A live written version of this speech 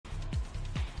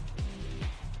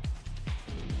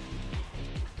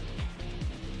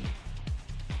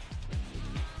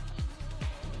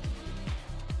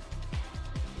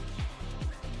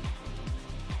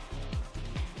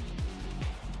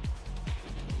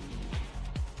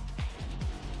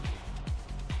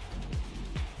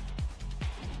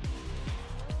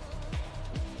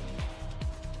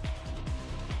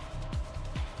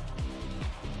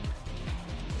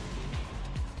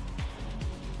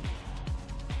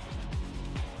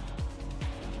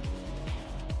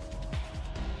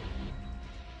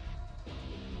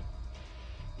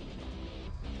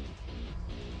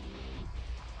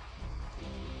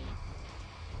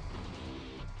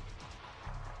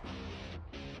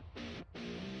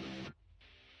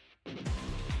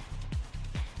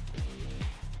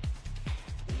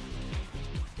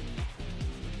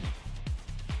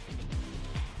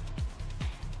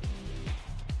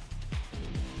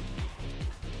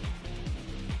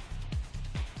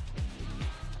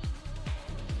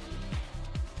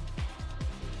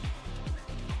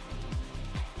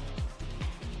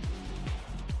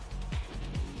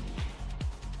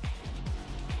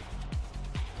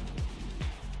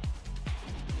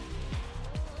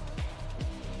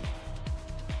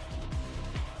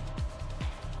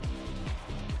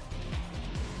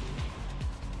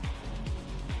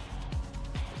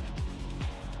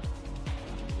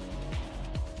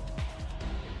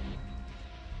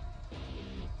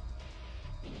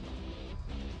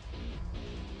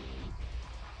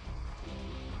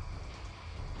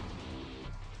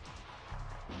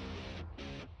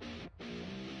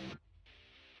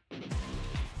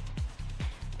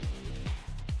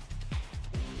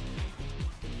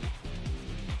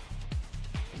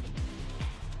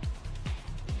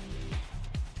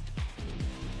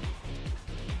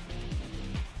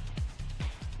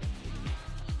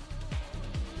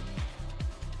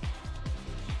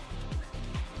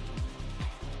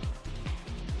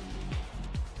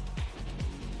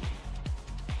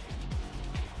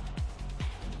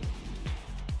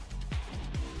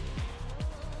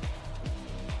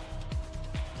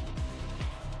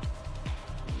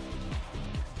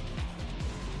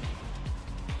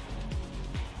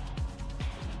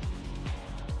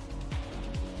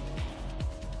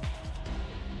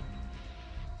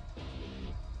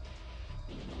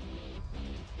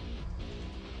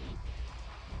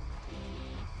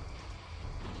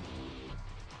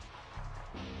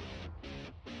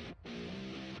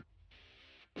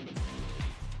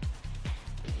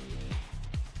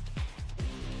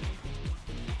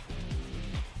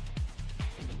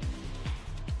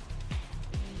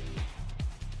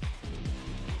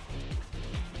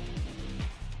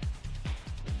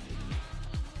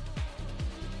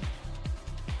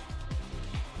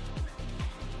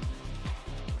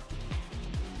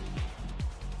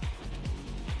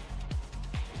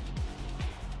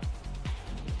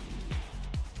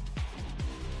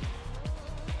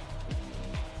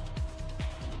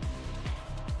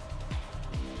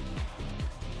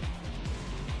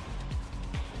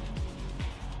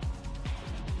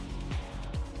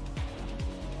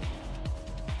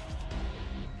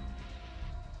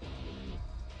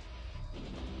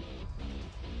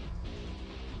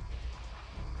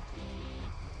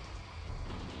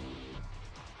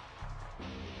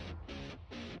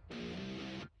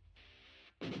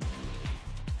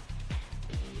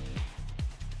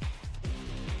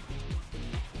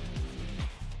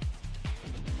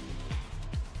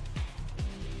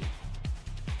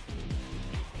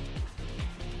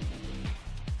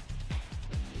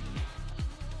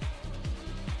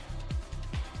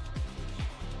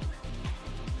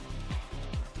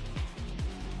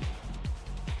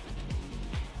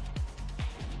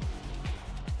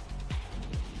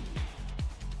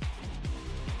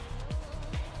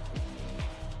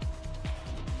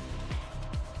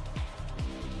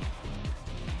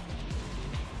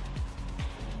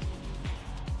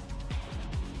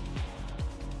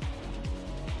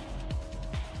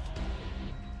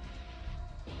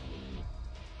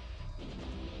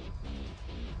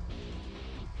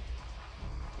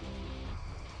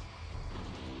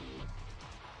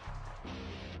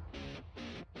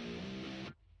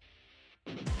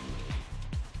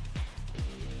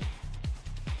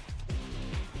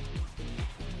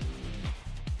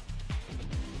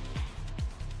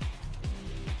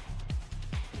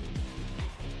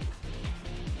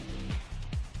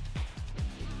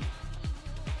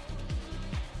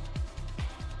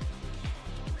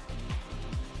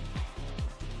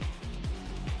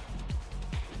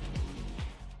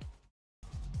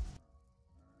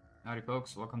Howdy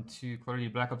folks, welcome to Call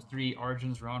of Black Ops 3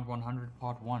 Origins Round 100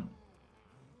 Part 1.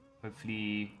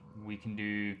 Hopefully we can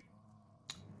do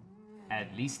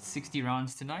at least 60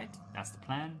 rounds tonight. That's the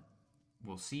plan.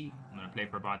 We'll see. I'm going to play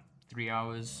for about 3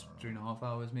 hours, 3.5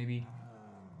 hours maybe.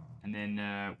 And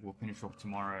then we'll finish off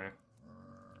tomorrow,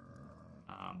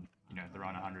 you know, the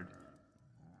round 100.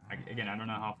 Again, I don't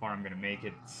know how far I'm going to make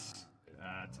it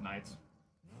tonight.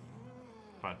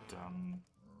 But,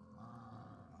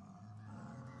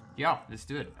 yeah, let's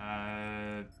do it.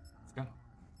 Let's go.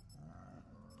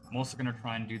 I'm also going to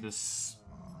try and do this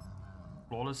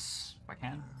flawless if I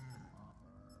can.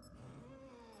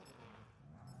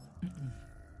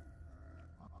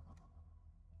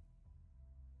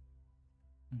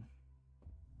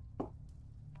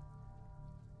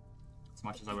 As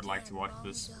much as I would like to watch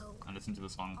this and listen to the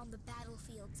song, on the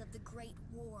battlefields of the Great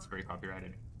War, it's very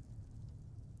copyrighted.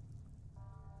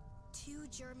 2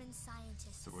 German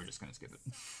scientists. So we're just gonna skip it.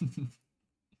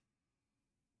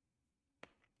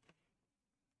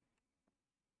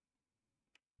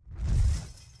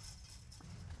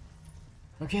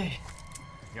 Okay.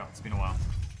 Yeah, it's been a while.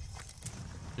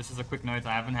 Just as a quick note,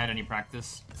 I haven't had any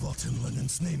practice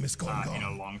name is gone. in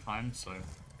a long time, so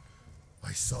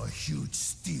I saw a huge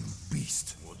steel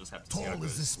beast, we'll just have to see how it tall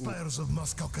as the goes. spires of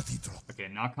Moscow Cathedral. Okay,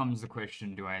 now comes the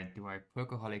question: do I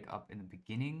Perkaholic up in the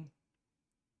beginning,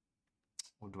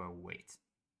 or do I wait?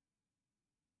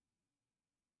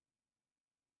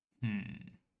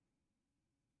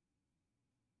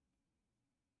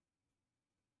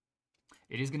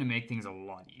 It is going to make things a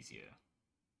lot easier.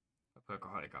 A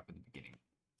Perkaholic up in the beginning.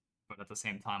 But at the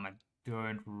same time, I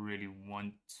don't really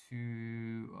want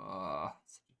to...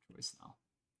 such a choice now.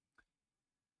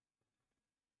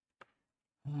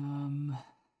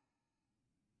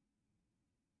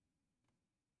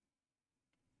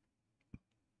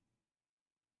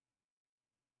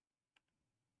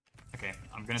 Okay,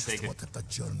 I'm going to take it. What have the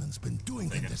Germans been doing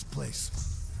in this place?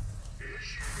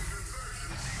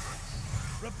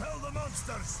 Repel the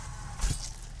monsters!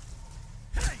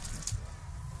 Hey!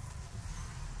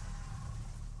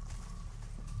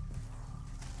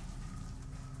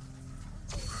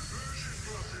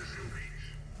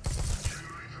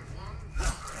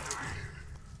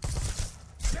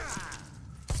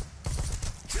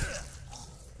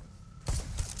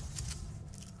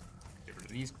 Get rid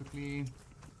of these quickly.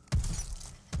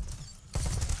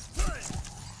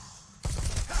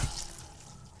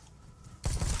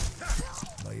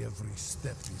 Every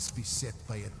step is beset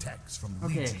by attacks from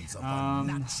Okay, legions of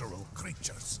unnatural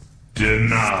creatures.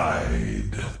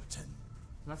 Denied.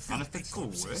 That sound effect still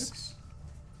works?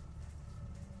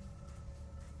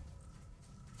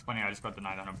 It's funny, I just got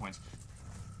denied 100 points.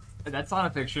 That sound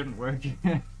effect shouldn't work.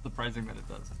 Surprising that it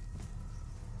does.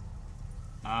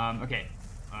 Okay.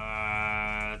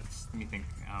 Let me think.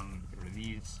 Get rid of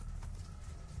these.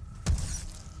 I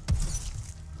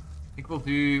think we'll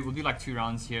do like 2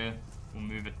 rounds here. We'll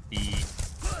move at the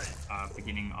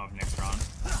beginning of next round.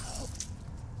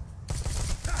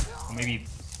 Or maybe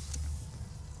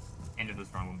end of this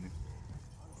round we'll move.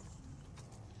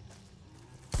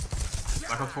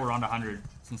 Black Ops 4 round 100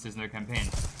 since there's no campaign.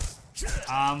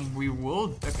 We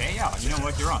will. Okay, yeah. You know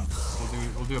what? You're on.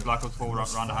 We'll do a Black Ops 4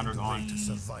 round 100 on. To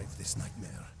survive this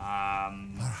nightmare.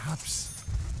 Perhaps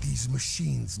these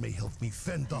machines may help me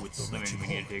fend off the wretched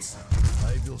hordes.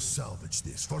 I will salvage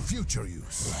this for future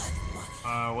use.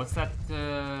 What's that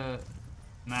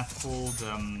map called?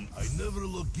 I never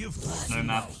look gift Snow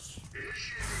map.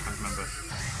 Can't remember.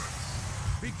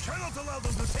 We cannot allow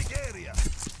them to take area.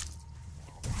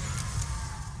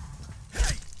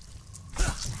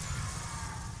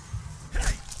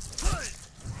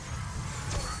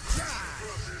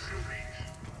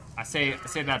 I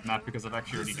say that map because I've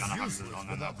actually already done 100 on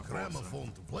that map before,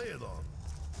 so to play it on.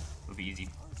 it'll be easy.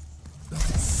 I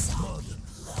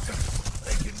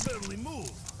can barely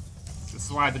move. This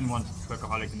is why I didn't want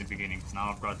Perkaholic in the beginning, because now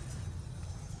I've got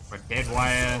Dead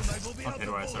Wire, not Dead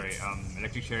Wire, sorry,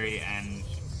 Electric Cherry and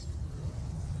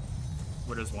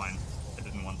Widow's Wine I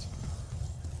didn't want.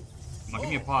 Come on, give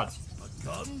me a part. A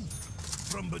gun?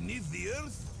 From beneath the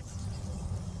earth?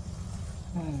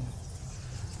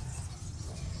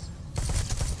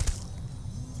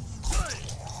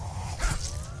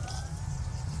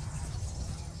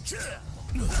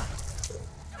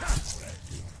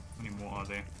 How many more are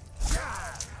there?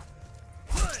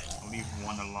 I'll leave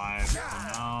one alive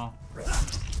for now.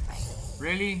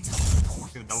 Really?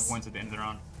 Get double points at the end of the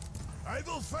round. I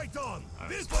will fight on.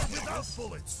 This one without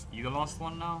bullets. You the last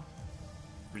one now?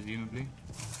 Presumably.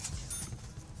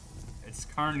 It's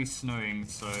currently snowing,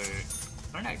 so I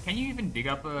don't know. Can you even dig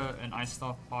up an ice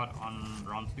staff part on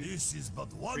round 2? This is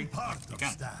but one part of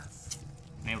staff.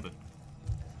 Nailed it.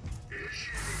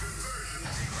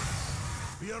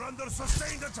 We are under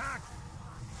sustained attack.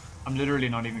 I'm literally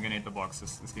not even gonna hit the box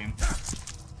this game. Oh,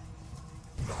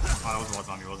 that was a wild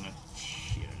zombie, wasn't it?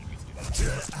 Shit, I didn't mean to do that.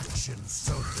 Your actions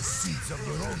sow the seeds of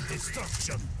your own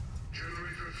destruction.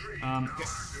 Okay.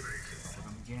 Put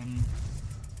them again.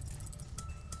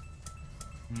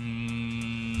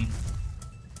 Need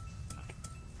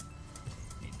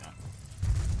that.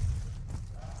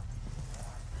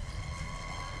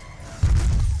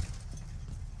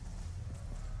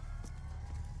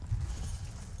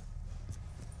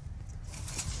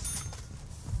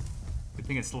 Good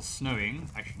thing it's still snowing.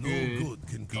 I should be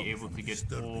able to get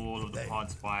all of the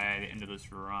pods by the end of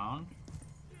this round.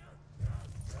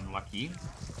 I'm lucky.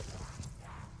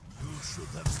 You should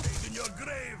have stayed in your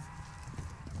grave.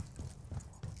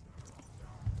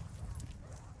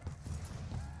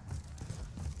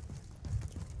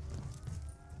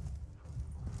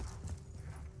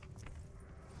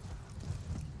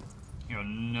 You know,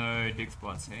 no dig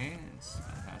spots, hey? It's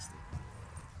fantastic.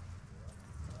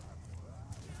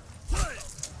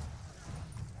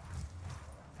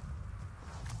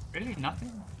 Really?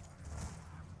 Nothing?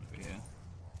 Yeah.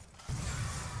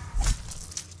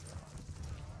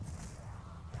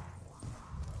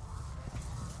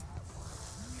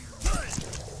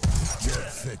 Your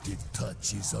fetid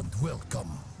touch is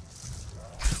unwelcome.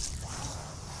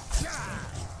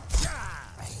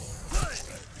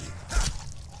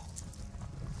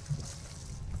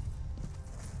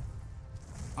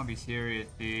 I'll be serious,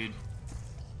 dude.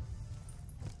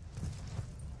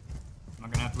 I'm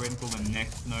not gonna have to wait until the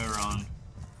next snow round.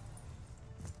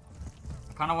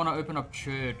 I kinda wanna open up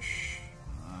church.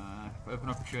 If I open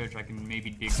up church, I can maybe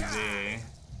dig there.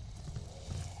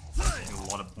 Get a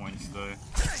lot of points though.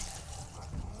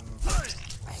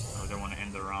 I don't want to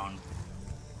end the round.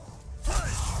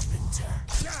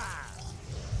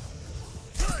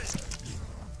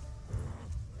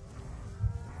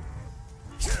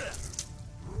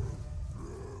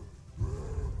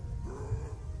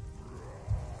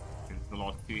 The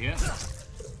last two here.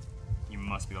 You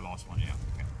must be the last one, yeah.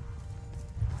 Okay.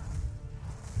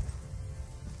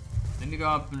 Then you go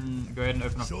up and go ahead and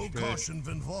open up Show the church. caution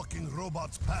when walking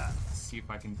robots' path. See if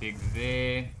I can dig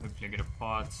there. Hopefully I get a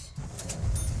part.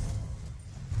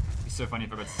 It'd be so funny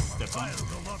if I got stepped on. Fire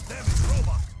will not damage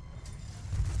robot.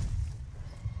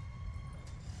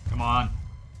 Come on.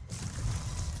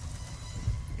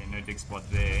 Okay, no dig spot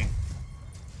there.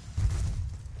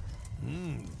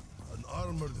 An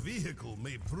armored vehicle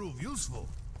may prove useful.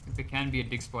 I think there can be a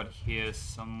dig spot here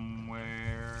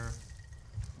somewhere.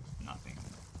 Nothing.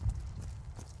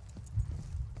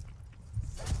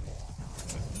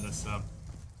 Open this up.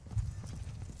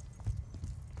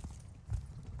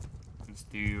 Let's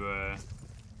do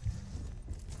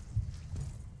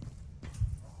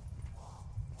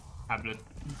tablet.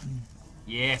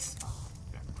 Yes.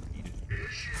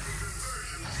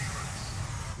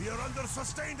 We are under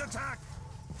sustained attack.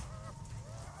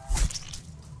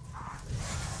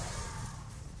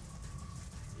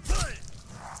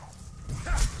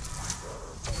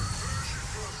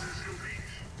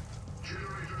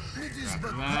 It is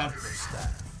but that.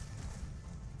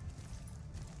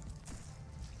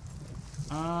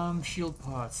 Shield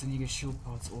parts, and you get shield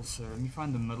parts also. Let me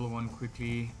find the middle one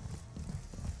quickly.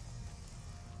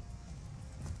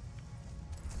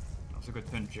 Also got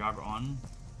to turn jug on.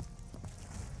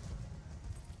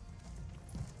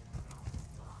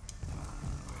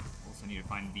 Also need to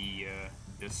find the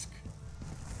disc.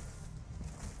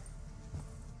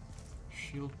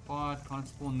 Shield part, can't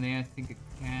spawn there, I think it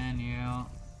can, yeah.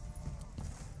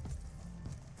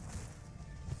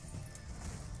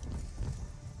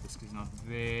 Disc is not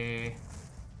there.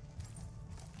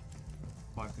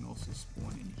 I can also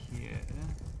spawn in here.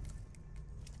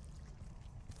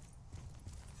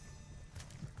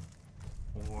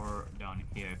 Or down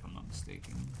here if I'm not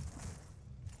mistaken.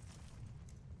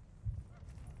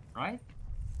 Right?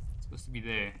 It's supposed to be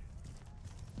there.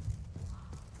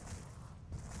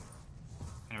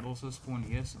 And it also spawned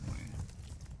here somewhere.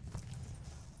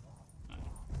 I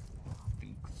don't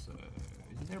think so.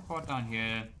 Is there a part down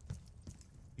here?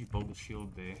 You build a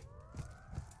shield there.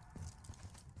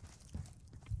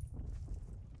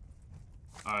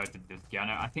 Oh, it's a disc. Yeah,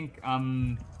 no, I think I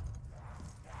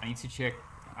need to check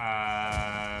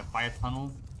fire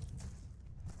tunnel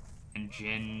and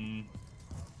gen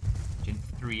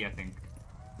 3, I think.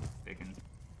 They can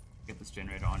get this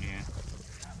generator on here.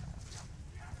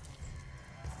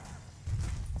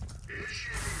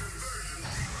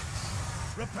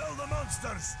 Repel the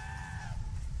monsters.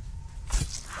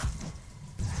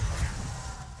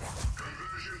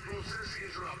 Conversion process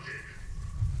interrupted.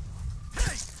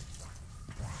 Hey!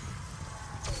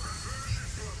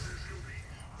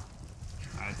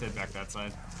 head back that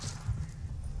side.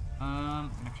 I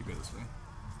can actually go this way.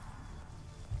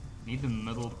 Need the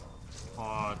middle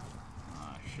part.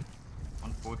 Ah, shit.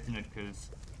 Unfortunate, because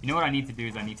you know what I need to do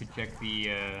is I need to check the.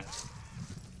 If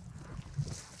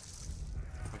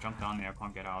I jump down there, I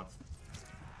can't get out.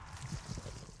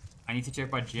 I need to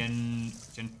check by Gen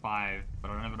 5,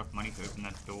 but I don't have enough money to open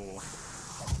that door.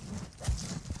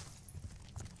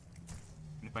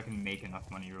 If I can make enough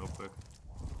money real quick.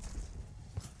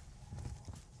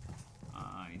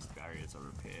 These barriers are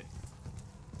repaired.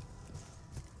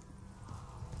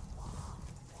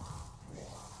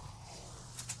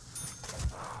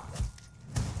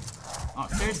 Oh,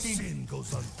 seriously? Sin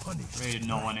goes unpunished. Really did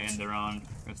not want to end the round.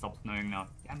 I'm gonna stop snowing now.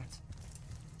 Damn it.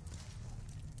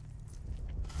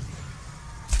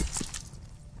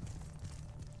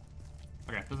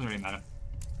 Okay, doesn't really matter.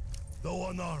 Though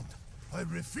unarmed, I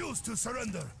refuse to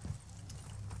surrender.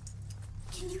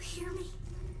 Can you hear me?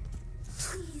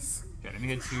 Please. Okay, let me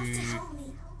get You have to to help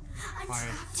me. I'm fire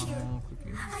trapped here. tunnel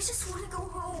quickly. I just want to go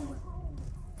home.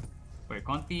 Wait,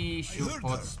 can't the shield heard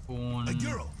pod her. spawn A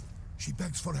girl. She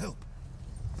begs for help.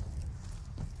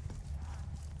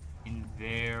 in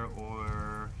there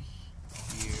or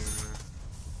here?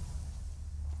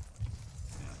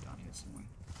 Yeah, down here somewhere.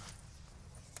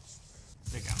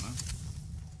 Take ammo.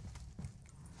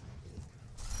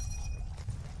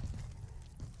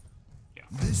 Yeah.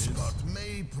 This part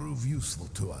may prove useful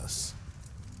to us.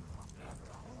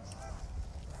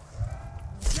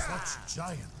 Such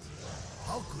giant.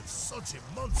 How could such a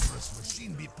monstrous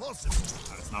machine be possible?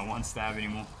 It's not one stab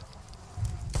anymore.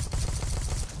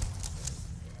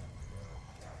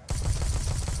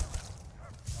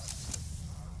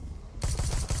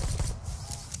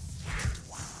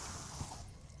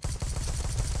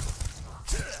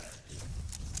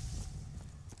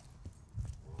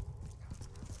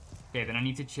 Okay, then I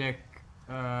need to check.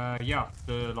 Yeah,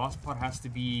 the last part has to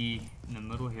be in the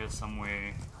middle here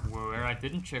somewhere. Where I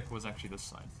didn't check was actually this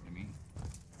side. I mean,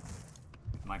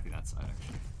 it might be that side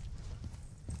actually.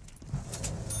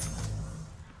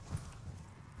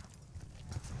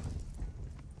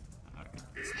 Okay,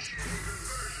 it's not.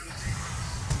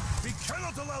 We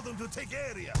cannot allow them to take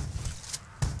area.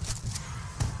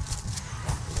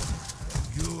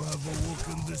 You have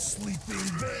awoken the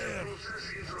sleeping bear.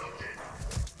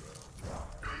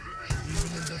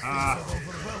 Even in the face of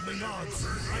overwhelming odds,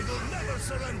 I will never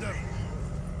surrender.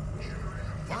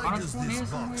 Why does this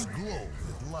box glow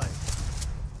with light?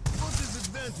 What is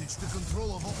advantage to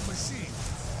control of a machine?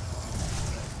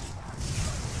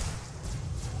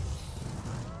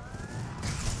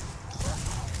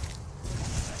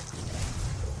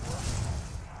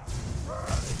 I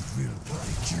will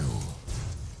break you.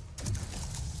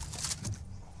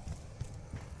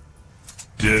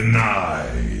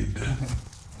 Denied.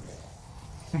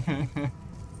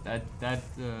 that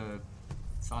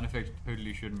sound effect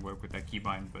totally shouldn't work with that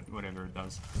keybind, but whatever, it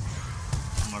does.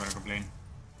 I'm not gonna complain.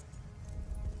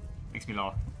 Makes me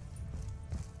laugh.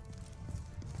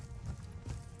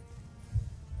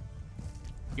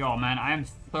 Yo, man, I am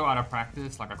so out of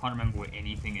practice. Like, I can't remember what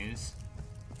anything is.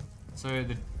 So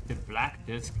the black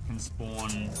disc can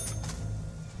spawn.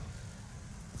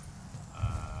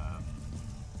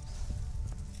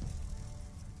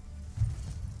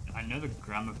 I know the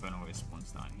gramophone always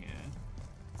spawns down here.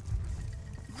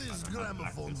 This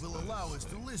gramophone will allow us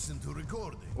to listen to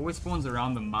recording. Always spawns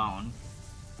around the mound.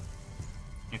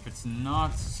 If it's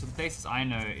not, so the places I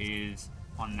know is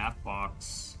on that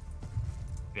box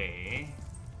there.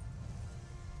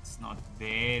 It's not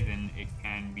there, then it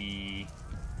can be.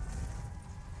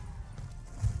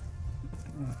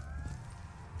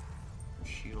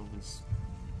 Shield is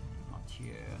not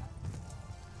here.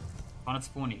 Can't it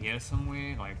spawn here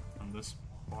somewhere, like on this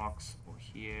box or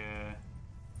here?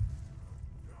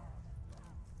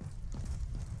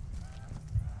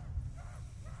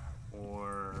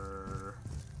 Or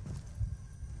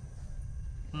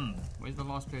where's the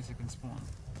last place it can spawn?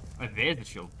 Oh, there's the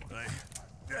shield point.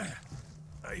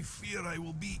 I fear I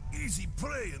will be easy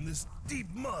prey in this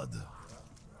deep mud.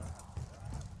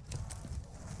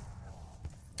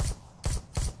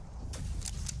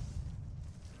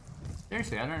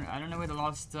 Seriously, I don't know where the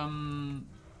last spawn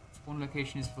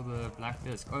location is for the black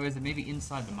disc. Oh, is it maybe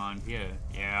inside the mound here?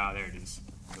 Yeah, there it is.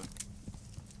 Good.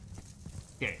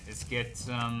 Okay, let's get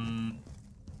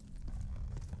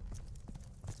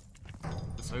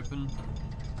this open.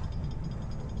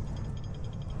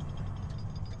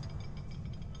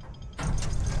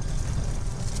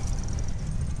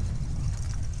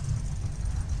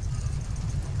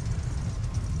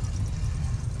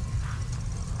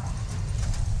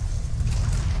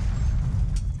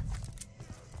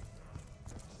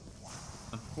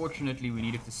 Unfortunately, we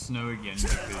needed to snow again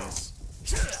because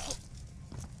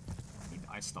I need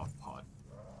the ice staff pod.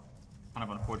 Kind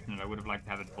of unfortunate. I would have liked to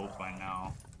have it built by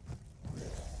now.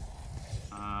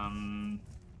 Now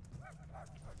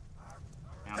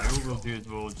what we'll do is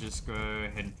we'll just go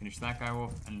ahead and finish that guy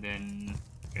off, and then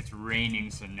it's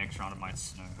raining, so next round it might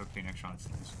snow. Hopefully next round it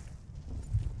snows.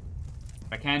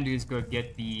 What I can do is go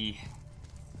get the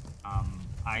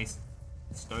ice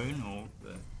stone or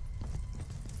the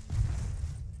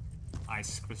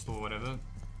ice crystal or whatever,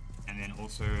 and then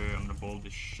also I'm gonna build the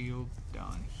shield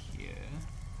down here.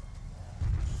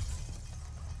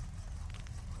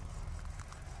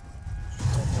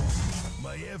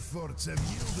 My efforts have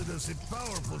yielded us a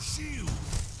powerful shield.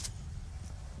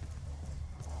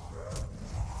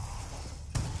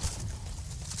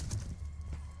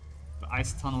 The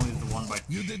ice tunnel is the one by.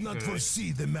 You did not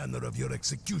foresee the manner of your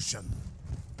execution.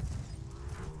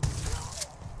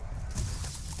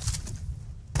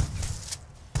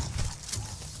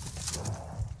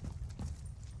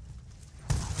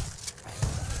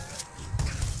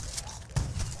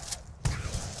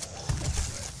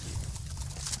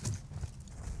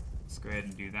 Go ahead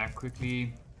and do that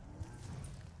quickly.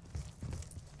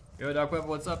 Yo, Dark Web,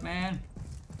 what's up, man?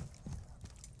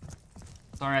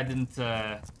 Sorry I didn't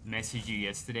message you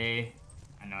yesterday.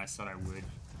 I know I said I would.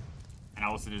 And I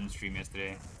also didn't stream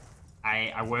yesterday.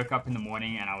 I woke up in the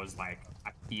morning and I was like,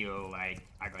 I feel like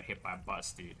I got hit by a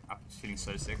bus, dude. I was feeling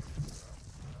so sick.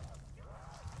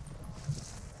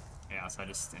 Yeah, so I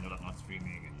just ended up not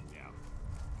streaming and yeah,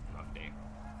 rough day.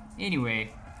 Anyway.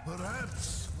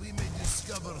 Perhaps we may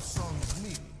discover Song's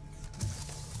meaning.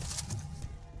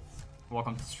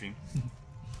 Welcome to the stream.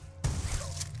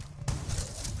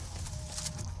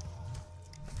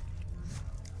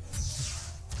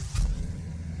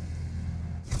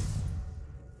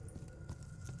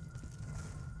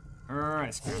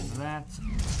 Alright, screw that.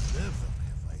 Never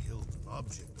have I held an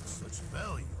object of such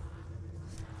value.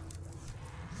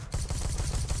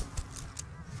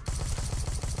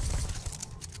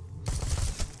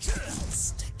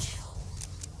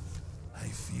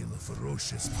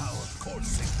 Ferocious power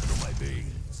coursing through my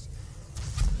veins.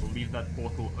 We'll leave that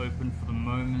portal open for the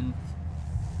moment.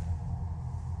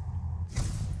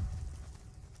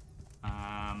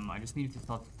 I just needed to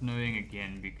start snowing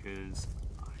again because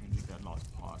I need that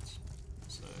last part.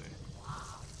 So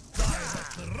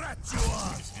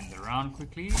just end the round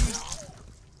quickly.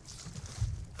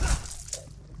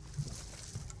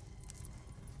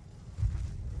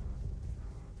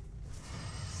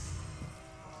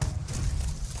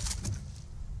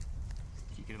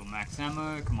 Max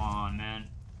ammo, come on, man.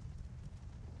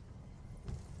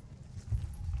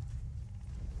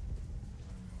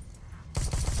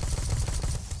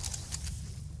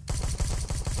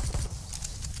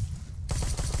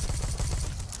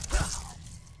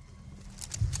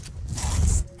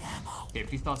 Okay,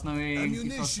 please start snowing.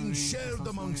 Ammunition shared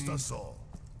amongst us all,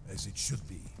 as it should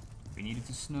be. We needed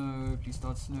to snow. Please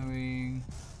start snowing.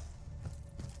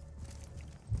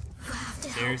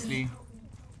 Seriously?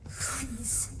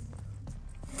 Please.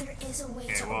 There is a way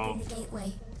okay, to well, open the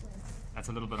gateway. That's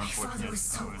a little bit unfortunate. My father was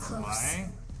so close.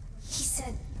 He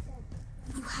said,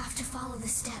 you have to follow the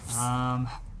steps.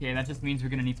 Yeah, that just means we're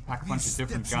gonna need to pack a bunch of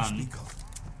different guns.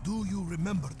 Do you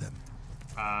remember them?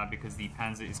 Because the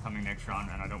Panzer is coming next round,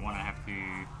 and I don't want to have to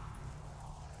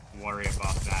worry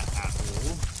about that at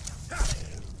all.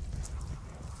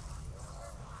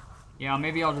 Yeah,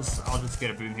 maybe I'll just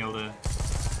get a boom hilder.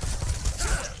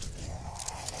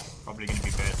 Probably gonna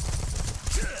be best.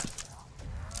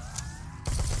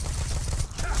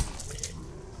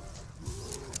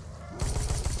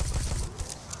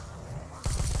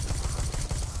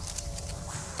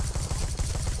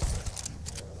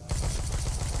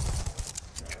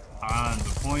 And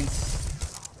the points.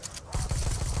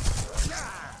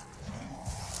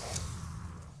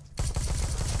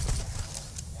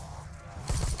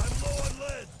 I'm low on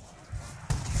lead.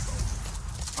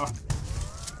 Oh.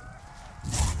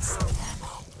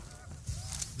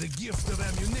 The gift of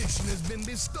ammunition has been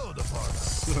bestowed upon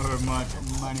us. So much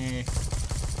money.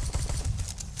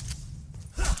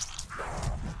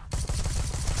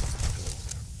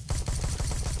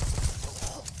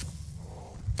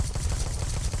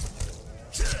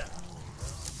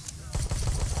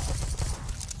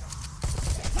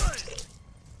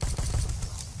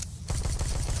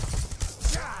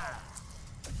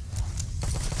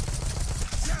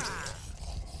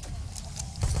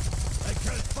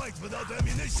 Without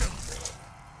ammunition.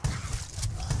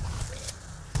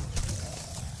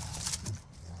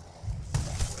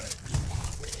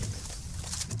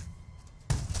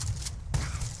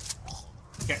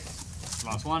 Okay,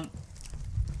 last one.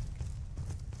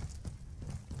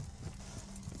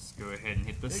 go ahead and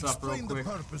hit this up real Explain the quick.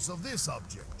 purpose of this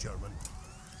object, Chairman.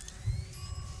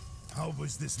 How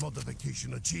was this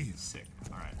modification achieved? Sick.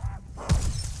 Alright.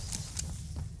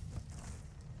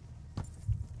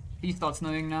 Please start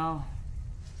snowing now.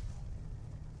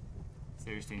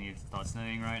 Seriously need to start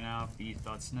snowing right now. Please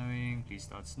start snowing. Please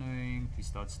start snowing. Please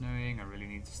start snowing. I really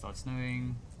need to start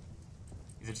snowing.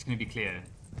 Is it just gonna be clear?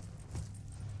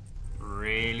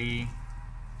 Really?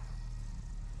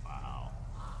 Wow.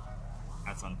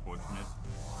 That's unfortunate.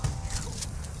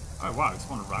 Oh wow, it's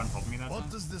one right on top of me that What time.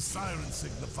 does this siren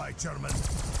signify, Chairman?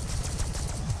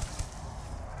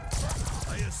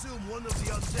 I assume one of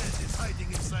the undead is hiding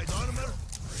inside armor?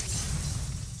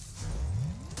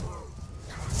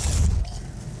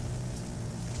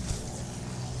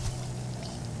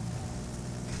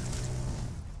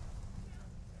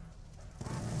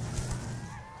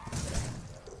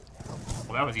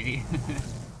 Well, that was easy.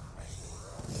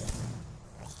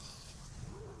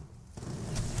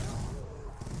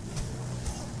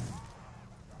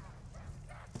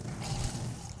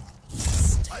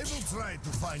 I will try to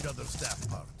find other staff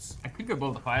parts. I could go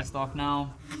build the fire staff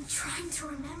now. I'm trying to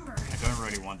remember. I don't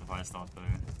really want the fire staff though.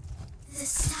 The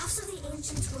staffs of the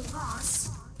ancients were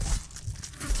lost.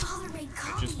 My father made I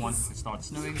copies. just want to start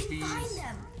snowing, You can find please.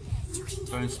 them. You can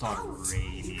get Don't me start out. You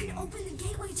raining. can open the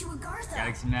gateway to Agartha.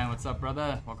 Galaxy Man, what's up,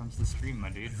 brother? Welcome to the stream, my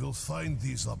dude. I will find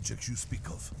these objects you speak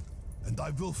of, and I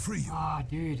will free you. Ah,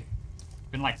 dude.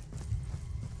 Been like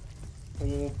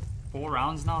four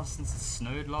rounds now since it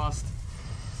snowed last.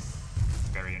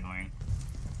 Very annoying.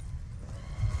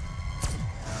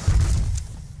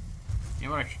 You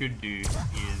know what I should do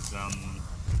is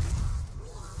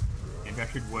maybe I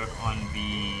should work on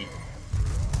the.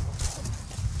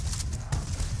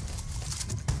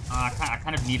 I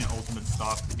kind of need an ultimate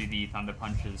staff to do the thunder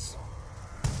punches.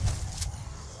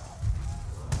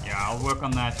 Yeah, I'll work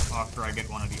on that after I get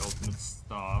one of the ultimate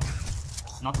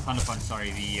staff. Not the thunder punch,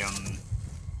 sorry, the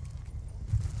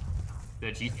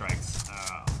G strikes.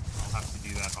 I'll have to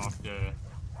do that after I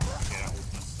get an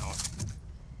ultimate staff.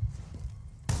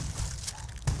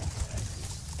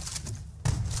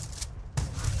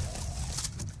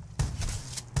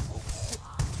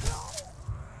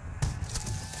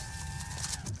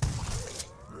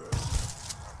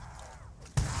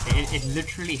 It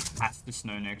literally has to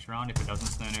snow next round. If it doesn't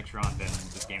snow next round, then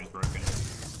this game is broken.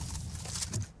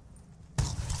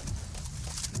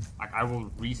 Like, I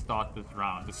will restart this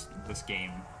round, this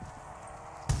game.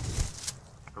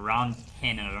 Like, round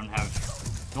 10 and I don't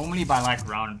have... Normally by like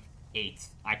round 8,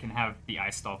 I can have the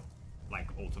ice stuff like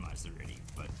ultimized already,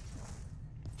 but...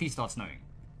 Please start snowing.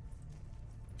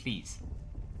 Please.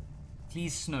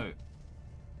 Please snow.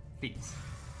 Please.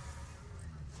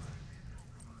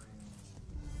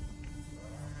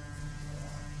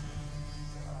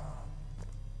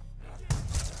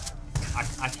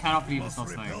 I cannot believe it's not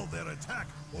Must snowing. repel their attack,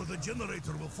 or the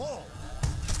generator will fall.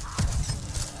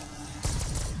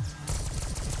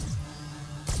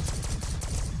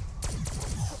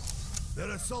 Their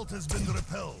assault has been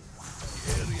repelled.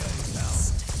 The area is down.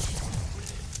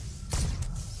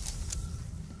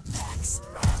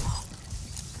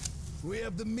 We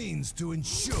have the means to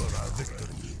ensure our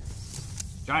victory.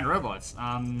 Giant robots.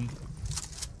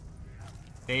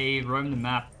 They roam the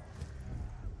map.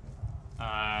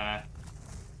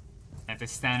 And if they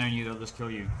stand on you, they'll just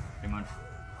kill you, pretty much.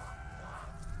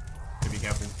 So be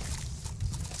careful.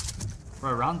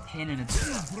 Bro, round 10 and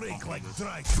it's... Break like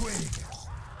dry twig.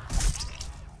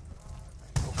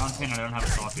 Round 10, I don't have a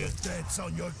staff yet. Deaths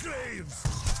on your graves.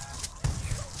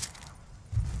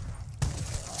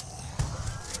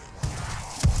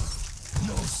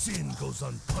 No sin goes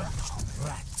unpunished,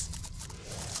 rat.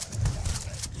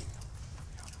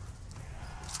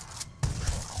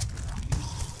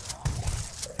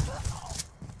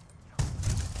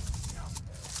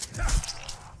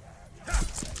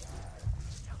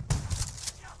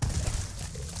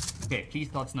 Okay, please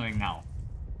start snowing now.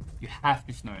 You have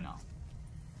to snow now.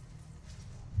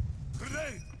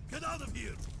 Grenade! Get out of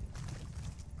here!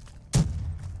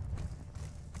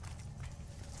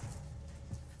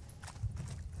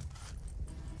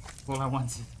 All I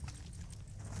wanted.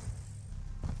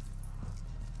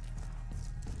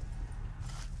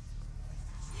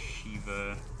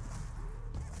 Shiva.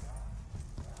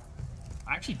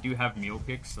 I actually do have meal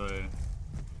picks, so...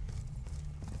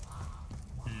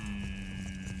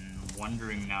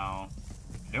 Wondering now.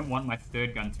 I don't want my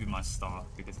third gun to be my staff,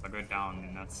 because if I go down,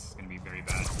 then that's going to be very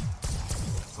bad.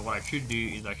 So what I should do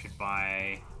is I should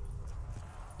buy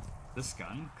this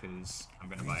gun, because I'm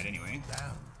going to buy it anyway.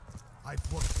 Damn. I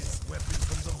bought this weapon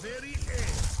from the very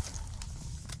end.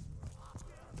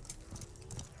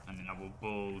 And then I will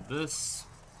build this.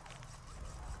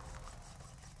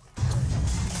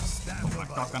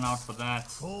 my shotgun out for that.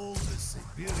 Cold as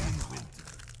Siberian winter.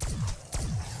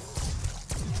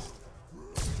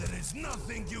 There is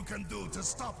nothing you can do to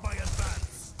stop my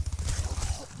advance.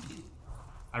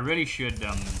 I really should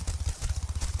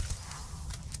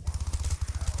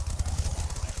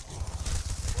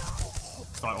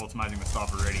start optimizing the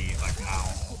staff already, like now,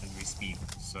 as we speak.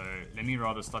 So let me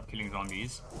rather start killing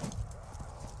zombies.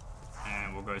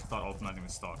 And we'll go start optimizing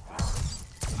the staff, because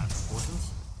that's important.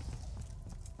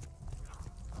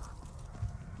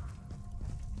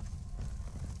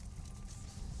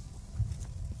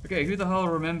 Okay, who the hell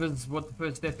remembers what the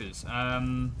first step is? Let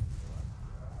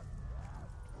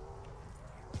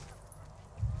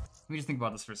me just think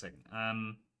about this for a second.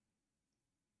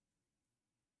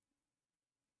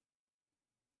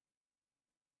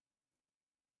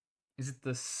 Is it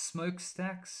the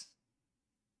smokestacks?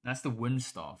 That's the wind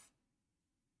staff.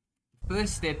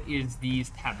 First step is these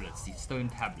tablets, these stone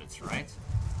tablets, right?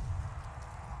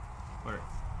 Where?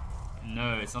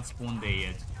 No, it's not spawned there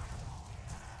yet.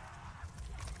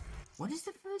 What is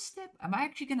the first step? Am I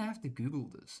actually gonna have to Google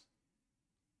this?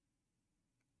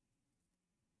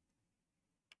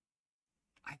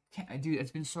 I can't. Dude,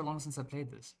 it's been so long since I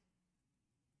played this.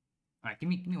 All right, give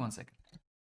me 1 second.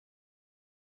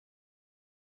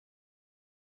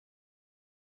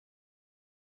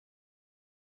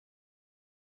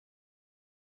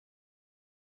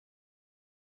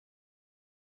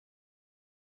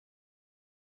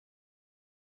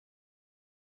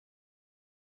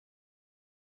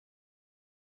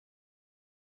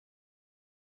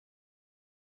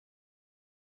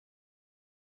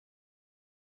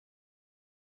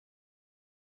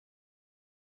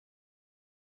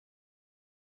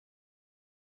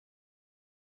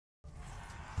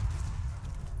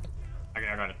 Okay,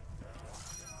 I got it.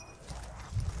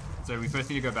 So we first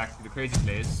need to go back to the crazy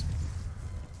place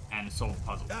and solve the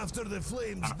puzzle. After the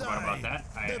flames I forgot about that.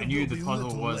 I knew the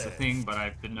puzzle was a thing, but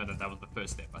I didn't know that that was the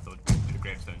first step. I thought we'd do the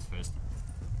gravestones first.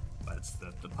 But it's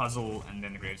the puzzle and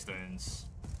then the gravestones.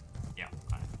 Yeah,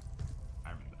 I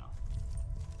remember now.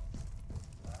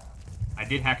 I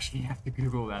did actually have to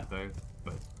Google that though,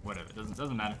 but whatever. It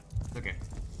doesn't matter. It's okay.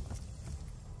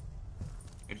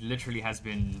 It literally has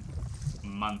been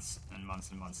months and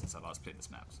months and months since I last played this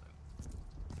map, so.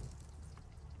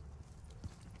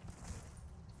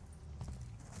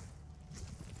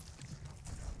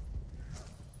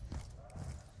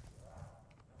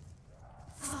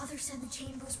 Father said the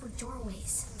chambers were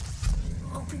doorways,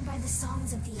 opened by the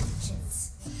songs of the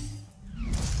ancients.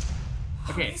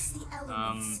 Okay. Harness the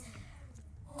elements.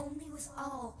 Only with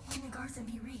all can Agartha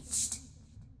be reached.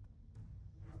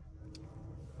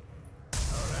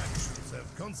 Our actions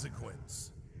have consequence.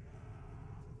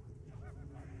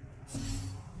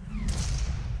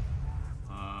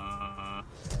 I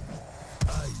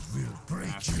will break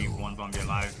have to leave one zombie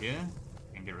alive here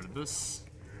and get rid of this.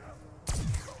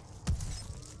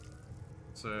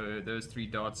 So those 3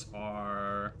 dots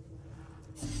are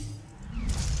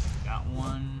that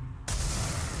one.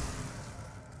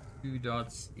 2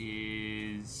 dots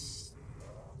is,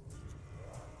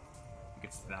 I think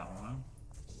it's that one.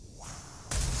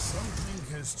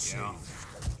 Something has changed. Yeah.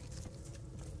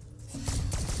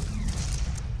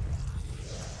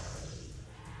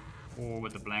 4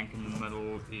 with the blank in the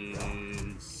middle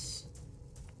is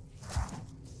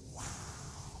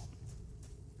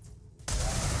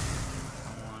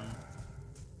one.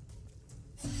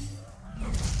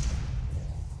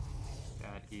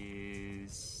 That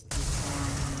is this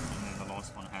one, and then the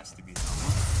last one has to be that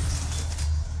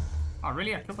one. Oh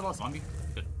really? I killed the last zombie?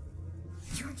 Good.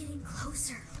 You're getting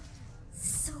closer.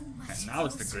 So much And now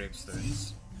it's the closer.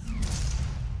 gravestones.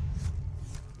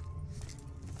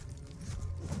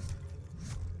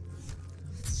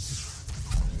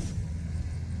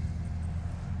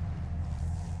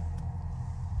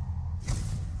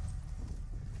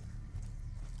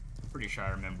 Pretty sure I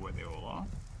remember where they all are.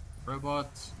 Robot,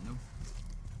 nope.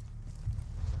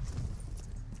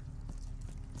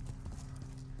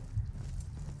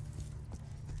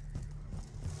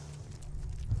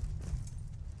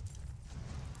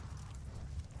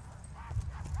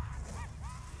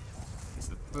 So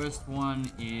the first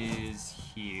one is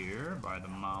here by the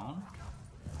mount.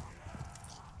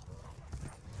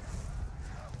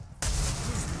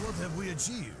 What have we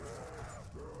achieved?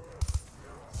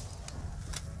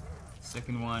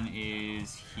 Second one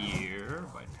is here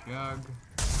by the jug.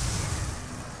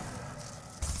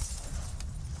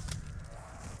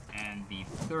 And the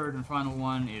third and final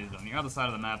one is on the other side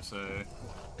of the map, so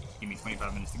give me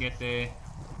 25 minutes to get there.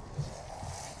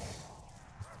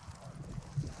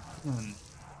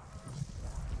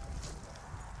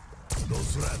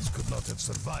 Those rats could not have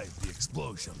survived the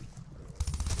explosion.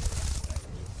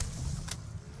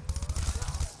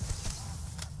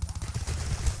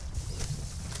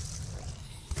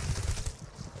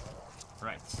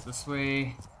 this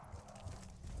way.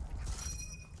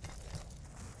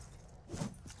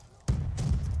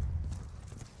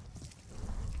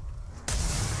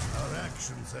 Our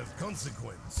actions have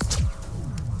consequence.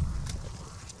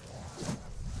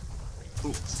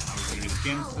 Cool. Now we're gonna do the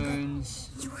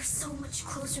gemstones. You were so much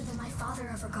closer than my father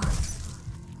ever got.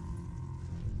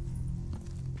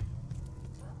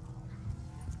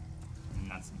 And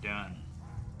that's done.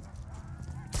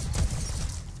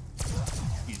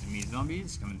 These me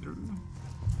zombies coming through.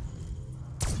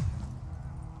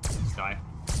 Please die.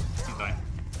 Please die.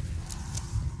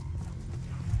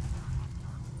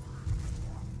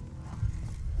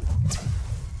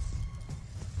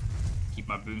 Keep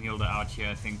my boom hilda out here,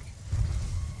 I think.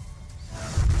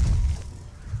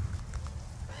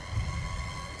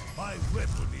 My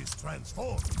weapon is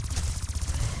transformed.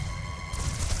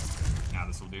 Now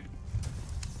this will do.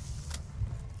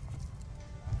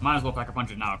 Might as well pack a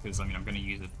punch it now, because I mean I'm gonna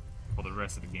use it for the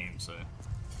rest of the game, so.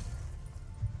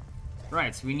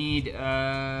 Right, so we need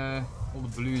all the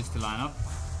blues to line up.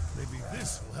 Maybe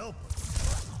this will help us.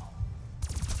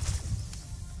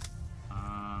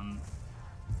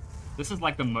 This is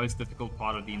like the most difficult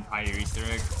part of the entire Easter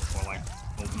egg, or like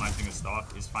optimizing a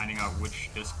staff, is finding out which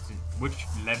disc, which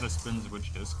lever spins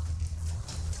which disc.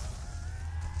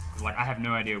 Because like I have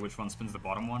no idea which one spins the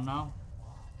bottom one now.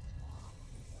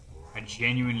 I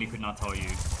genuinely could not tell you.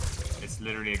 It's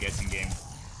literally a guessing game.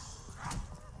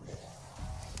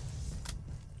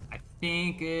 I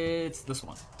think it's this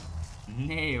one.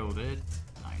 Nailed it.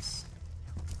 Nice.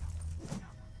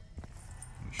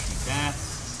 We shoot that.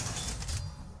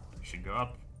 We should go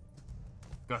up.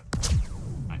 Go.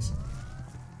 Nice.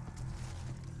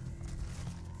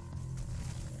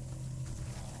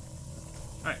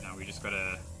 Alright, now we just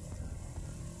gotta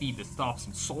feed the staff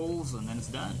some souls and then it's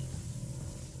done.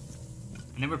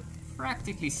 And then we're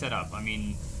practically set up. I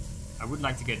mean, I would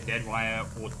like to get dead wire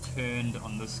or turned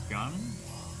on this gun.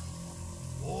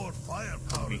 More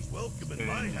firepower is welcome in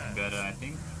my hands. Better, I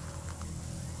think.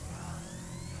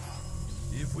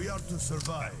 If we are to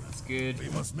survive, That's good. we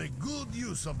must make good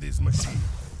use of this machine.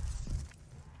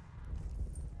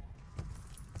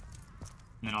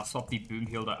 And then I'll swap the boom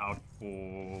hilda out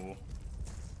for...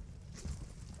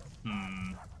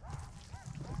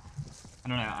 I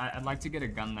don't know, I'd like to get a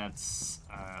gun that's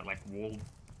like wall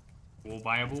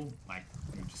viable, like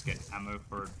you just get ammo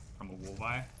for it from a wall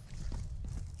buy.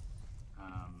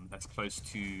 That's close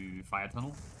to fire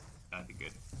tunnel. That'd be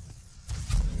good.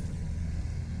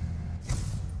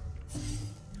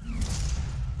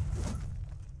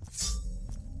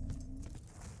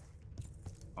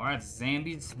 Alright,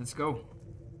 zombies, let's go.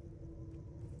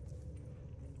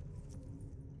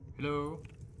 Hello,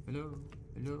 hello,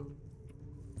 hello.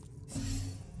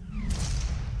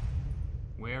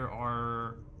 Where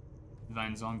are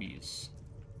thine zombies?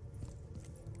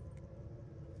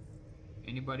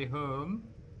 Anybody home?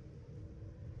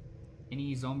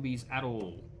 Any zombies at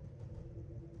all?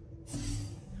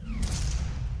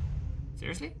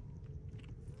 Seriously?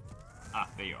 Ah,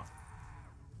 there you are.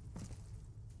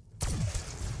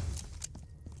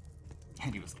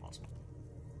 And he was the last one.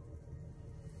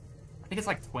 I think it's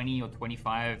like 20 or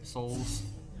 25 souls.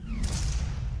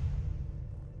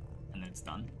 And then it's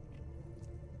done.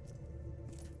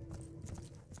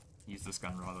 Use this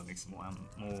gun rather, makes more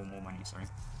money, sorry.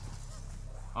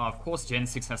 Of course Gen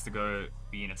 6 has to go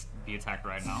be attacked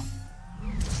right now.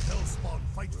 Hellspawn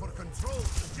fight for control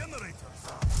of the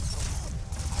generators.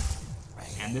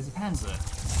 And there's a Panzer.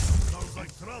 Sounds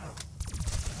like trouble.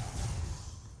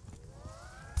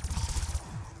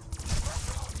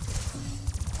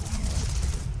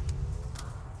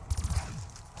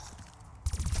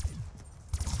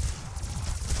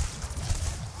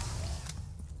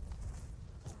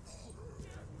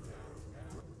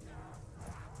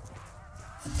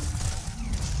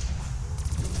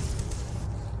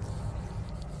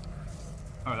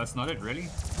 Oh, that's not it, really?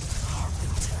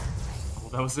 Oh,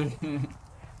 that was it.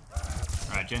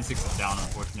 Alright, Gen 6 is down,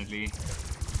 unfortunately.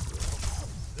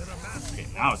 Okay,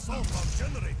 now it's done.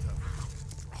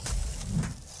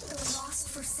 Lost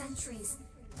for centuries.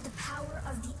 The power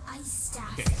of the ice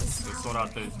staff. Okay, let's sort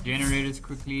out those generators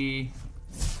quickly.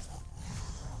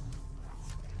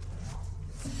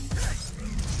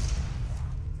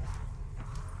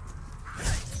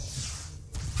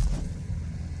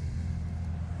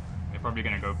 Probably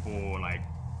gonna go for like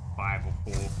 5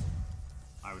 or 4,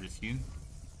 I would assume.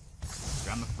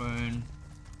 Gramophone.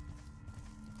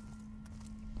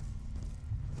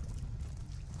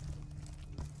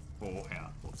 Oh yeah,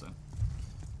 thought so.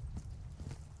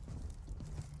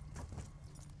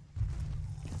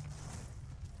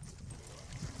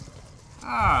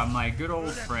 Ah, my good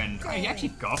old friend. Oh, he actually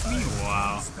got me?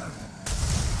 Wow.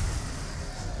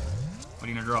 What are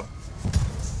you gonna drop?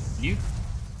 Nuke?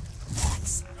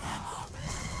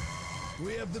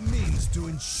 We have the means to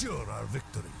ensure our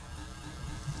victory.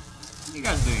 What are you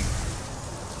guys doing?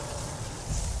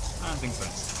 I don't think so.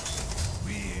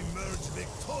 We emerge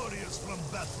victorious from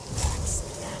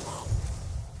battle.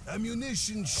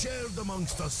 Ammunition shared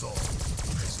amongst us all,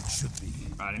 as it should be.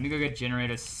 Alright, let me go get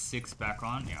generator 6 back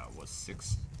on. Yeah, it was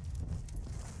 6.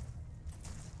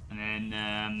 And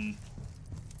then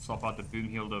swap out the boom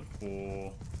hilder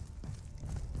for...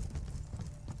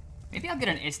 Maybe I'll get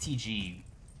an STG.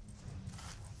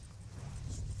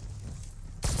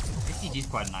 STG is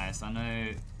quite nice. I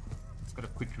know it's got a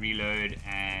quick reload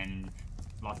and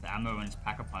lots of ammo and it's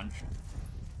pack-a-punch.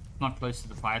 Not close to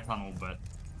the fire tunnel, but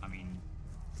I mean,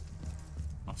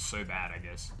 not so bad, I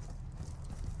guess.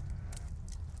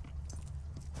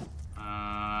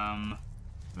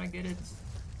 Did I get it?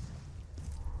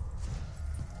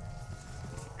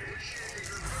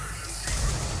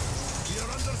 We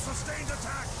are under sustained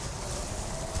attack.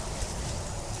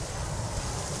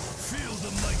 Feel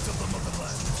the might of the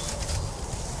motherland.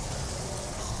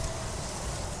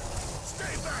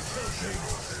 Stay back, Hellpigs.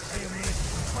 I am ready to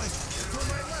fight till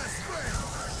my last breath.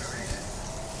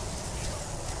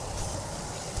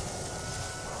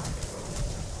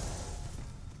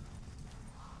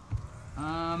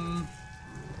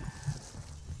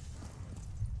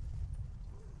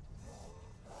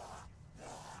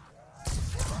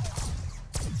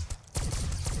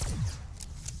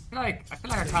 I feel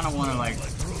like I kind of want to like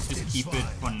just keep it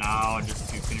for now, just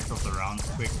to finish off the rounds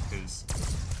quick because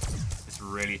it's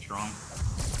really strong.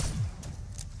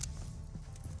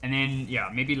 And then yeah,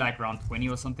 maybe like round 20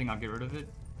 or something, I'll get rid of it.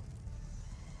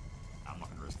 I'm not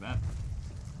gonna risk that.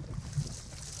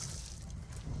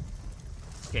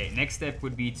 Okay, next step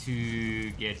would be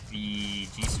to get the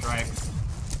G-Strike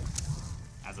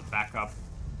as a backup.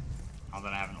 Now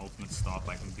that I have an ultimate stop,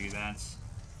 I can do that.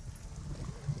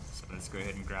 So let's go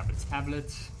ahead and grab a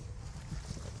tablet.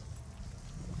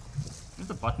 There's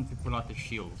a button to pull out the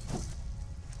shield.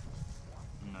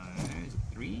 No, is it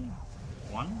 3?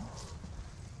 1?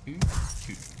 2?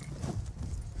 2.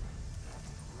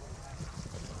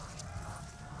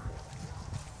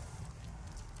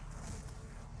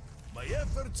 My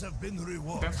efforts have been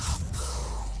rewarded. Okay.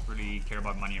 Really care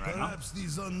about money right now. Perhaps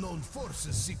these unknown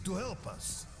forces seek to help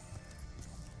us.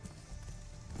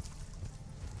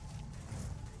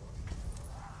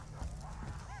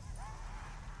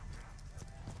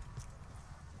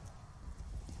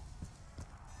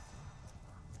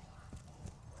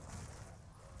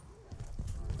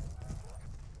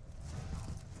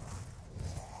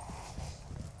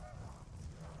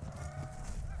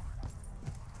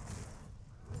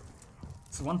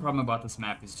 So one problem about this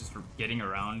map is just for getting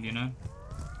around, you know?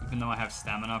 Even though I have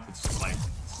stamina up, it's just like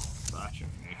such a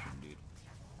mission, dude.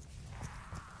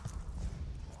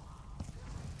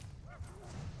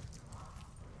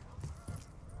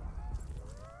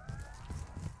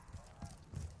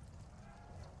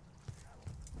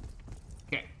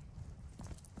 Okay.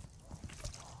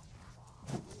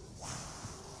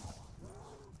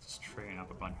 Let's train up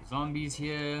a bunch of zombies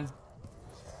here.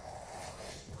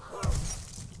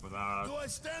 Do I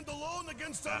stand alone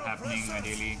against That our happening, oppressors?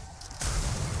 ideally.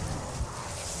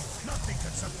 Nothing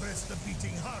can suppress the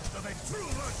beating heart of a true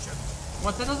Russian.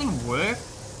 What, that doesn't work?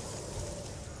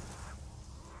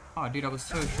 Oh, dude, I was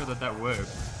so sure that that worked.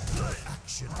 Your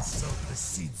actions sow the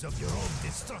seeds of your own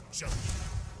destruction.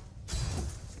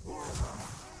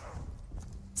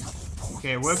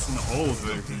 Okay, it works in the old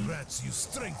version. Rats, you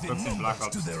strengthen Works in Black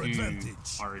numbers Ops to their 2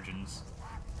 advantage. Origins.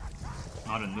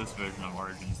 Not in this version of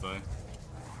Origins, though.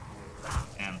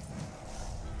 Damn.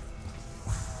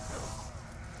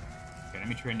 Okay, let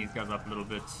me train these guys up a little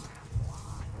bit.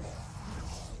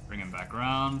 Bring them back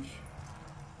around.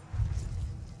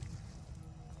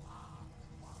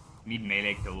 Need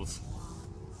melee kills.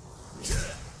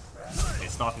 Okay,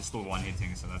 staff is still one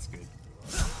hitting, so that's good.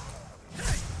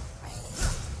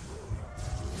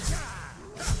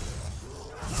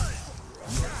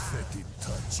 Fetid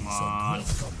touch is Come on.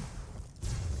 unwelcome.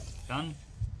 Done?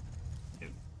 Yep.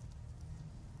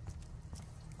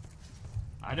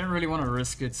 I don't really want to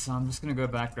risk it, so I'm just gonna go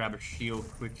back, grab a shield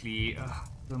quickly. Ugh,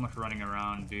 so much running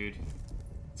around, dude.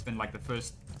 It's been like the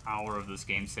first hour of this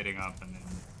game setting up, and then...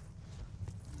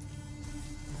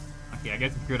 Okay, I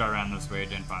guess it's good I ran this way,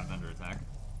 Gen 5's under attack.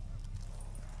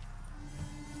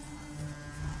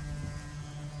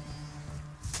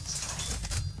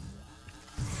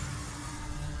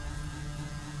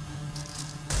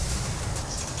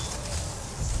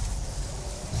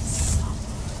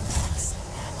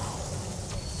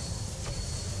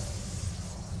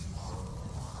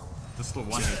 There's still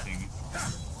one hitting.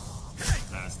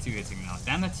 No, it's 2 hitting now.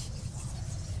 Damn it!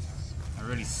 I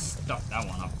really stuffed that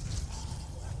one up.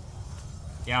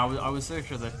 Yeah, I was so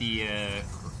sure that the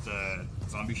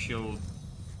zombie shield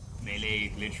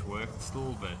melee glitch worked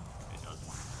still, but it doesn't.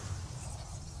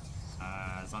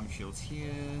 Zombie shields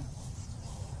here.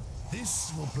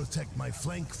 This will protect my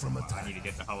flank from I attack. need to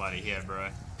get the hell out of here, bro.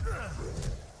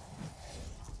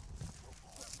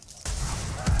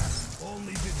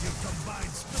 Only with your combined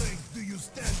strength do you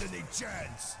stand any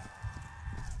chance.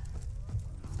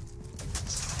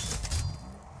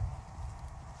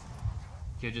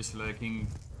 You're just lurking,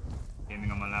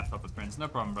 gaming on my laptop with friends. No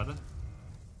problem, brother.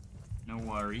 No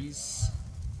worries.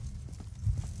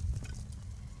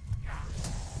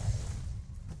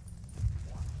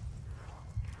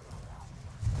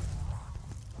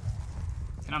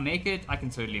 Can I make it? I can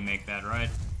totally make that, right?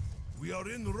 We are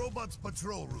in Robot's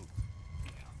patrol route.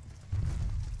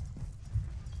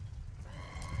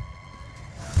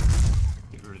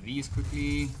 Get rid of these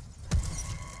quickly.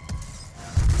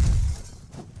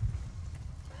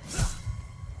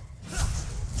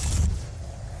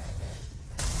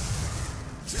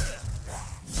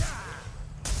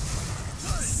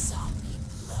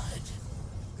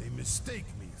 They mistake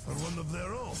me for one of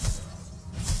their own.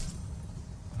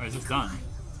 Oh, is it done?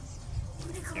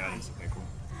 Nikolai, Yeah, it is. Okay, cool.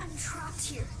 I'm trapped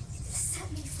here.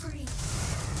 Set me free. I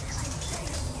beg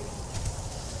of you.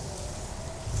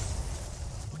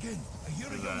 Again, I hear a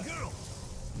Who's young that? girl.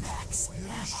 Max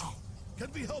Where is she? Can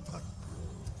we help her?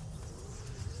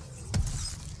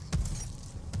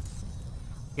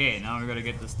 Okay, now we gotta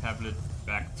get this tablet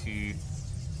back to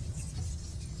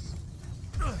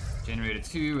generator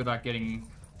 2 without getting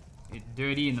it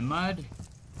dirty in the mud.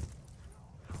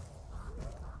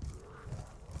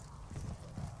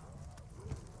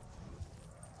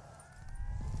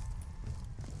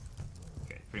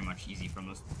 Okay, pretty much easy from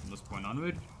this point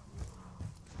onward.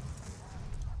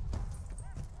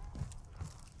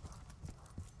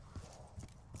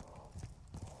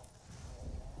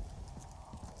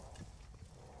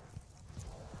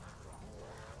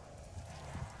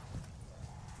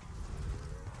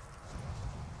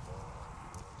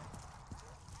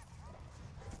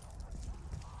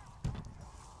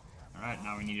 Alright,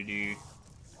 now we need to do...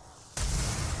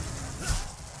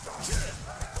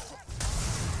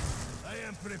 I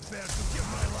am prepared to give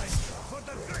my life for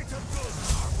the greater good.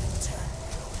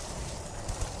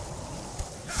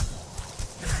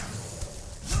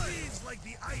 Freeze like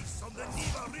the ice on the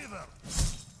Neva River.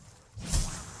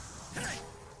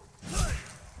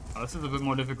 Oh, this is a bit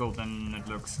more difficult than it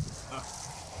looks.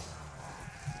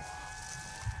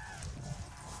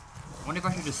 I wonder if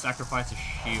I should just sacrifice a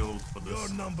shield for this. Your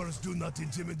numbers do not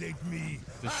intimidate me.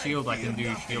 The shield I can fear do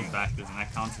nothing. shield bashes, and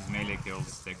that counts as melee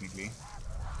kills, technically.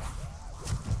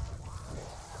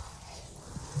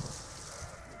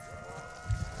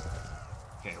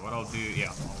 Okay, what I'll do, yeah,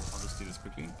 I'll just do this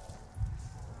quickly.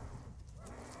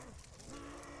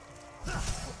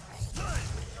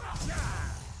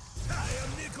 I am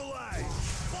Nikolai.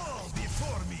 Fall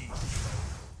before me.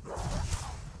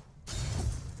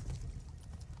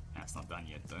 That's not done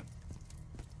yet, though.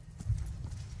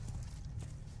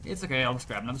 It's okay, I'll just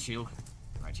grab another shield.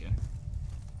 Right here.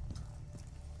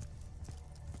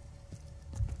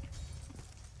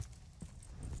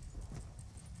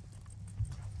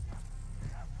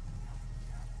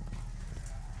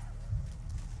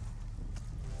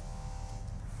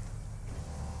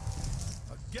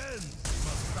 Again, we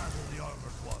must battle the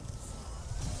armored ones.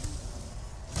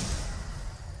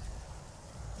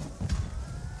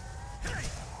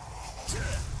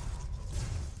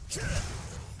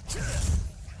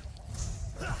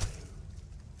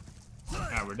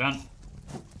 Alright, we're done.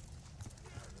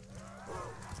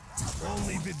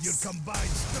 Only with your combined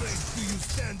strength do you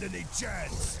stand any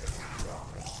chance.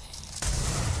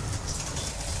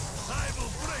 I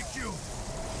will break you.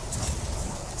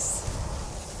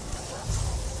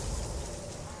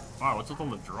 Wow, what's with all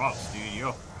the drops, dude? Yo.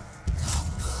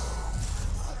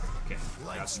 Okay,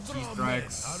 Like got some straw men,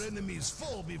 G-strikes. our enemies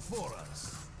fall before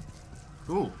us.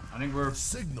 Cool. I think we're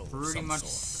Signal of pretty some much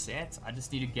sort. set. I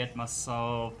just need to get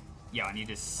myself... Yeah, I need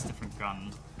a different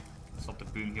gun. Swap the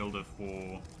boom hilder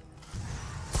for...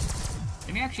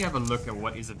 Let me actually have a look at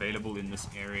what is available in this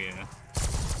area.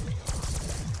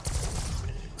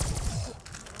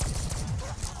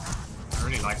 I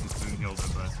really like this boom hilder,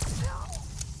 but...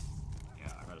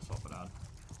 Yeah, I gotta swap it out.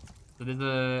 So there's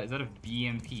a... Is that a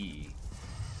BMP?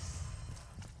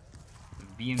 The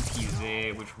BMP is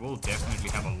there, which will definitely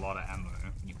have a lot of ammo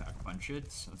when you pack punch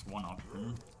it. So that's one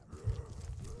option.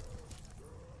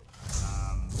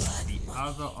 The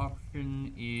other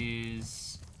option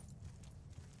is...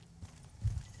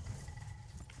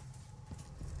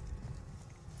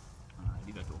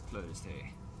 closed,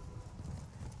 hey?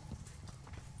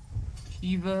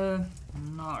 Shiva,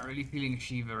 not really feeling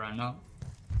Shiva right now.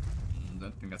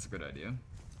 Don't think that's a good idea.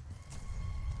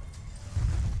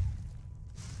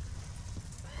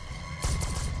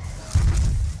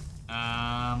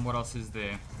 What else is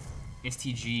there?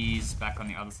 STGs back on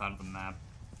the other side of the map.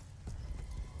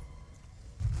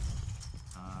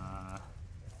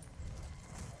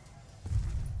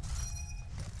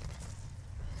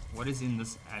 What is in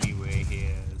this alleyway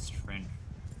here? This trench.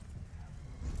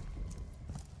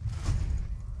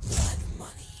 Blood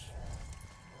money.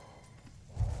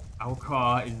 Our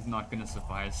car is not gonna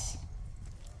suffice.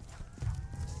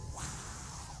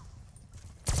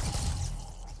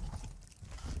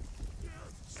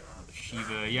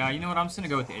 Shiva. Yeah, you know what? I'm just gonna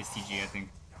go with the STG, I think.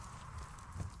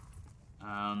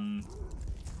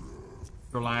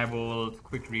 Reliable,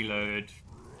 quick reload,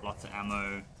 lots of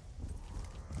ammo.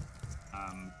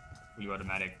 Fully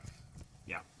automatic.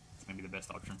 Yeah, it's gonna be the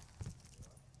best option.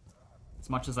 As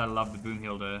much as I love the boom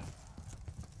hilder,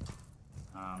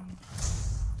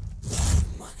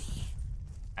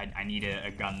 I need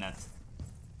a gun that's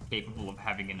capable of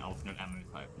having an alternate ammo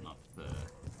type, not the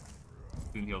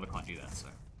boom hilder can't do that, so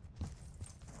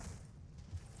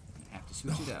I have to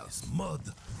switch it out. This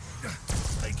mud.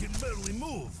 I can barely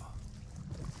move.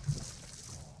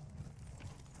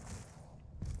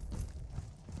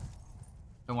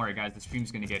 Don't worry guys, the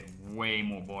stream's gonna get way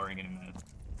more boring in a minute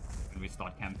when we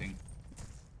start camping.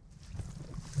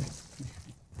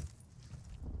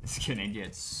 It's gonna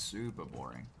get super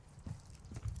boring.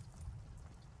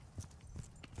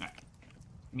 Alright.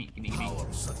 Gimme.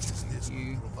 Power such as this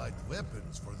will provide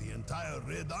weapons for the entire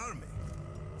Red Army.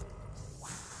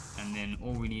 And then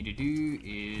all we need to do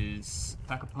is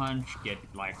pack a punch, get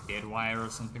like dead wire or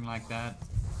something like that.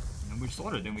 And we're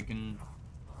sorted, then we can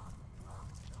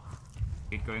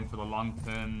get going for the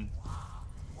long-term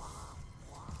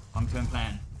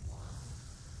plan.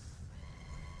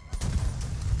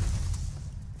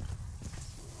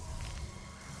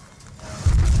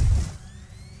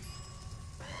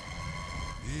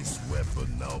 This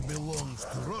weapon now belongs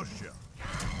to Russia.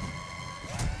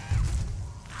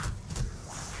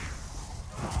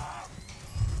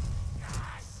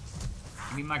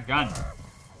 Give me my gun.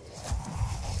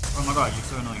 Oh my god, you're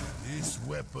so annoying. This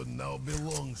weapon now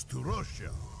belongs to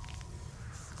Russia.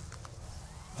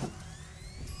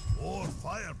 More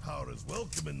firepower is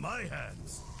welcome in my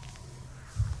hands.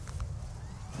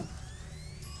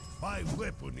 My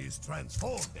weapon is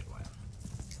transformed.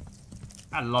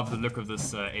 I love the look of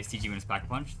this STG when it's back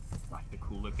punch. Like the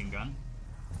cool looking gun.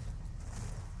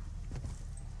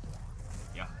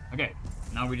 Yeah, okay.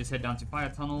 Now we just head down to Fire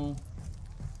Tunnel.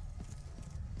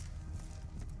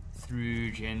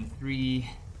 Through Gen 3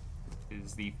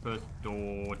 is the first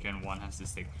door. Gen 1 has to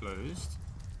stay closed.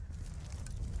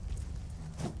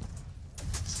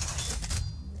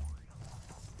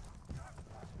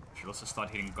 Should also start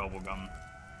hitting Gobblegum.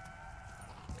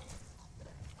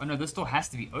 Oh no, this door has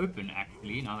to be open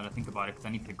actually, now that I think about it, because I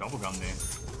need to Gobblegum there.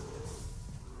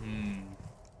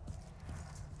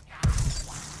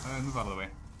 Move out of the way.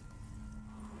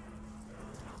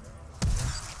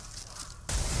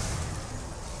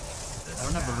 I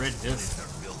don't have a red disc.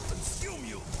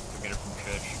 I'll get it from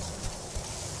church.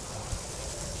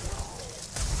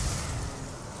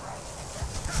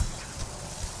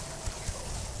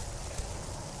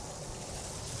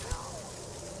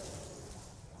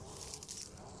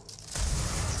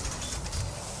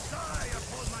 Die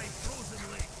upon my frozen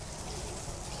lake.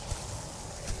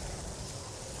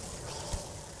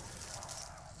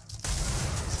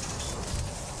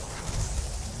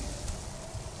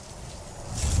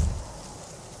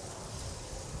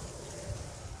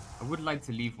 I would like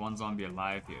to leave one zombie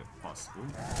alive here if possible.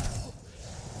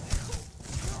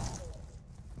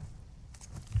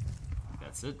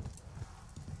 That's it.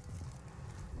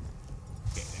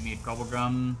 Okay, I need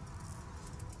Gobblegum.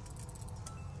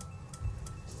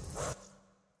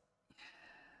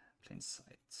 Plain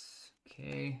sight.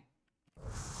 Okay.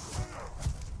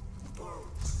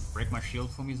 Break my shield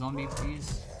for me, zombie,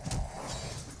 please.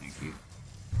 Thank you.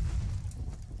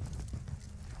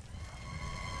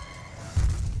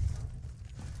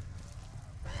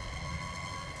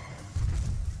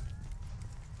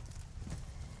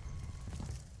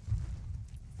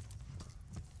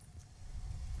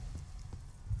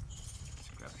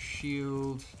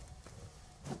 Shield.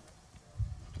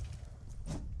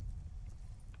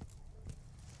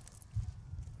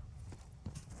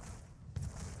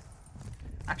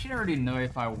 Actually, I already know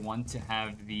if I want to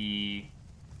have the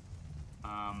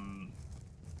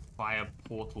fire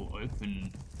portal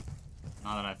open.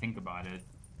 Now that I think about it,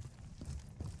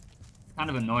 kind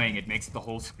of annoying. It makes the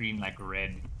whole screen like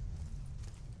red.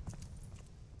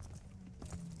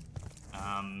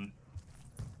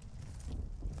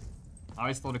 I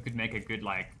always thought it could make a good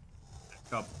like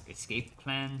backup escape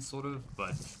plan sort of,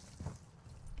 but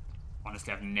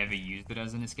honestly I've never used it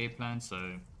as an escape plan, so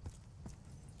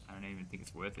I don't even think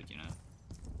it's worth it, you know.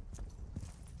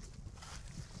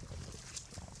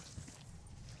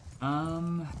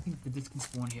 I think the disc can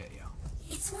spawn here, yeah.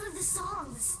 It's one of the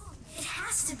songs. It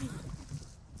has to be.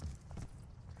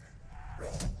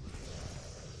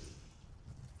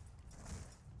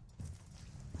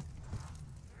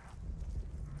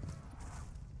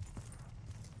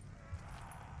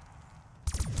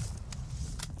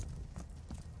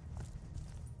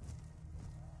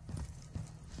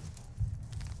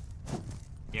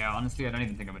 Yeah, honestly, I don't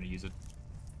even think I'm going to use it.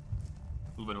 A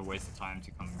little bit of a waste of time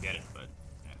to come and get it, but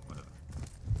yeah, whatever.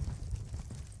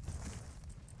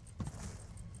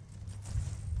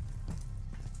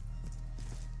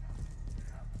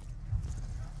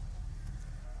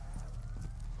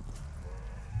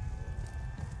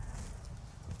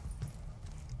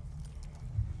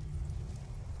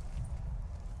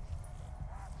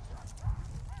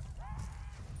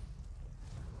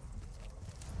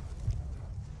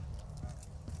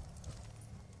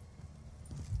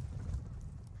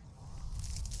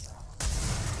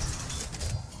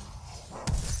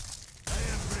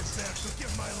 To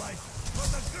give my life for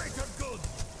the greater good.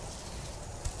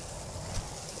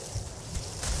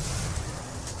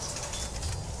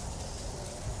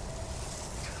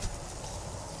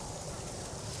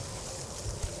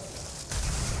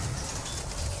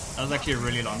 That was actually a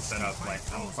really long setup. Like,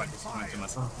 I'm quite disappointed in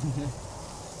myself.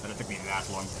 But it took me that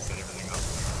long to set everything up.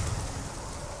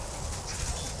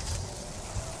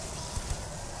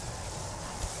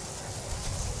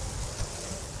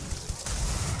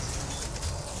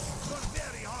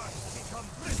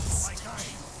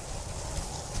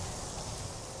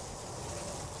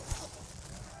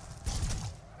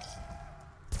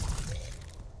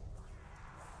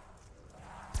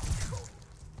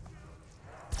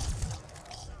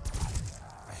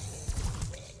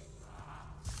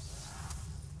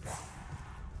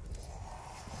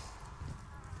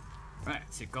 Right,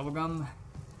 so Gobblegum.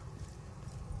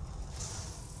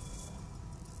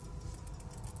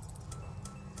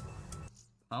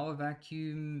 Power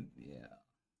vacuum, yeah.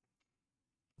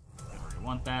 Don't really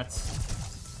want that.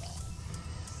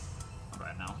 Not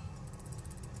right now.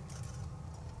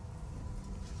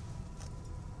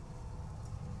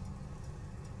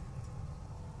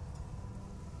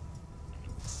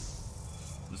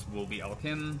 This will be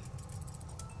Alchem.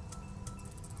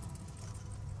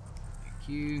 Thank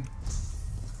you.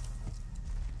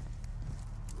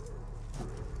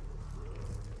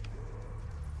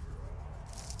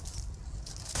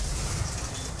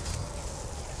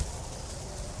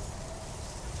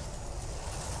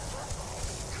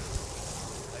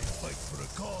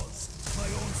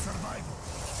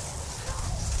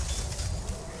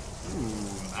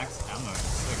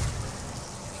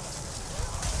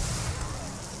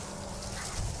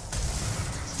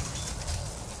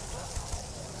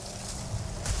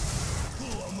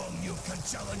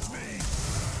 Challenge me!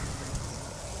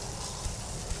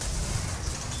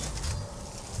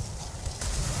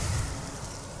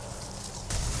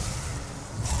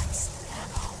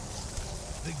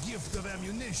 The gift of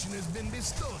ammunition has been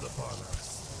bestowed upon us.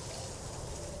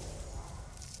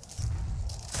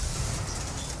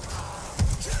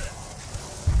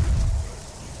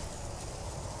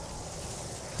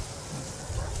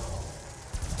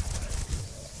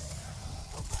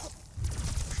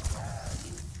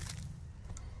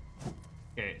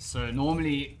 So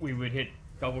normally we would hit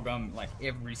Gobblegum like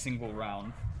every single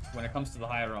round. When it comes to the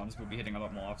higher rounds, we'll be hitting a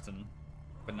lot more often.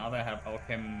 But now that I have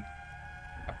Alchem,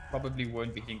 I probably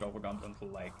won't be hitting Gobblegums until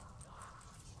like,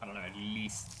 I don't know, at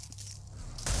least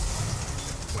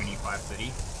 25,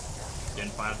 30. Gen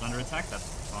 5's under attack, that's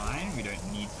fine. We don't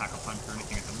need Pack-a-Punch or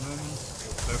anything at the moment,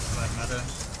 or Perk for that matter.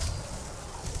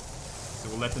 So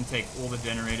we'll let them take all the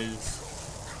generators,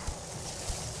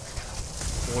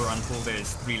 or until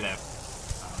there's 3 left.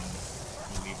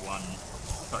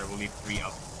 We'll leave 3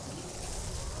 up.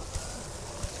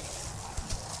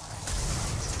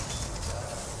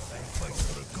 I fight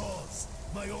for a cause,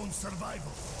 my own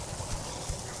survival.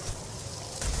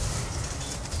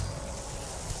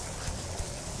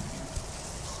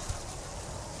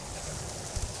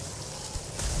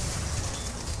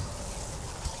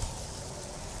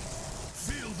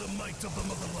 Feel the might of the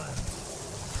motherland.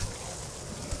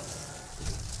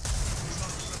 We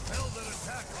must repel their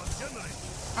attack on generators.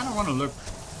 I kind of want to look,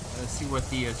 see what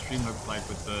the stream looks like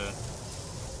with the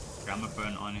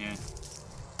gramophone on here.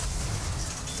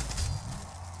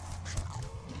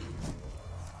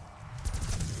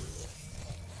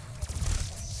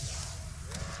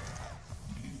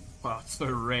 So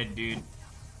red, dude.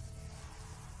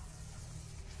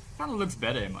 Kind of looks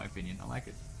better in my opinion. I like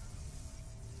it.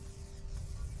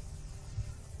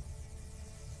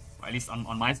 Or at least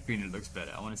on my screen it looks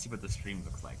better. I want to see what the stream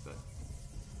looks like though.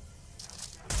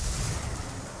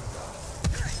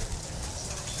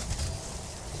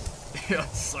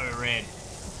 So red.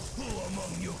 Who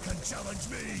among you can challenge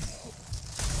me?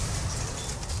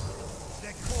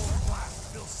 The cold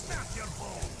blast will snap your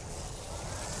bone.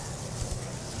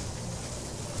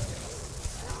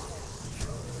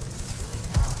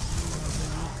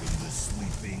 Overlooking the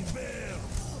sleeping bear.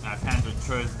 Panther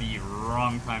chose the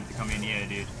wrong time to come in here,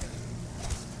 dude.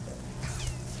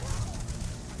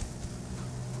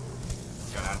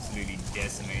 Got absolutely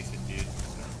decimated, dude.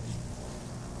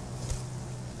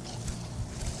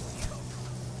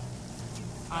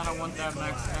 I don't want that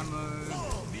max ammo.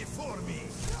 Fall before me.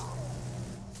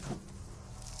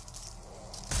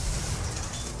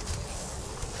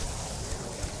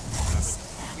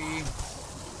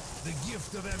 The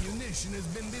gift of ammunition has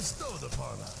been bestowed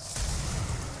upon us.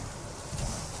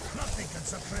 Nothing can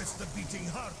suppress the beating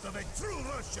heart of a true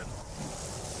Russian.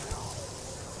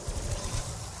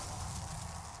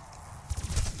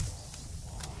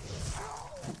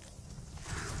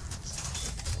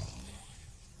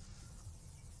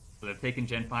 So they've taken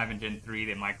Gen 5 and Gen 3,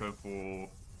 they might go for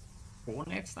 4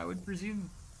 next, I would presume.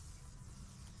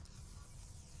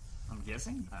 I'm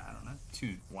guessing? I don't know.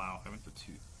 2. Wow, I went for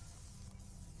 2.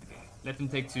 Okay, let them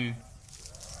take 2.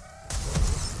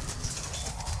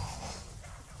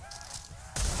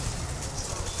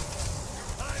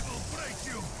 I will break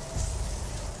you.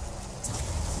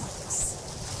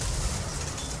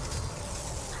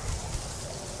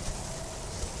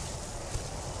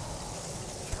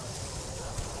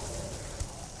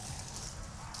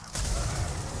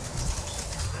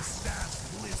 The staff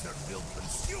blizzard will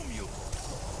consume you.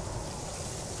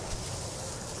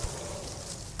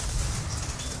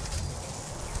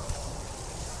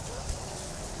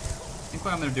 I think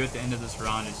what I'm going to do at the end of this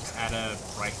round is just add a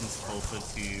brightness filter to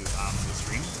the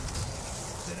stream.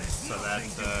 So that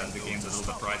the game's a little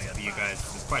bit brighter for you guys.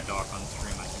 It's quite dark on the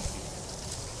stream, I can see.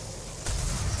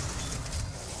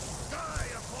 Die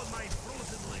upon my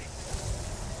frozen leg.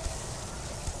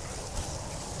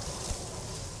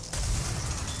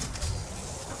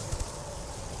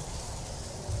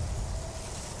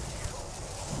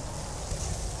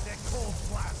 The cold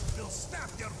blast will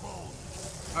snap your bone.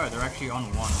 Oh, they're actually on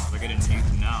 1. They're getting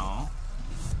nuked now.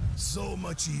 So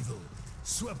much evil,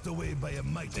 swept away by a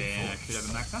mighty Then I should have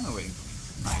a max ammo waiting for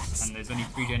me. Nice. And there's only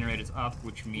 3 generators up,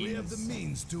 which We have means the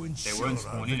means to they ensure won't our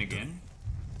spawn in victory. again.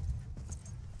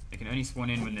 They can only spawn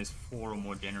in when there's 4 or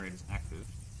more generators active.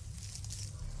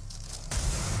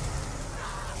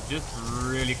 Just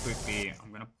really quickly,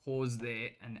 I'm gonna pause there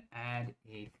and add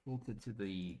a filter to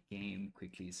the game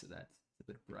quickly so that's a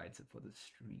bit brighter for the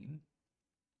stream.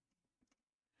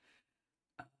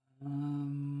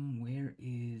 Where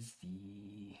is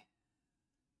the?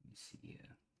 Let me see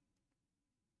here.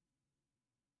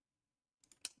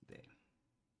 There.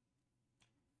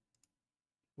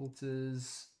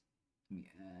 Filters. Let me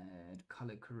add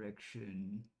color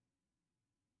correction.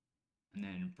 And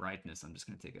then brightness, I'm just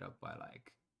going to take it up by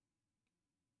like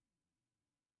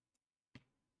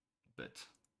a bit.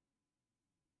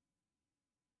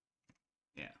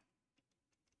 Yeah.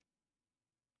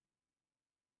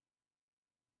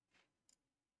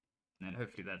 And then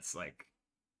hopefully that's like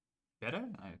better.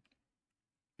 I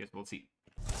guess we'll see.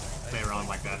 Play around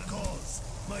like that. Cause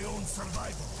my own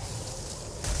survival.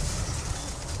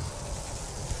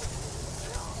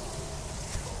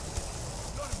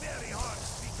 Your very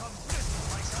hearts become brittle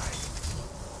like ice.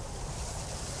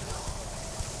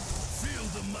 Feel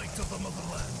the might of the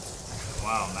motherland.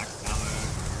 Wow, max ammo.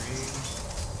 Great.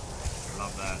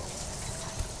 Love that.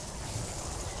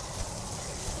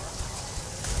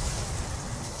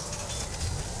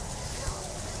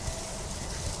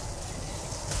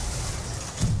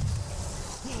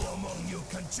 Who among you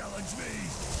can challenge me?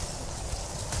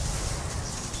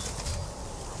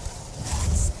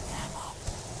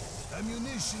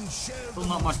 Ammunition shared. Still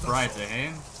not much brighter,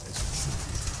 eh? As it should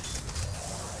be.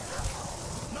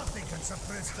 Nothing can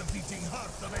suppress the beating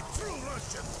heart of a true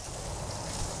Russian.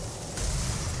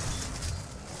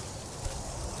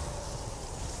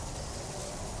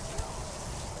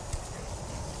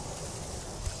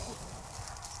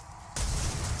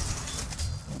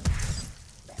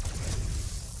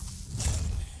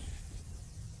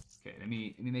 Okay, let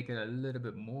me make it a little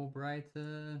bit more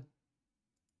brighter.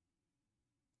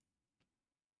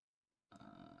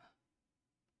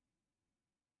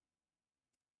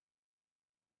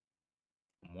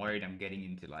 I'm worried I'm getting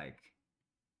into like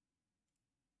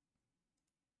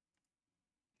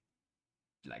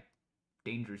like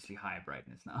dangerously high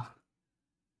brightness now.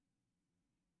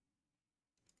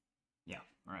 Yeah,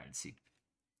 alright, let's see.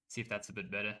 See if that's a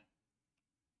bit better.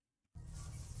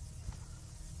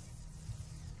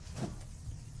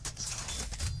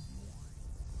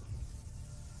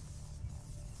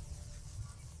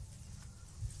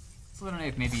 So I don't know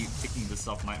if maybe picking this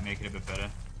up might make it a bit better.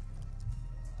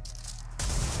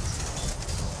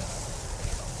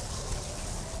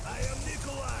 I am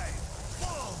Nikolai.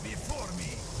 Fall before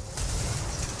me.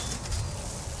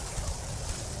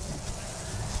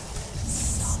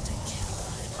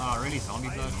 Ah, really? Zombie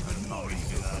I blood? am even Not more really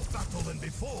do eager that. for battle than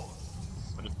before.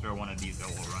 I'll just throw one of these that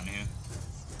will run here.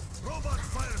 Robot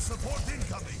fire support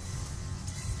incoming.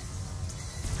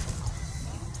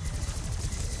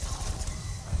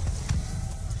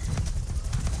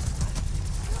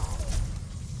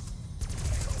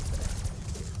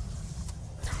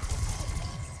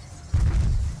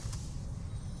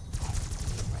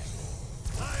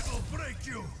 I will break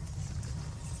you.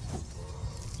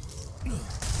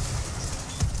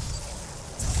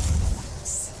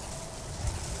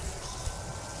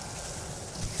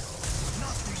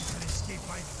 Nothing can escape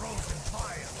my frozen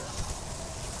fire.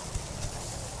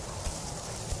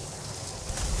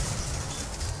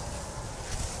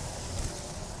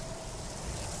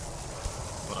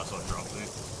 But I saw it drop there.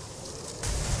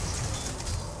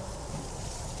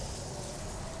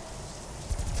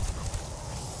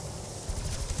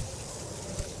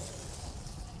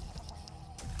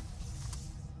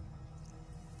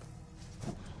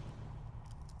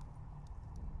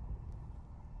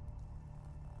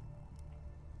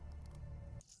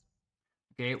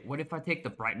 Okay, what if I take the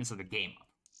brightness of the game up?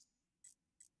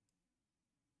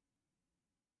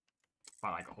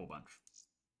 By like a whole bunch.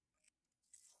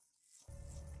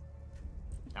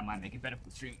 That might make it better for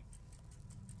the stream.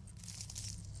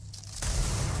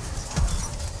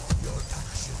 Your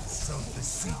actions sow the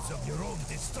seeds of your own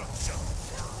destruction.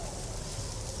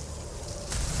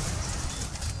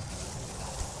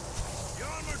 The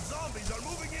armored zombies are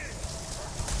moving in.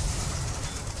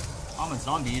 Armored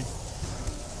zombies.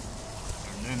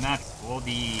 They're no match for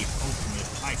the ultimate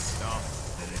ice stuff.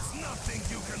 There is nothing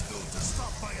you can do to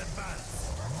stop my advance.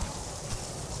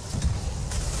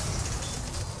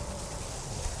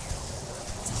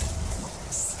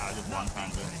 I just one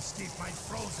time Can escape my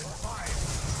frozen fire.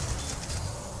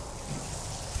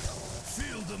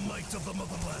 Feel the might of the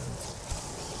motherland.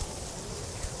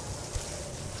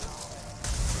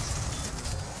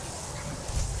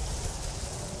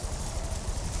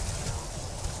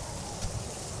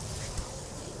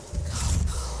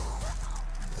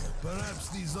 Perhaps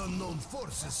these unknown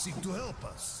forces seek to help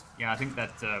us. Yeah, I think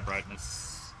that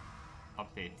brightness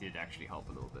update did actually help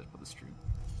a little bit for the stream.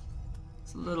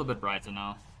 It's a little bit brighter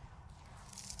now.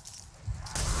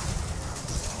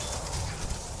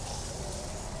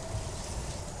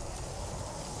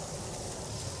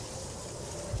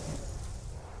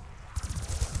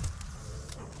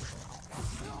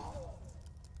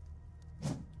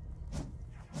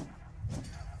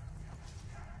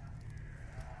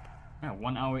 Yeah,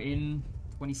 1 hour in,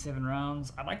 27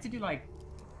 rounds. I'd like to do like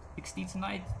 60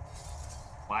 tonight,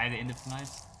 by the end of tonight.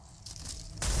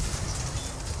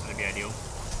 That'd be ideal.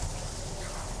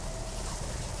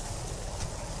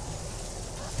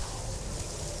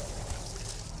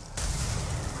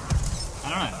 I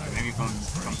don't know, maybe if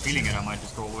I'm feeling it, I might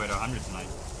just go all the way to 100 tonight.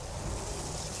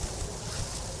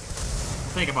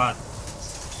 It'll take about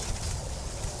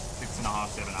 6.5,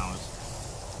 7 hours,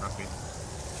 roughly.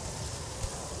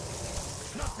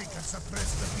 Nothing can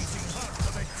suppress the beating heart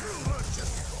of a true merchant.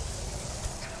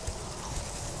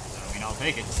 I mean, I'll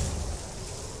take it.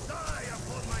 Die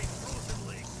upon my frozen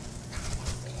leg.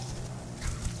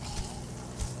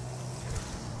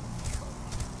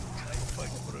 I fight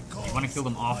for a cause. You want to kill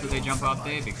them after they jump out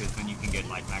there, because then you can get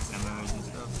like max ammos and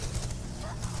stuff.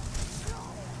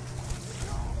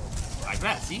 Like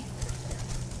that, see?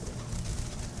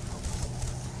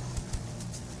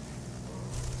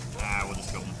 Ah, we'll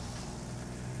just kill them.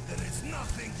 There is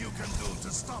nothing you can do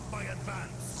to stop my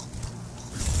advance.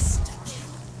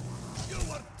 You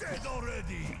are dead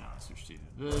already. Okay, now switch to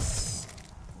this,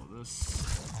 or this.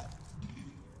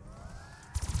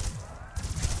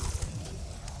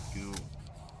 Cool.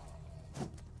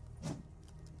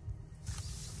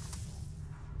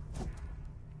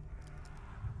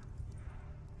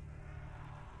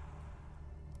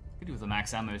 Could do with the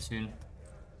max ammo soon.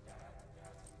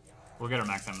 We'll get our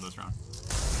max ammo this round.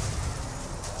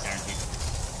 Guaranteed.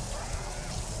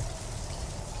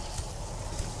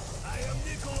 I am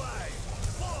Nikolai.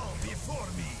 Fall before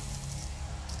me.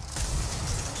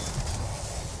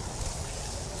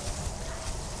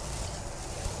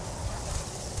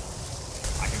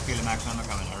 feel a max ammo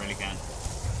coming. I really can.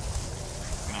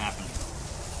 It's gonna happen.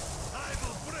 I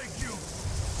will break you.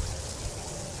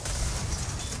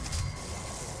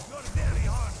 Your very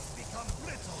hearts become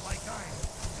brittle like iron.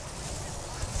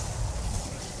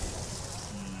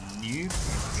 Nuke.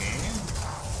 Okay.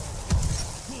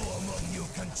 Who among you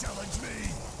can challenge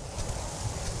me?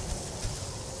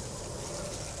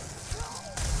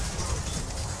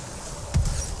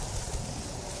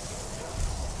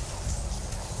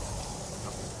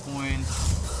 Point.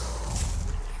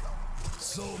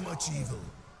 So much evil,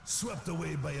 swept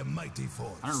away by a mighty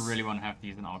force. I don't really want to have to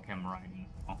use an Alchem right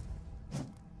now.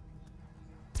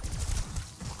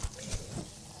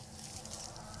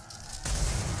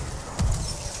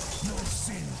 No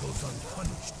sin goes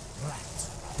unpunished, rat.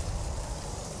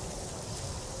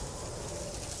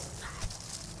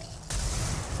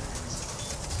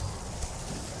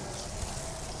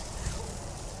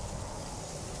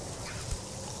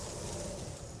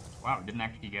 Wow, didn't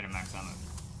actually get a max ammo.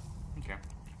 Okay.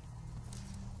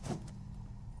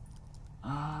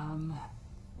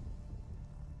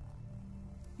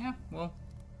 Yeah, well,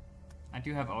 I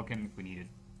do have Alchem if we need it.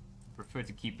 Prefer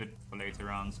to keep it for later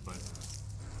rounds, but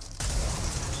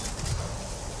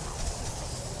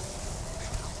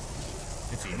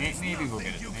let's see. Maybe we'll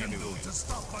get it. Maybe we'll get it. To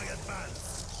stop my advance.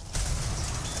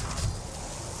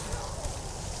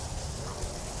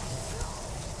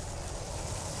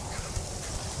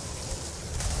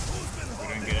 We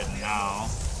don't get it now.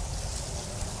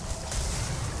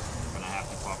 I'm gonna have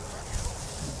to pop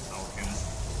Alchem.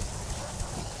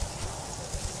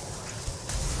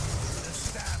 The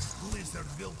staff's blizzard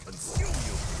will consume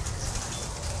you.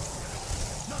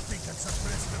 Nothing can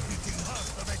suppress the beating heart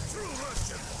of a true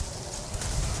Russian.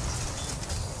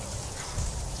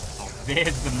 Oh,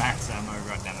 there's the max ammo,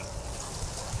 goddammit.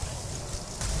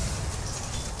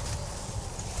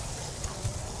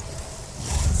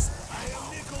 I am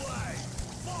Nikolai.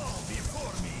 Fall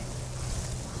before me.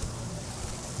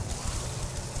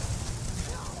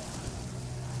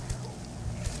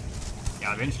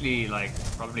 Yeah, eventually, like,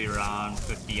 probably around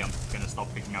 50, I'm gonna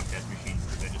stop picking up death machines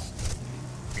because they just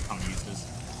become useless.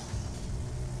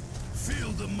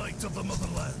 Feel the might of the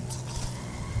motherland.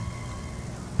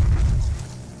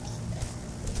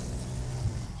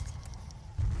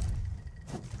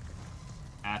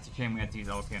 It's a shame we had to use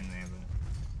Alchem there, but...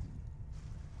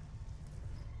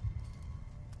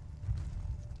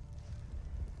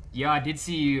 Yeah, I did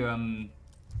see you, in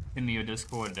your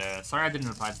Discord. Sorry I didn't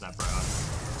reply to that, bro. I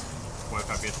woke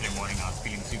up yesterday morning, I was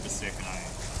feeling super sick, and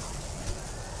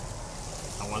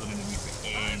I wasn't in the mood for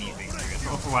anything, I guess.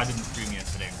 Also, why I didn't stream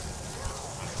yesterday.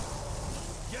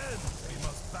 Again, we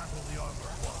must battle the armor.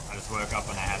 I just woke up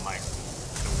and I had, like,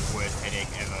 the worst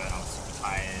headache ever, and I was super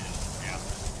tired, and, yeah.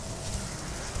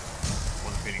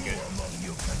 Wasn't feeling good. Who among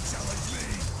you can challenge me?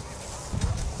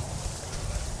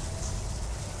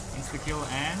 Insta-kill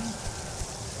and...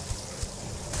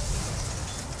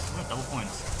 Oh, double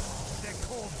points. The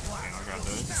cold blast I'll grab will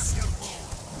those. snap your bones.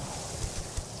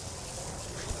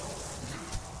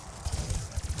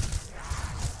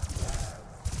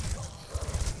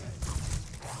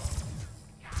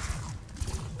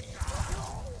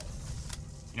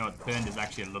 You know what, turned is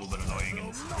actually a little bit annoying in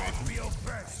this Will not situation. be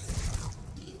oppressed.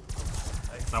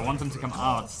 So I want them to come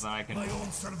out so that I can My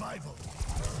own survival.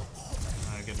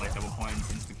 get like double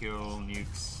points, insta-kill,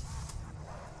 nukes,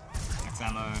 max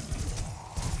ammo.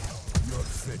 Your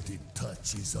fetid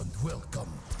touch is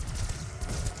unwelcome.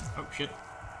 Oh shit.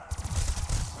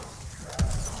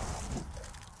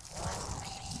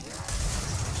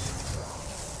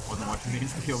 Wasn't watching the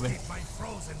insta-kill there. Escape my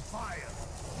frozen fire.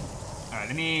 Alright,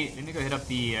 let me go hit up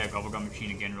the Gobblegum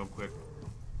machine again real quick.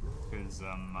 Because I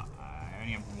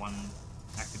only have one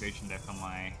activation left on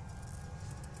my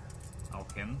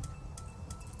Alchem.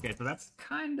 Okay, so that's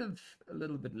kind of a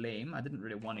little bit lame. I didn't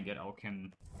really want to get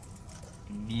Alchem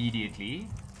immediately.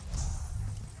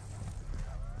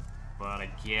 But I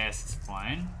guess it's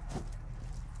fine.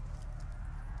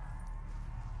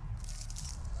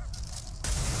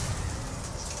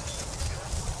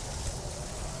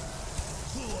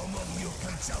 Who among you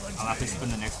can challenge I'll have to me? spin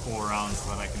the next 4 rounds so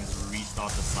that I can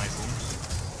restart the cycle.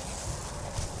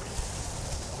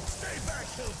 Stay back,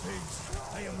 hill pigs.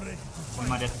 I am ready to fight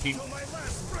My death machine. till my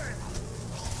last breath.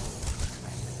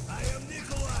 I am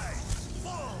Nikolai.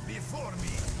 Fall before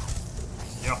me.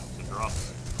 Yeah, the drop.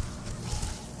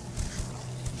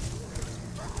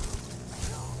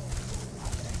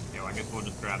 Yo, I guess we'll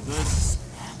just grab this.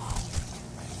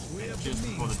 We have Just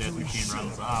before the death means to machine ensure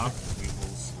runs out, we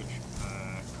will switch,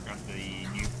 grab the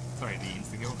new, sorry, the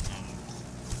insta-kill and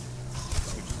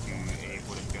switch to a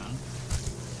bullet gun.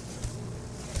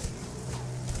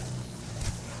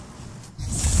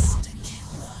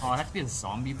 Oh, it had to be a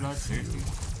zombie blood? Seriously?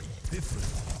 Different.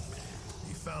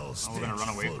 The foul Oh, we're gonna run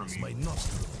away from floods you. my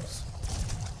nostrils.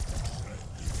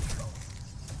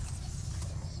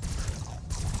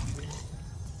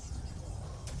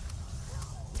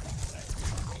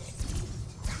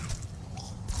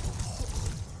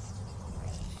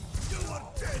 You are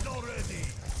dead already!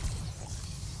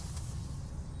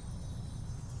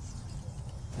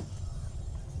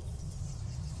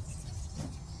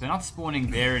 They're not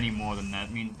spawning there anymore, then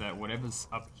that means that whatever's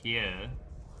up here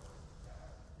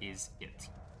is it.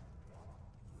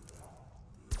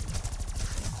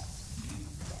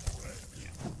 Yeah.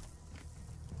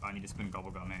 I need to spin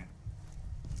Gobblegum here.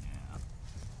 Yeah.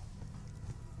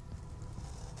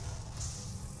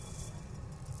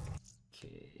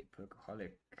 Okay,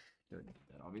 Perkaholic. Don't need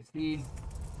that, obviously.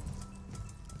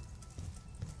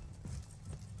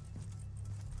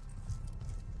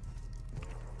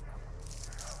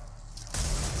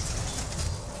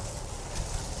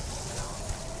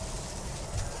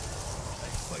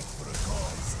 Fight for a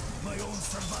cause, my own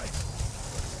survival.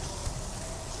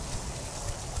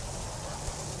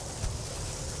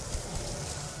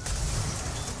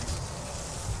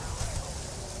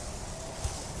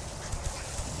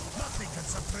 Nothing can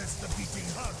suppress the beating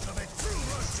heart of a true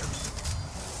Russian.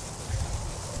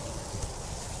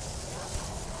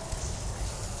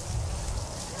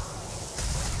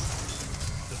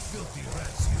 The filthy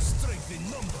rats use strength in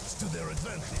numbers to their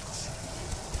advantage.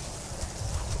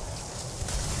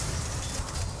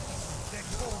 That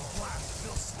cold blast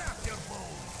will snap your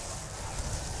bones.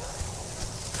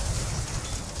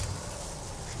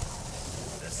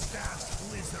 The staff's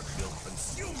blizzard will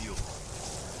consume you.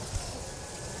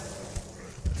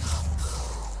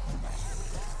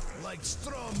 Like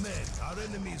straw men, our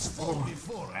enemies fall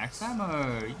before us. Max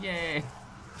ammo! Yay!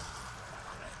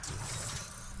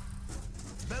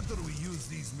 Better we use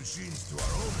these machines to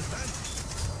our own advantage.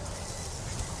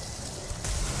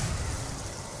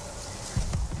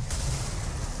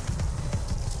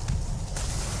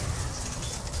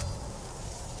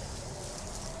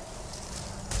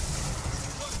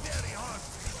 Work very hard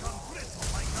to become brittle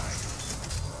like iron.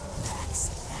 Max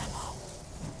ammo.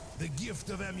 The gift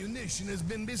of ammunition has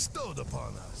been bestowed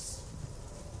upon us.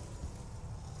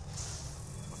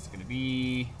 What's it gonna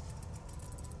be?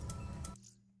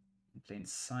 In plain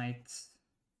sight.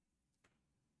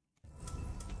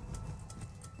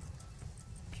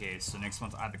 Okay, so next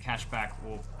one's either cashback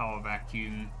or power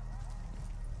vacuum.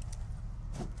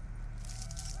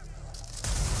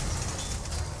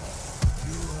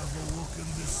 You have awoken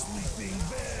the sleeping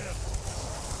bear.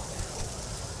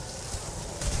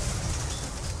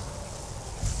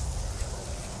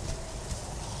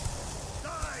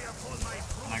 Die upon my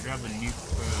And I grab the nuke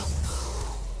first.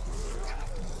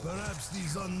 Perhaps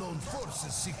these unknown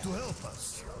forces seek to help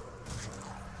us.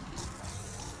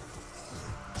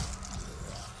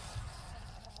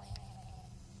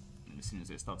 And as soon as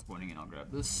they start spawning in, I'll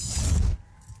grab this.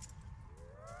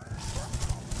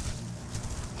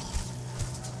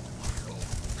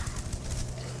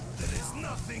 There is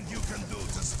nothing you can do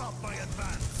to stop my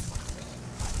advance.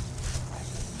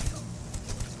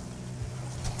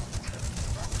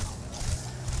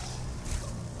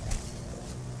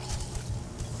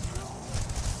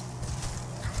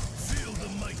 Feel the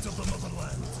might of the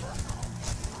motherland.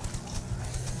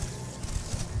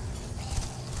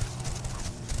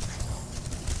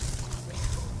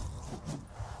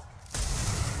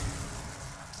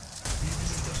 Even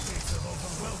in the face of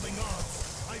overwhelming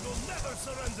odds, I will never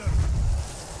surrender.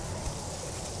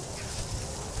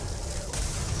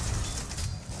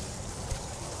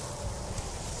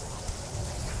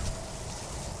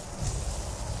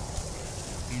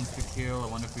 Insta kill. I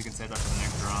wonder if we can set that for the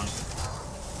next round.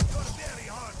 You're very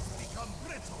hard to become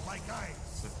brittle like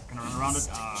ice. So, can I run around it?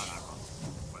 Ah, no, I can't.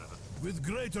 Whatever. With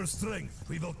greater strength,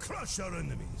 we will crush our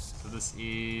enemies. So this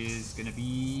is gonna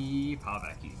be power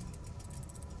vacuum.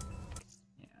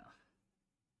 Yeah.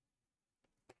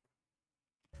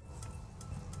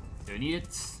 Don't need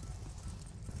it.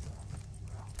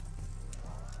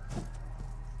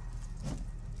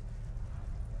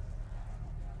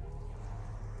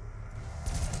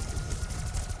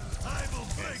 I will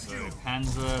Okay, break so you.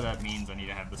 Panzer, that means I need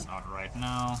to have this out right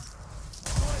now. Do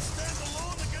I stand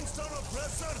alone against our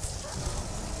oppressors?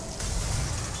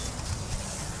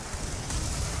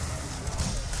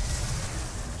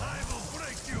 I will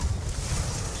break you.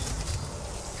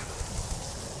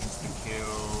 Instant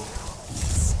kill.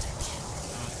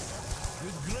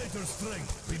 With greater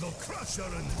strength, we will crush our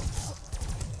enemies.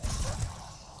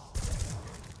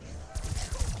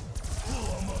 Who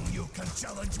among you can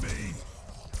challenge me?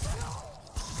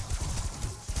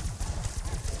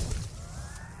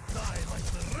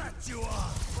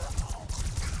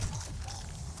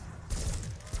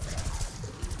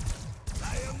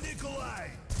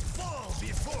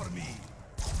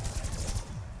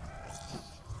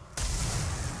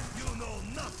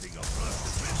 nothing of worth.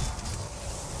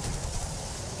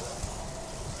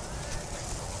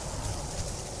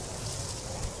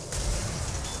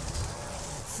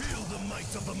 Feel the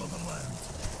might of the motherland.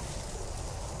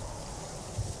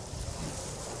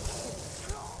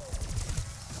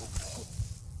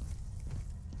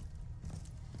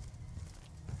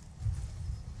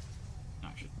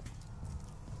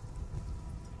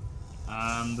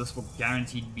 This will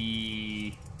guaranteed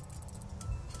be...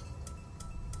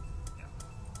 Yeah.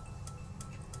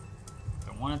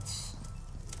 Don't want it.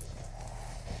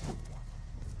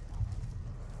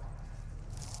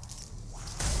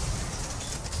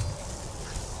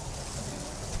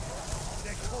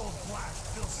 The cold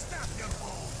blast will snap your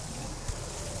bone.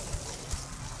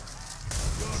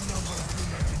 Your numbers do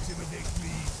not intimidate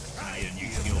me. I need a new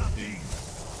skill too.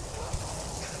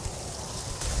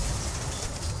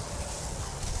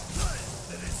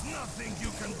 There is nothing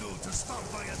you can do to stop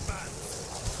my advance.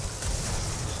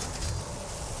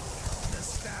 The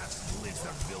staff's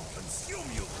lizard will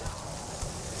consume you.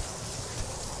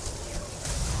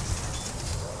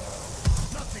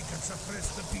 Nothing can suppress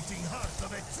the beating heart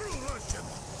of a true Russian.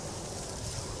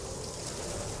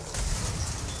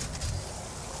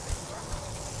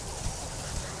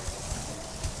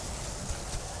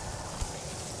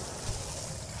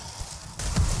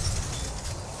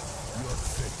 Your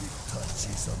fetid touch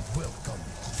is unwelcome.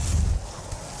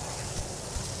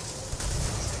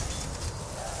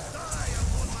 Die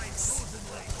upon my frozen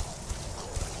lake.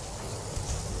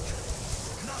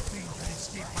 Nothing can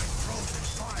escape my frozen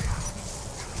fire.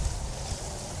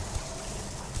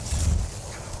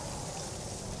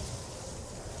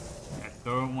 I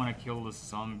don't want to kill the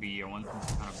zombie. I want them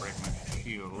to kind of break my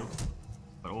shield.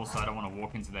 But also I don't want to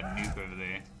walk into that nuke over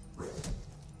there.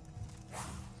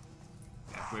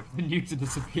 Wait for the nuke to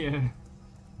disappear.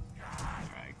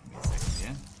 Alright, give me a second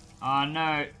here. Oh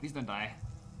no, please don't die.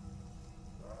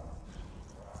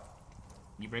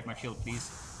 Can you break my shield, please?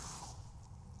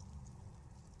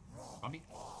 Zombie?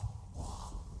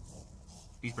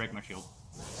 Please break my shield.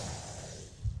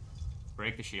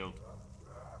 Break the shield.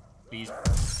 Please.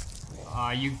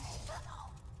 You...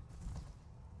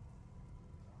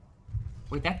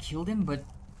 Wait, that killed him, but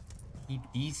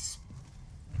he's...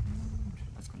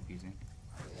 That's confusing.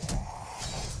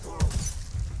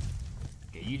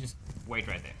 Okay, you just wait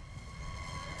right there.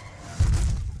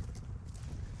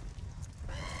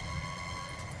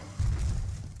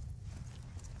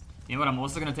 You know what, I'm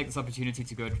also going to take this opportunity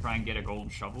to go try and get a golden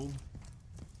shovel.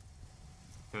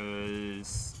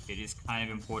 Because it is kind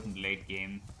of important late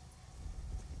game.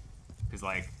 Because,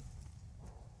 like,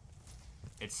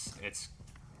 it's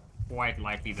quite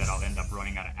likely that I'll end up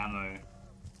running out of ammo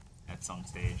at some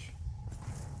stage.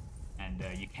 And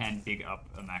you can dig up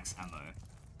a max ammo.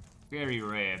 Very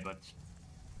rare, but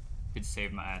could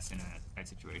save my ass in a tight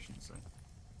situation, so.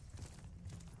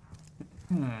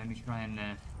 Let me try and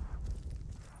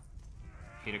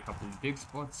hit a couple of big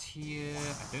spots here.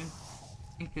 I don't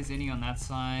think there's any on that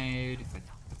side, if I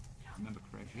remember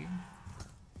correctly.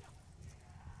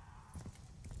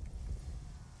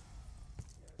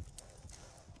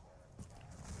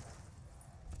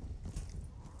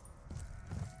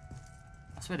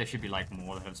 I swear there should be like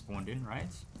more that have spawned in, right?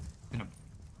 Been a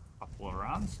couple of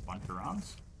rounds, bunch of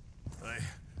rounds.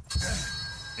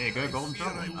 There you go, golden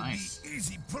shovel, nice.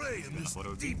 Easy prey in this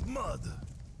deep mud.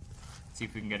 See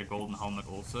if we can get a golden helmet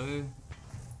also. Another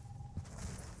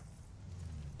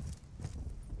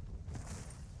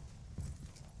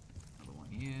one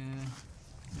here.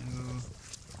 No.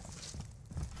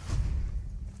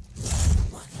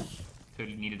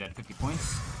 Totally needed that 50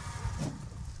 points.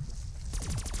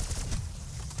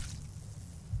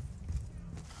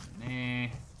 There.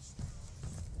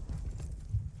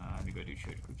 Let me go do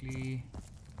shoot quickly.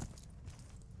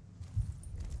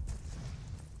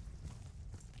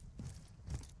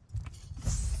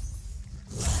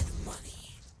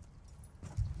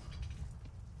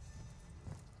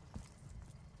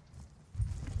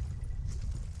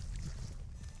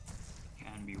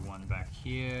 Can be one back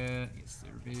here. Yes,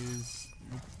 there is.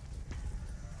 Nope.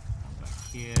 One back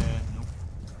here. Nope.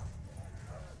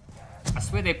 I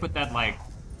swear they put that like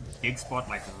dig spot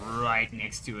like right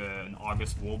next to an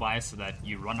August wall buy so that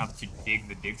you run up to dig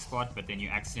the dig spot, but then you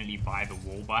accidentally buy the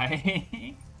wall buy.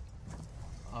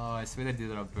 Oh, I swear they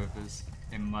did that on purpose.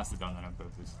 They must have done that on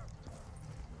purpose.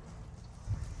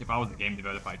 If I was a game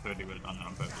developer, I totally would have done that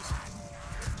on purpose.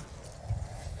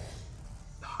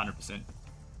 100%.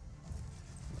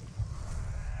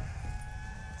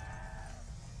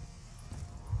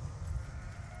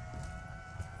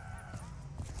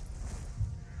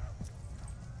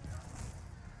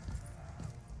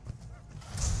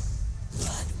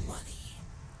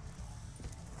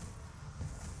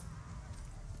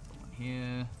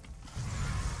 here.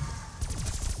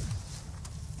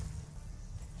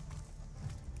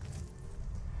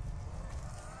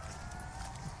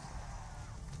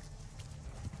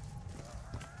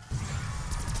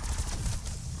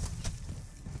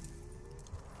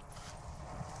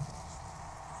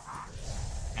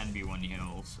 Can be one here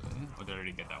also. Or did I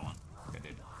already get that one? I think I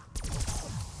did.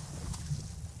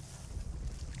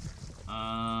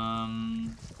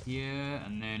 Here,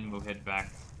 and then we'll head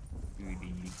back to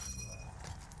the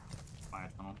fire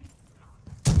tunnel.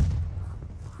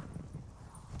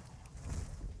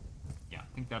 Yeah,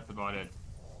 I think that's about it.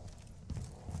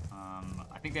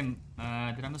 I think then,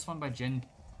 did I miss one by Gen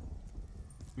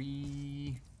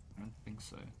 3? I don't think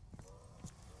so.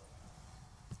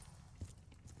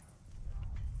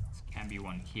 This can be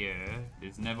one here.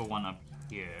 There's never one up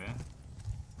here.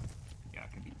 Yeah,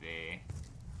 it can be there.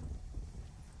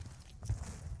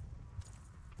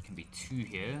 Can be two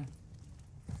here.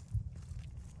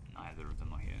 Neither of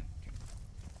them are here. Okay.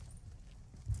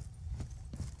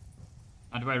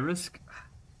 Now, do I risk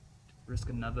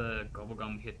another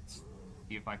gobblegum hit?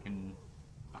 See if I can.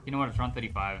 You know what? It's round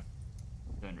 35.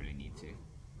 Don't really need to.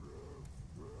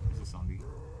 There's a zombie.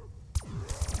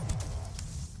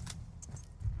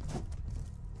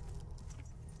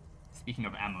 Speaking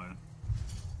of ammo,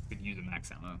 could use a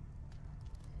max ammo.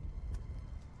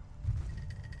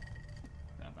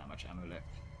 Don't have that much ammo left.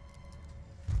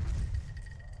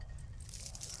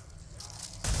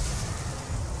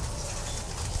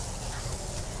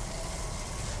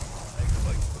 I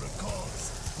fight for a cause,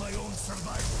 my own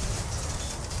survival.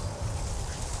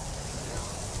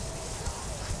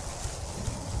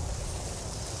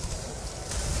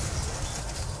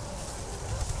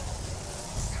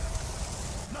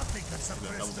 Nothing can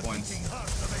suppress the beating heart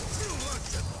of a true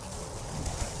urchin.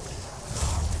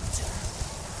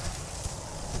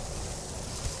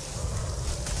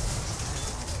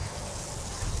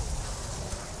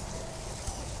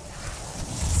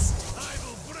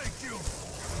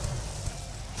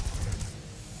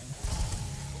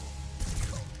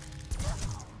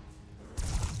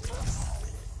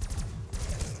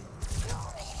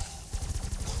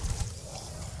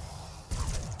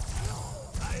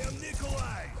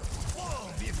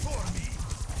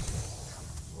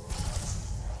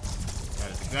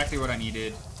 Exactly what I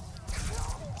needed.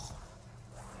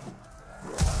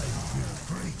 I will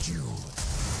break you.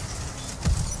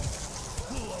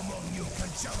 Who among you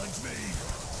can challenge me?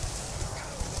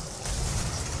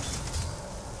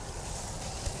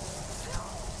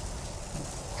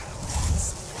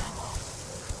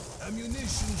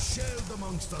 Ammunition shared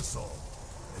amongst us all,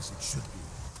 as it should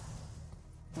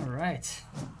be. Alright.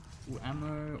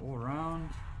 Ammo all round.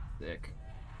 Sick.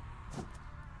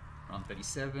 Round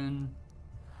 37.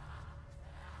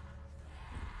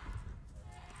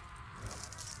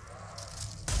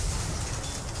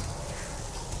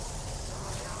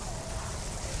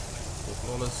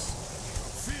 Flawless.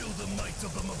 Feel the might of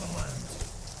the motherland.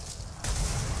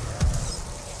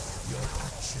 Your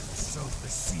actions sow the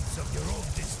seeds of your own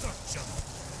destruction.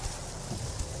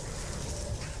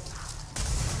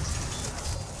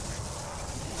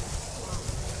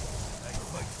 I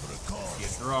fight for a cause.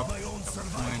 Get drop. My own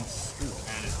survival. Points. Ooh,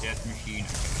 and a death machine.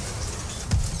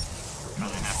 Kinda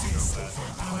happy with that.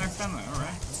 Max ammo,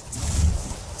 alright.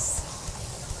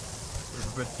 We're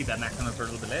prepared to keep that max ammo for a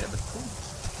little bit later, but cool.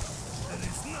 There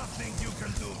is nothing you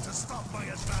can do to stop my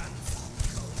advance.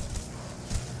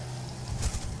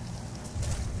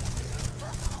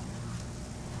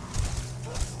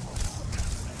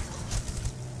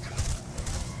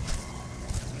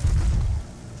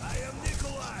 I am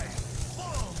Nikolai.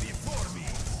 Fall before me.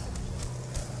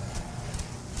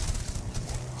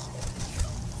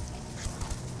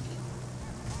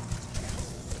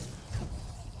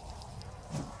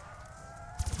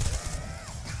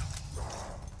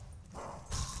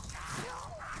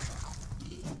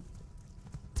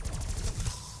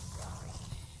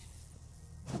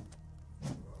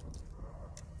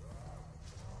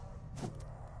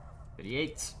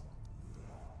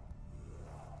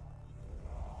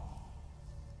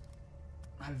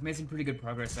 I've made some pretty good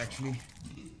progress actually.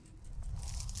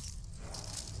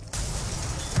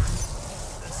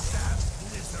 The staff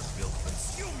blizzard will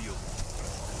consume you.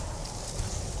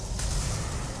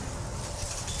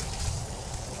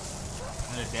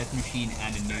 And a death machine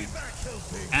and a nuke.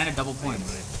 And a double point.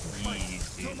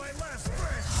 Jeez, dude.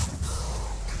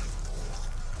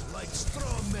 Like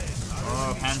straw men.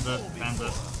 Oh, Panzer.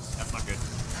 That's not good.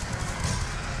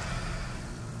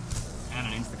 And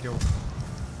an insta-kill.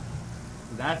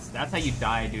 That's how you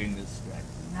die doing this strat.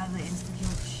 Another insta-kill.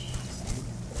 Jeez, dude.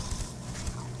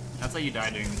 That's how you die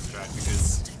doing this strat,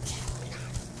 because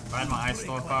If I had my ice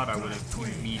staff out, I would have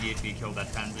immediately killed that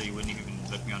Panzer. He wouldn't even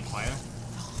lit me on fire.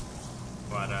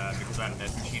 But because I had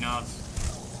that machine out,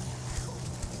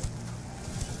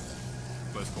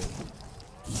 close call.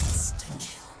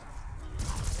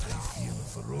 I feel a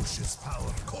ferocious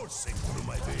power coursing through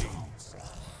my veins.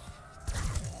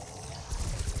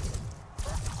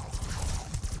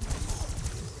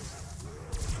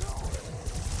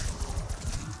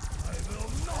 I will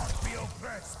not be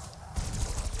oppressed.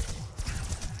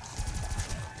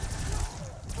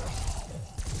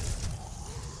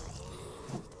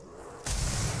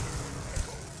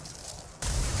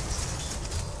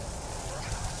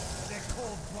 The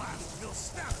cold blast will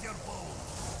snap your bones.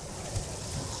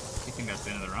 I think that's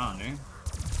the end of the round, eh?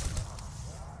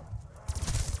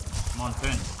 Come on,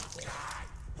 Finn.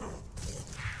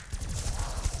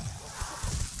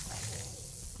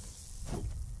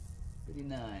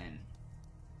 $39.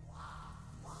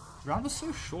 The round was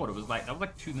so short. It was like, that was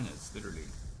like 2 minutes, literally.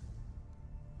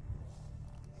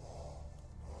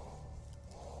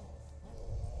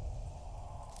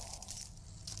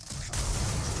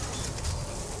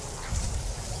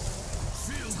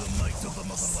 Feel the might of the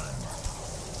motherland.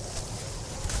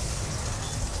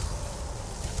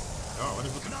 Oh, what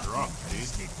is with the drop, dude?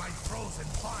 Escape my frozen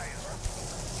fire.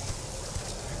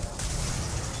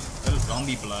 That is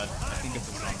zombie blood. I think it's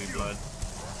a zombie blood.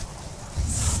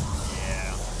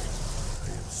 Yeah. I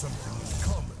have something in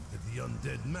common with the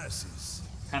undead masses.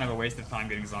 Kind of a waste of time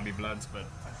getting zombie bloods, but...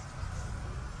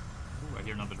 Ooh, I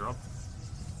hear another drop.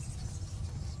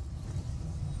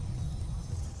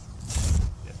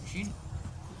 Death machine.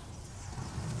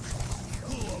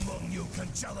 Who among you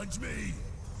can challenge me?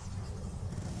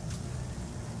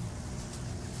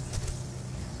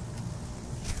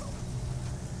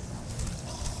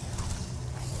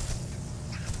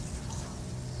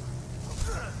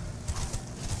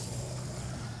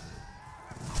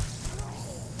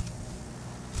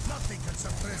 Nothing can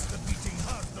suppress the beating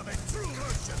heart of a true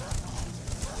Russian.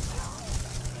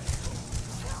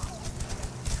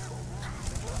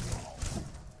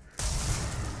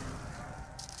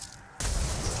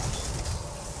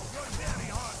 Your very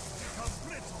heart becomes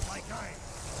brittle like ice.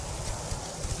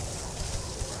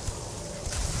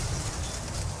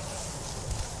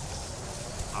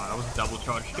 Ah, that was a double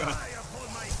charge shot. Die upon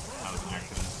my That was an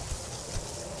accident.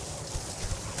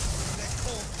 The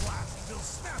cold blast will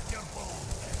snap your bones.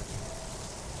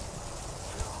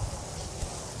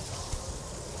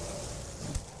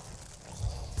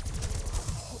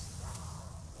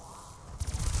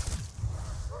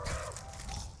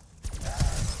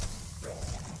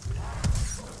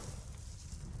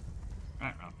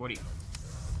 Alright, round 40.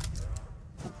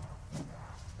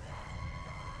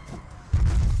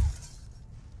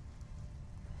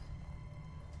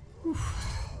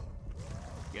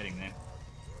 Getting there.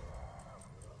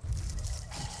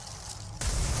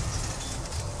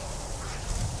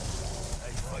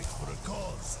 I fight for a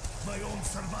cause, my own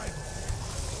survival.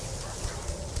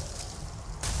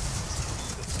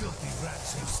 The filthy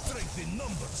rats have strength in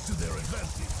numbers to their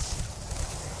advantage.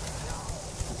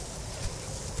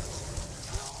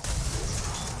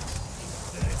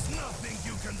 There is nothing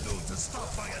you can do to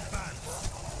stop my advance.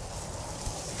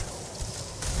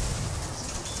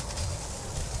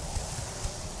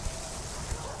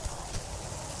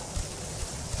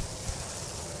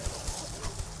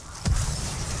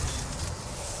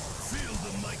 Feel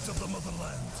the might of the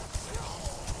motherland.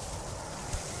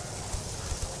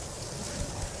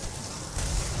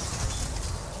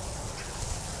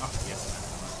 Oh, yes, man.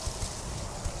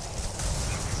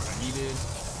 What I needed.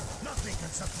 Nothing can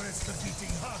suppress the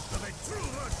beating heart of a true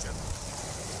Russian.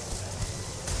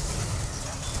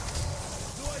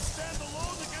 Do I stand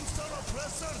alone against our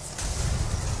oppressors?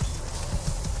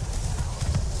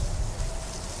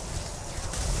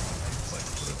 I fight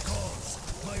for a cause,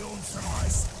 my own survival.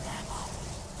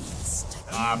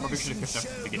 I probably should have kept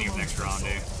up at the beginning of next round,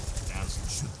 eh? Damn.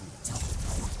 Should be.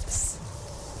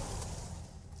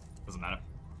 Doesn't matter.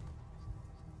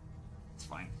 It's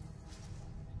fine.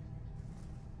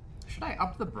 Should I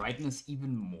up the brightness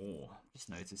even more? Just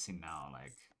noticing now,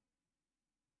 like...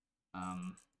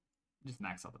 just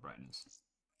max out the brightness.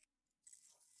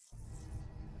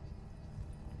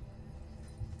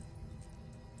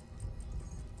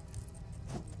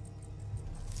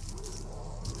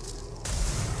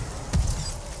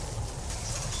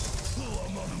 Who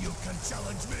among you can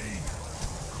challenge me?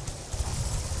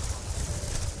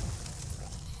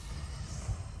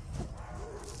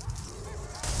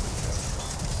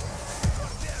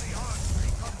 Your very heart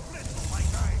become brittle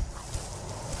like ice.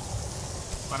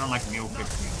 I don't like meal pick.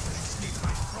 Nothing can escape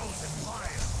my frozen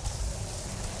fire.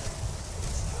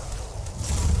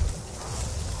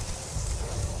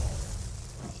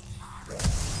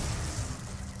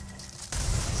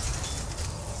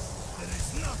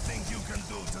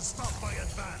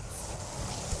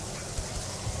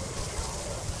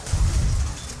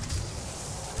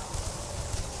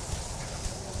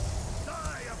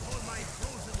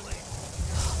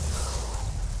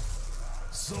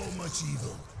 much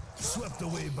evil, swept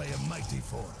away by a mighty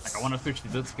force. Like, I want to switch to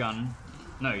this gun.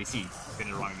 No, you see, I did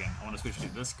it wrong again. I want to switch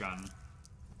to this gun,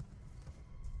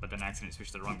 but then I accidentally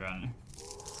switched to the wrong gun.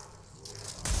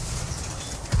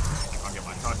 I can't get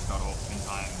my charge cut off in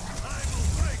time. I will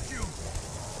break you!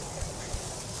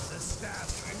 The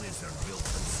staff lizard will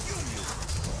consume you!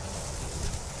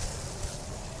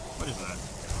 What is that?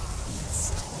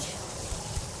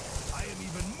 I am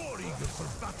even more eager for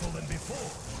battle than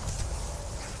before.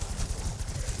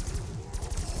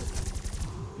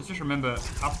 Let's just remember,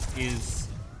 up is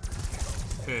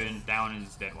turn, down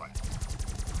is dead white.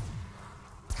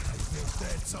 I feel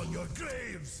deaths on your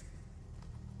graves!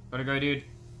 Gotta go, dude.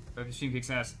 Hope your stream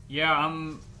kicks ass. Yeah,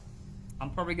 I'm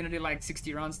probably gonna do like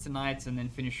 60 rounds tonight and then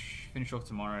finish off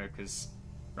tomorrow, because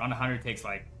round 100 takes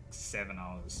like 7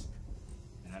 hours.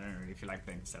 And I don't really feel like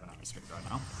playing 7 hours straight right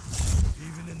now.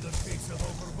 Even in the face of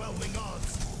overwhelming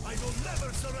odds, I will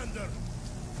never surrender!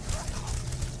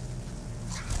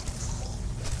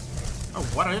 Oh,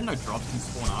 what? I didn't know drops can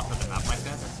spawn after the map like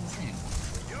that. That's insane.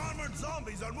 The armored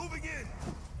zombies are moving in!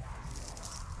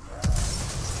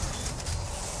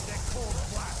 That cold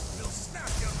blast will snap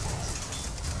your bone!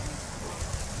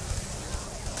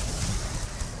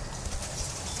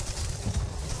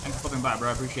 Thanks for stopping by, bro.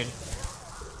 I appreciate it.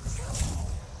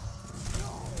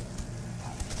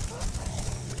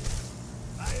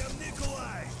 I am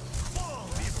Nikolai! Fall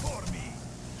before me!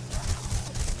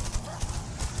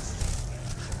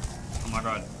 Oh my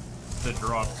god. The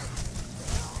drops.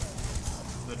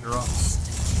 The drops.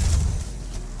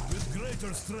 With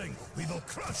greater strength, we will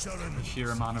crush our The enemies.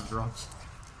 sheer amount of drops.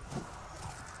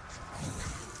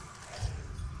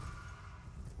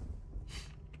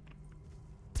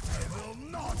 I will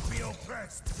not be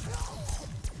oppressed!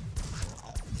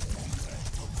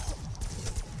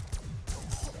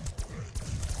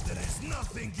 There is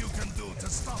nothing you can do to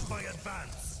stop my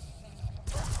advance!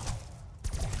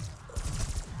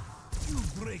 You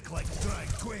break like dry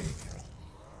twig!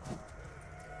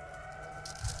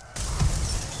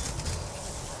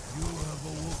 You have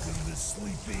awoken the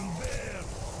sleeping bear!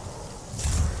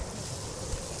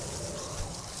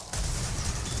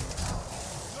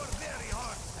 Your very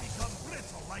hearts become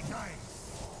brittle like ice!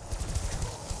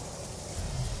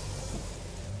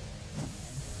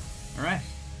 Alright.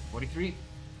 43.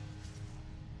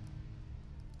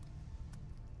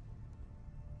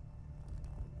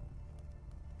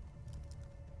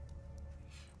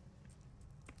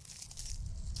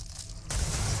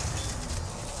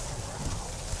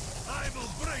 I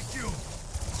will break you!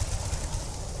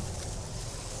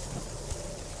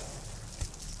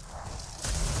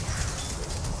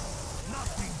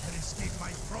 Nothing can escape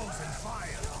my frozen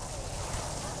fire!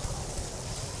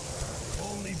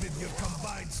 Only with your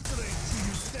combined strength do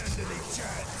you stand in a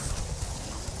chance!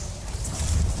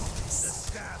 The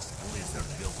staff's blizzard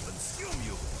will consume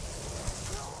you!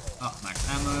 Oh, max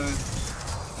ammo.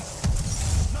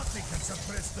 Nothing can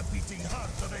suppress the beating heart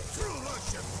of a true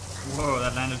Russian! Whoa,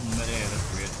 that landed in midair. That's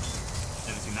weird.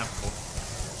 Never seen that before.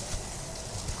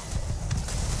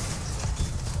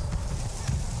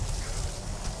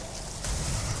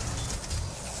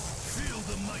 Feel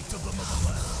the might of the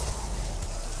motherland!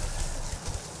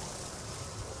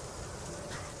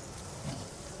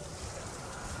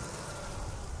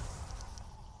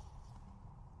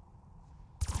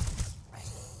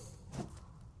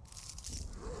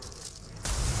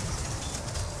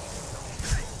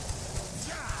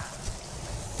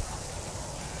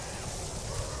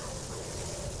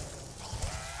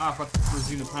 Ah, I forgot to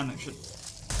resume the plan. That shit.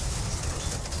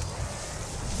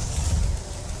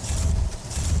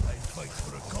 I fight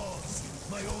for a cause,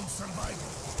 my own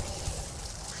survival.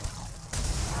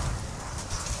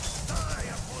 Die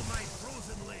upon my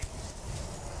frozen leg.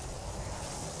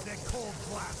 The cold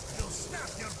blast will snap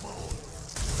your bones.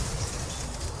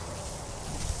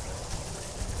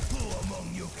 Who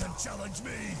among you can challenge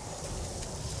me?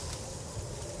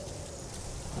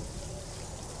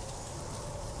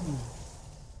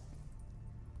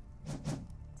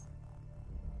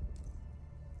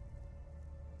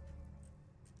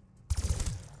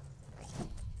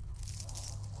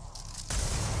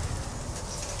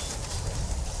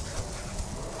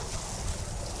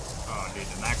 Oh, dude,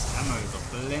 the max ammo is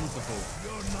plentiful.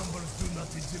 Your numbers do not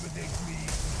intimidate me.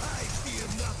 I fear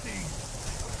nothing.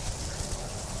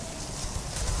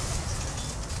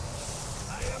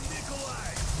 I am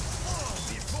Nikolai. Fall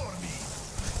before me.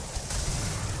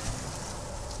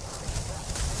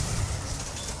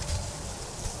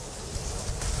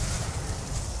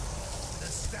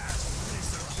 The staff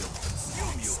blizzard will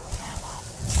consume you.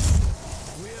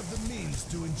 We have the means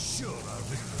to ensure our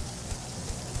victory.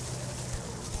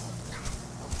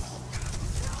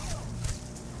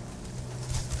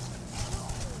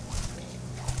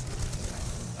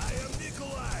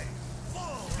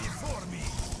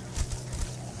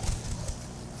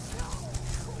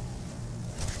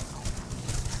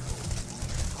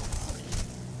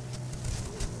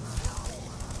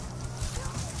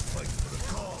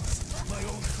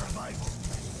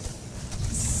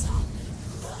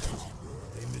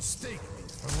 mistake me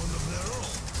for one of their own.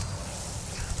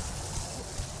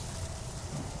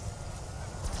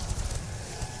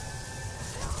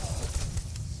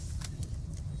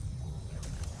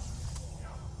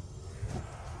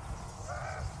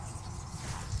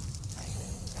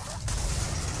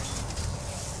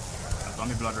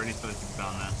 Zombie blood really supposed to be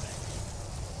found there.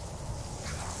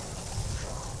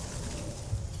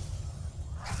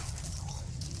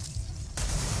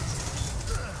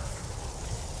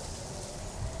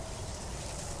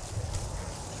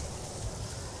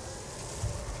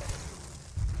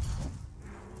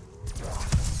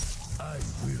 I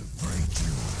will break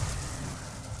you.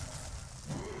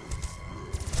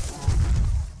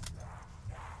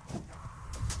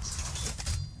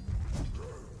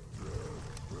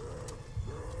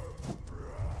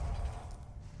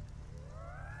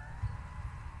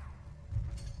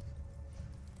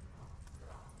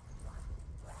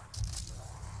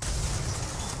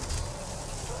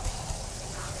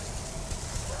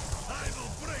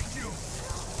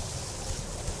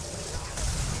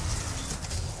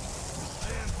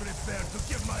 To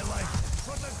give my life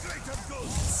for the greater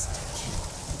good.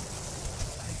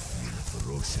 I feel a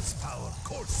ferocious power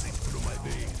coursing through my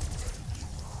veins.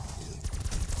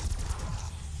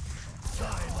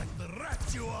 Die like the rat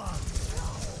you are.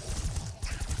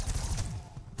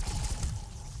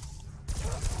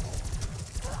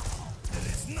 There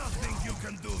is nothing you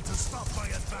can do to stop my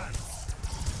advance.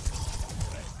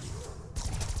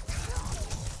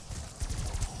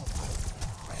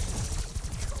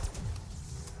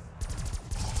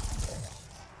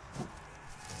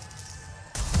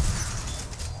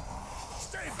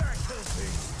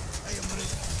 I am ready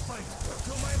to fight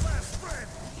till my last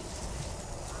breath!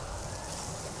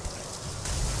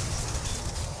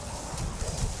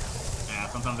 Yeah,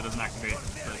 sometimes it doesn't activate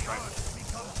the strike.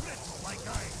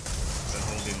 But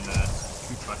holding the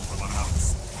shoot button for long enough.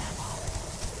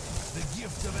 The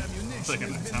gift of ammunition like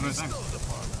has been bestowed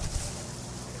upon us.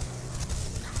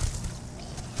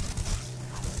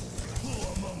 Who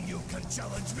among you can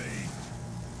challenge me?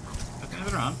 That's the end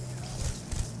of the round.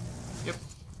 Yep.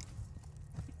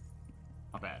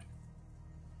 Not bad.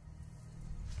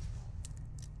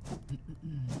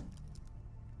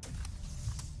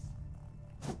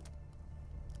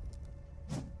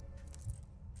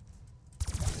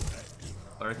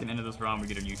 I reckon end of this round we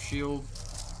get a new shield.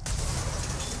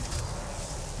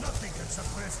 Nothing can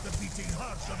suppress the beating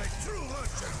heart of a true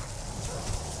urchin.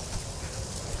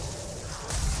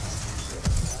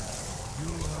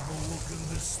 You have awoken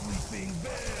the sleeping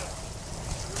bear.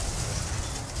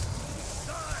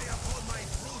 Die upon my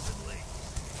frozen leg.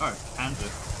 Oh,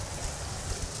 Panzer.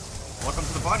 Welcome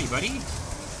to the party, buddy.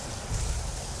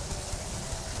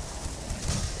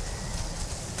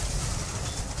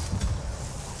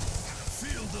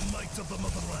 Feel the might of the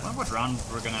motherland. I wonder what round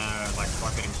we're gonna like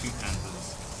start getting two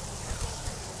Panzers.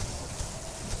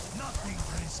 Nothing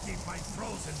can escape my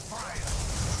frozen fire.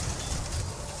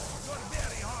 Your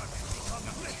very heart has become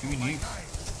Two nukes.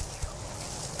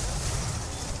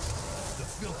 The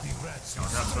filthy rats No,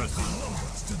 grab first one.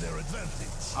 numbers to their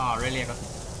advantage. Ah, really? I got.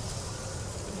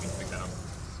 Didn't mean to pick that up.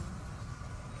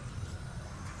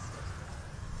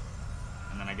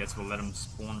 And then I guess we'll let them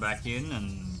spawn back in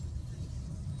and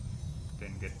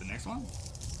then get the next one.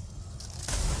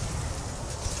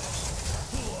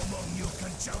 Who among you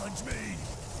can challenge me?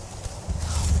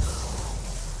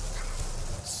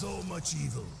 So much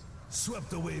evil,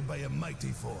 swept away by a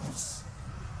mighty force.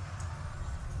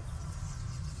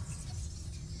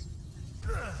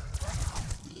 Do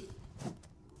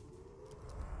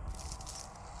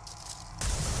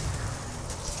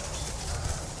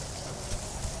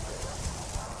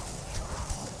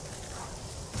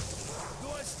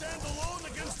I stand alone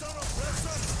against our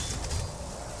oppressor?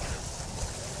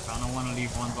 I don't want to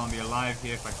leave one zombie alive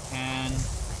here if I can.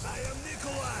 I am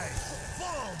Nikolai.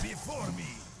 Fall before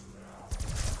me.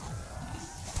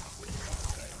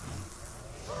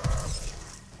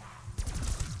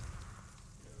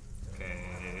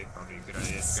 Okay, probably a good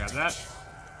idea to grab that.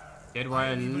 Dead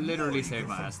wire literally saved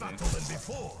my ass there. Battle than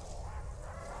before.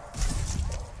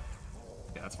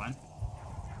 Yeah, that's fine.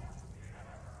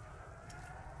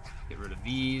 Get rid of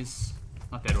these.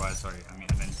 Not dead wire, sorry. I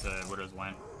meant Widow's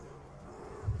Wine.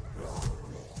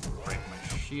 Break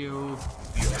my shield.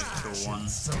 Maybe just kill one.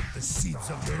 Sow the seeds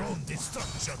of their own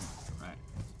destruction. Right.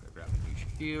 Go grab a new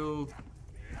shield.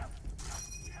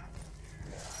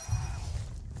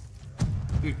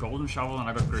 Dude, golden shovel and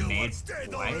I got grenades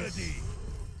Dead twice. already.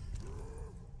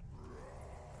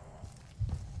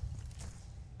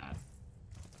 Ah.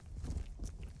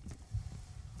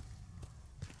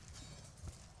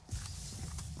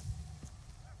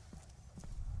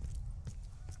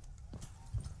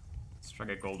 Try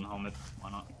to get golden helmet.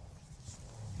 Why not?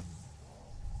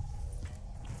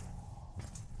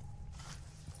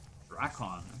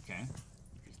 Drakon. Okay.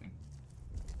 Interesting.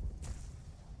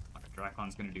 Like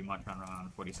Drakon's gonna do much on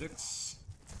round 46.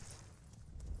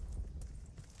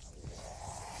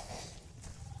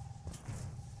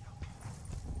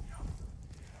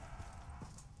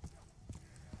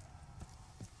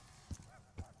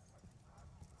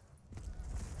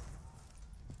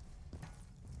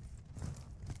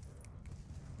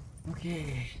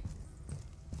 Okay.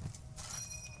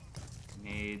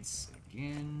 Grenades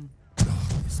again.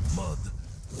 This mud.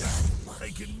 I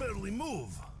can barely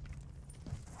move.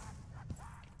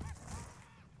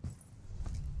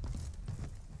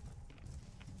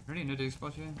 Already no dig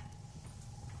spot here.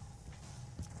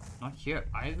 Not here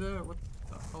either. What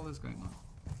the hell is going on?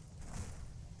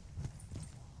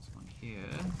 This one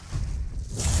here.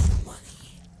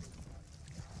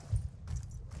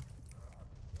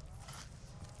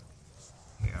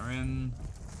 KRM.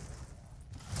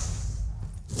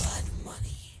 Blood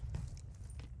money.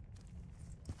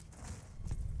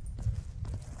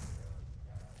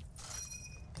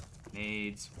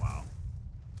 Nades. Wow.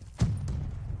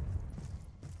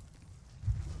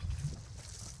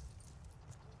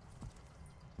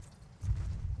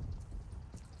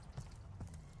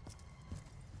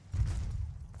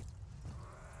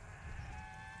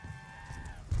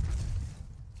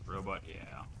 It's a robot,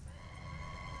 yeah.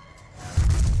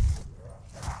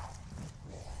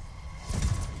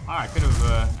 I could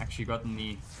have actually gotten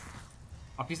the...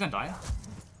 Oh, please don't die.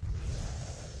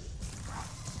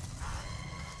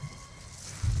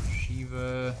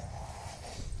 Shiva.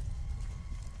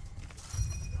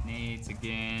 Nades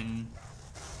again.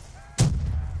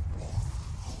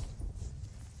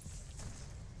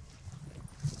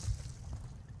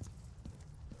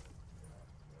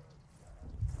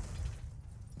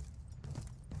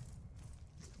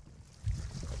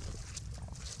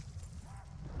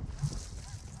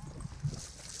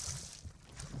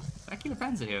 Killer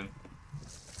Panzer here.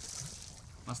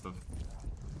 Must have.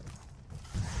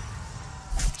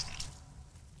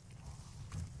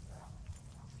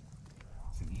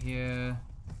 It's in here.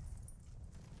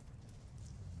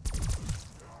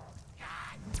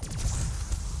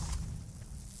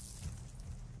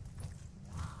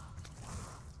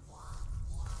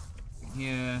 It's in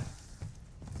here.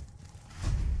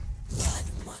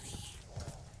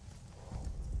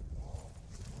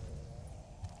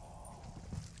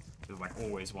 Like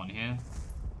always one here.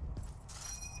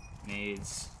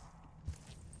 Nades.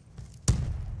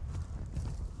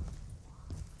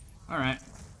 Alright.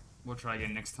 We'll try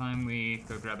again next time we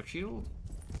go grab a shield.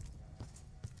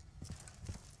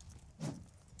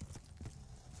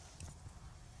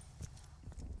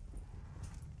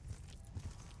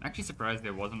 I'm actually surprised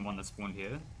there wasn't one that spawned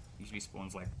here. Usually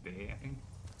spawns like there, I think.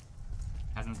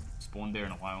 Hasn't spawned there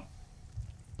in a while.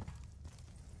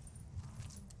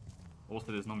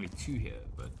 Also, there's normally two here,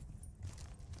 but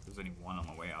there's only one on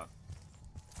my way out.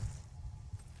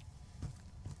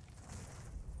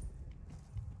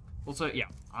 Also, yeah,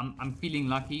 I'm feeling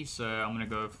lucky, so I'm gonna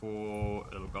go for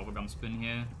a little gobblegum spin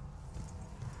here.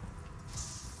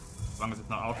 As long as it's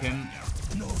not Alchem.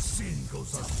 No sin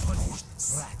goes unpunished,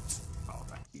 rat. Power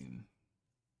vacuum.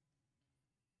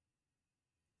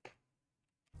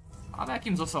 Power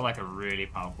vacuum's also like a really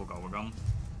powerful gobblegum.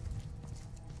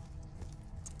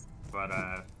 But,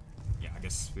 yeah, I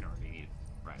guess we don't really need it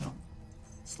right now.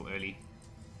 It's still early.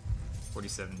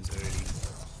 47 is early.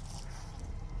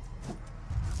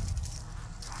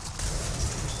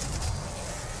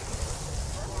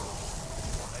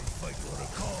 I fight for a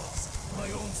cause, my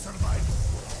own survival.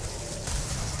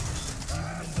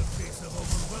 Even in the face of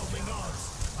overwhelming odds,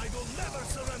 I will never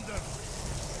surrender.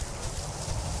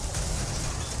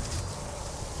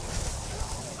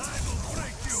 I will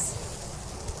break you.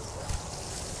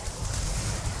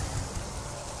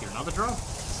 Another drop?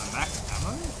 A max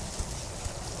ammo?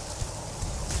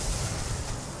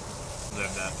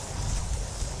 Deserve that.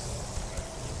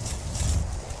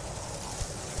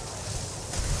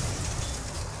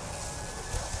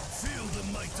 Feel the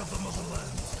might of the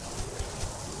motherland.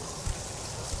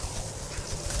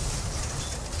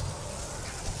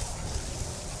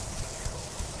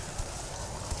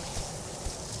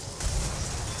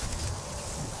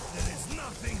 There is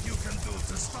nothing you can do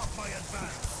to stop my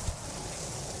advance.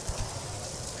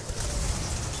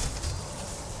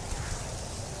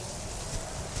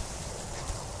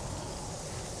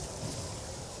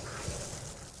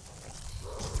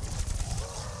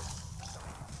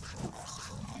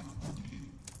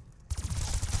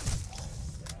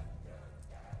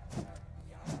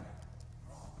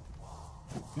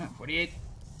 Yeah, 48.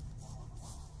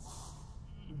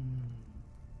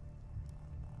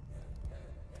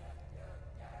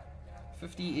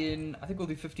 50 in, I think we'll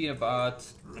do 50 in about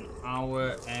an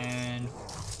hour and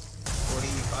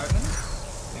 45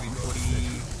 minutes? Maybe 48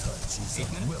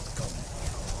 minutes? Welcome.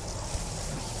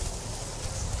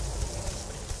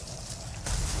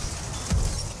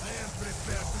 I am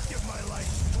prepared to give my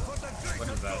life for the greater What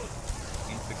is that? good.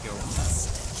 Insta-kill.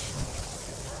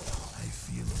 I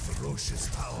feel a ferocious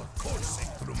power coursing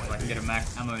through my If I can get a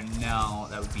max ammo now,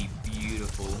 that would be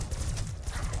beautiful.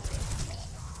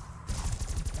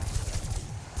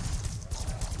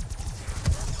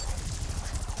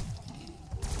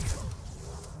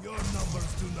 Your numbers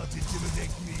do not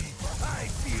intimidate me. I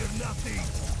fear nothing.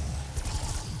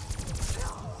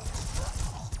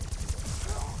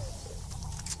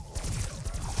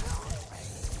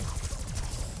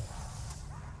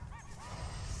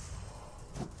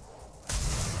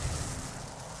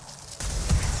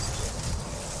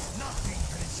 Nothing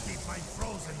can escape my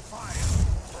frozen fire.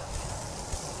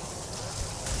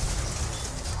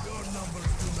 Your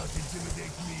numbers do not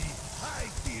intimidate me. I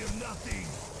fear nothing.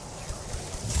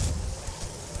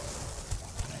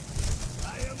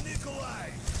 I am Nikolai.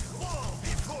 Fall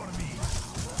before me.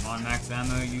 Come on, max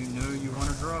ammo, you know you want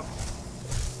to drop.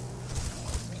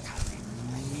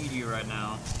 I need you right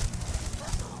now.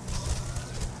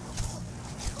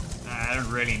 Nah, I don't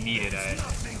really need it, I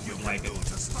Nothing you would can like do it.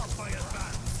 to stop my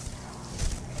advance.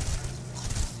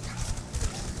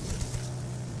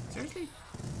 Seriously?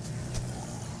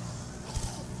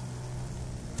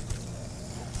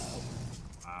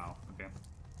 Wow, okay.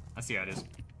 I see how it is.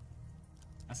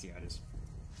 I see how it is.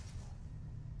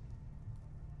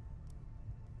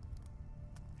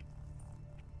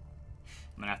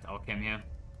 I'm gonna have to alchem here.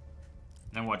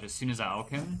 Then watch, as soon as I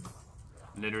alchem,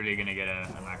 literally gonna get a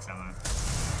max ammo.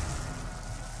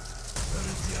 Where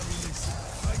is the ammunition?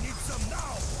 I need some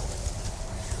now.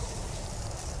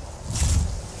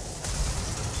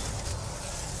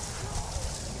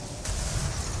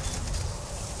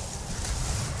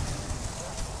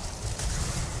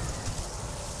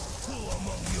 Who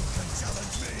among you can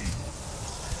challenge me?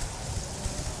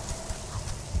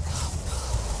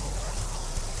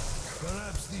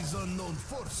 Perhaps these unknown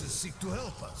forces seek to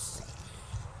help us.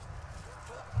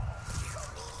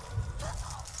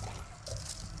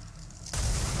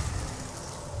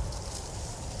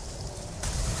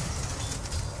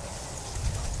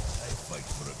 I fight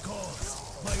for a cause,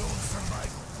 my own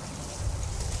survival.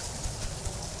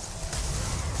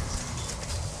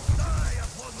 Die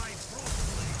upon my frozen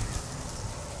blade.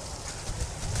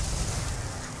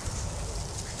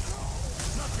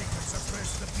 Nothing can suppress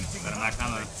the beating Got a heart max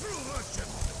ammo. of a true Russian.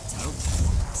 Nope.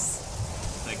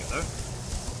 Take it though.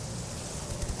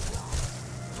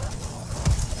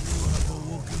 You have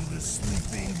awoken the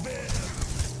sleeping bear.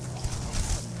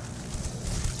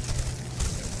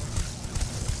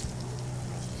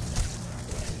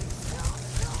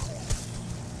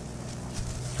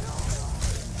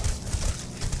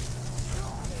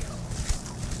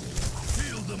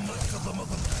 Feel the might of the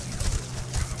motherland.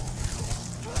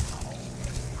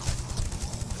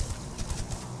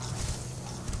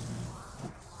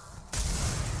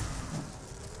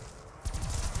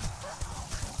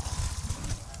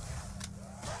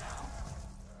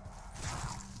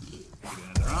 Do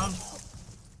another round.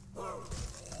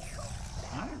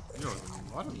 Alright, there was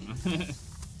a lot of them.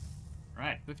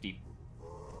 Right, 50.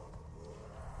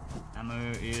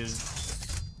 Ammo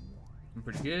is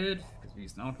pretty good, because we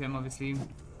used an alchem obviously.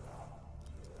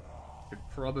 Could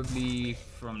probably,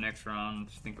 from next round,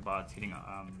 think about hitting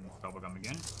bubblegum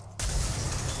again.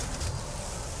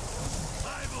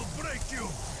 I will break you.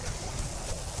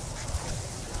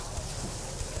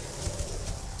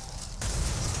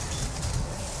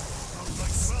 Sounds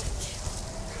like Welch.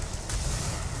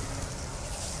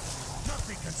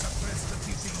 Nothing can suppress the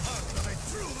beating heart of a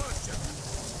true Russian.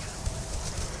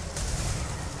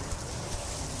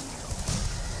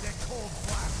 The cold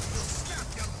blast will snap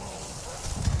your bones.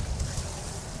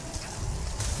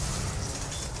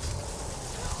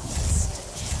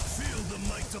 Feel the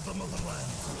might of the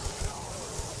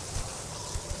motherland.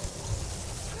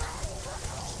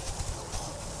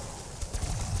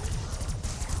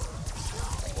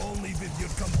 Only with your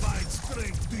combined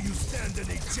strength do you stand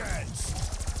any chance.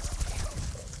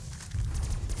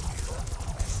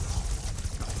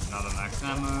 Another max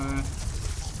ammo.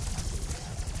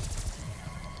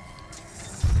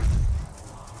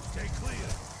 Stay clear.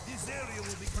 This area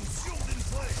will be consumed in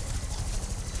flames.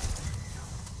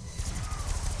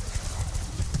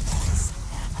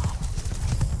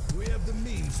 We have the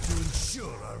means to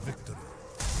ensure our victory.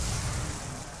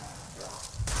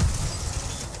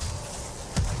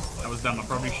 That was dumb. I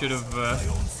probably should have My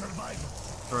own survival.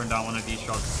 thrown down one of these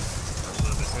shots a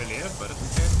little bit earlier, but it's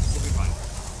okay. We'll be fine.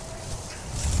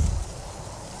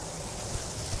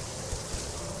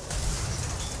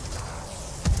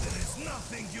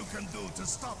 nothing you can do to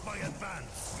stop my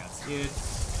advance. That's it.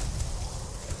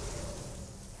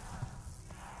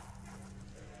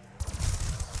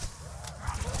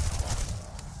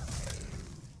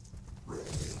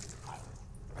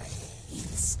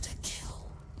 Insta-kill.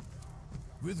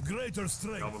 With greater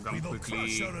strength, Bubblegum we will quickly.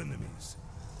 crush our enemies.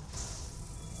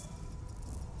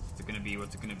 What's it gonna be?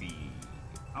 What's it gonna be?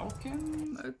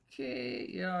 Alchem? Okay,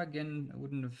 yeah, again, I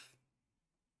wouldn't have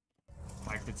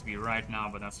liked it to be right now,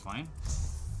 but that's fine.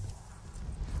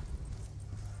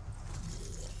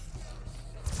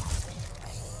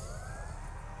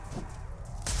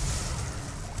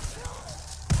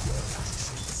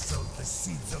 Sow the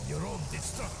seeds of your own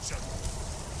destruction.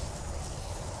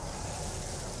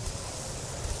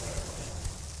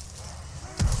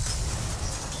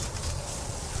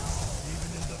 Even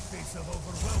in the face of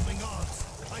overwhelming odds,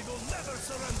 I will never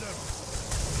surrender.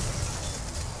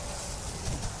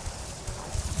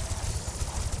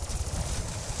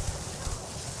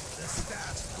 The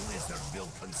staff's blizzard will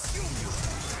consume you.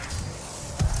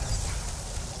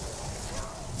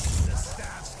 The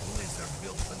staff's blizzard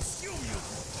will consume you.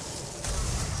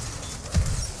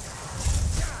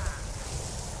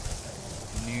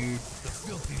 New. The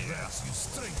filthy rats use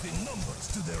strength in numbers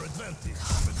to their advantage.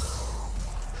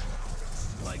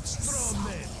 Like straw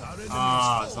men, our enemies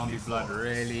Ah, fall zombie before blood, us.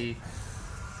 really?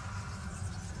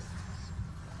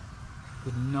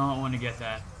 Did not want to get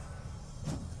that.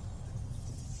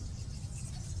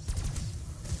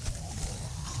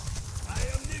 I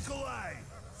am Nikolai.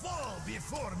 Fall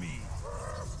before me.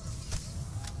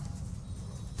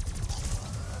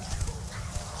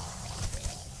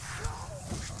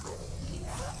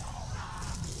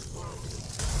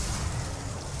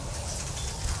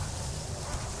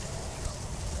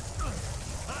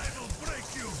 I will break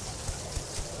you.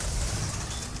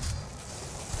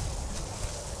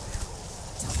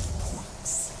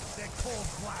 The cold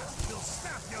blast will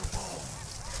snap your bone.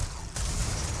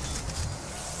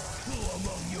 Who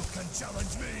among you can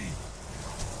challenge me?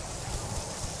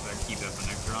 Better keep that for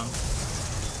next round.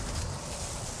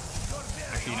 Your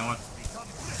very Actually, you know what? arms become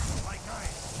brittle like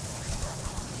ice.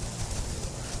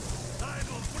 I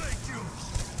will break you.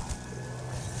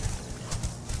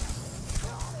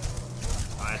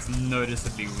 Ah, it's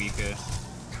noticeably weaker.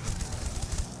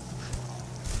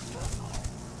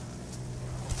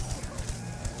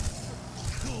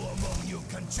 Who among you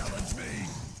can challenge me?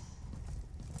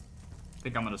 I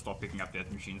think I'm gonna stop picking up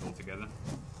death machines altogether.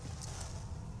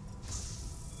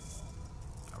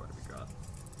 Ah, what have we got?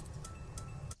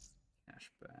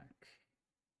 Cashback.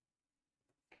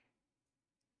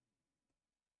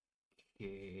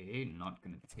 Okay, not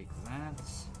gonna take that.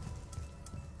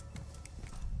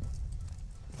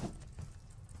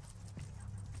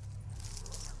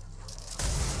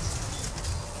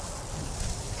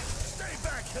 Stay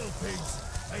back, hell pigs.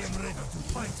 I am ready to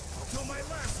fight till my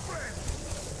last breath.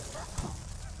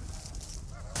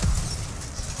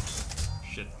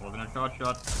 Shit, wasn't a short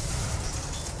shot.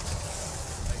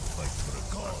 I fight for a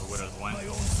cause, Widow's one. my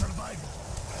own survival.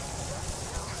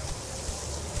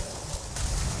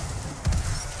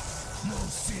 No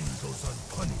sin goes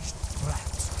unpunished,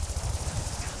 rat.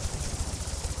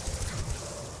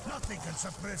 Nothing can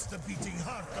suppress the beating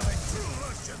heart of a true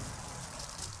Russian.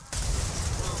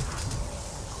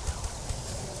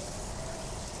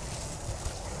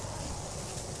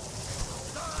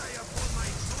 Die upon my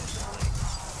crucible.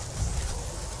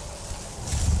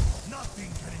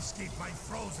 Nothing can escape my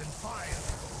frozen fire.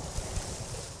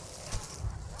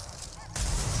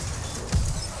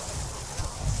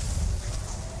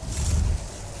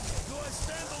 Do I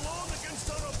stand alone against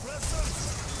our oppressors?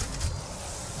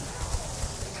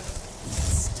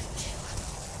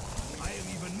 I am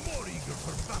even more eager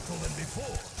for battle than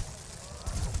before.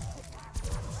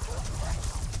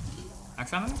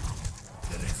 Max ammo?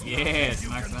 There is Yes, nothing you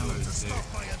max can ammo do is to sick. stop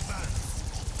my advance.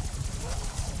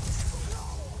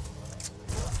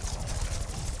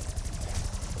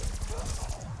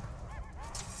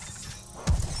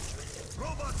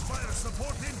 Robot fire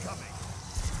support incoming.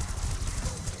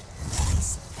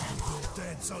 We'll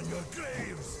dance on your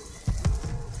graves.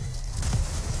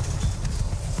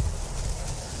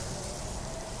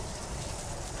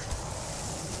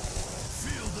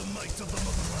 Feel the might of the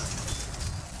motherland.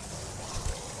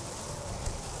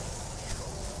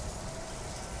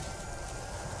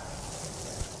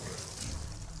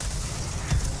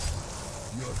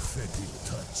 Your fetid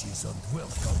touch is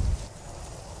unwelcome.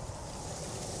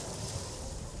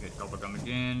 Get bubblegum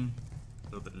again.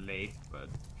 A little bit late, but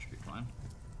should be fine.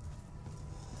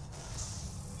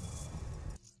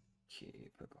 Okay,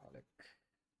 Perkaholic.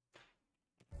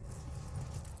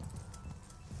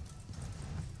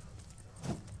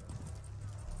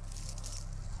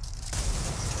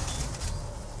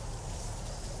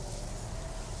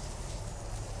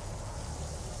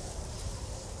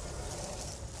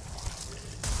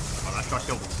 shot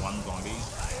killed one zombie.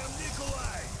 I am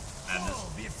Nikolai. Madness.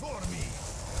 Fall before me.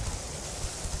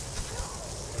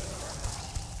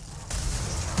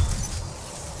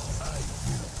 I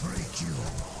will break you.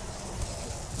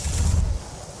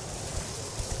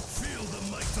 Feel the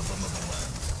might of the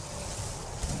motherland.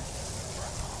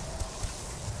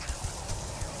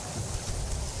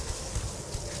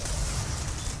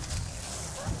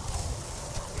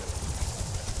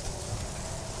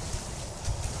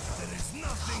 There is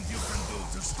nothing you can do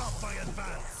to stop my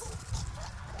advance.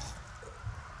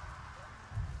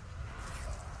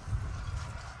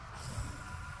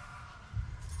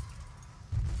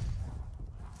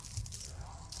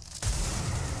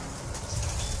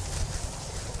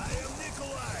 I am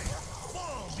Nikolai.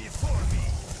 Fall before me.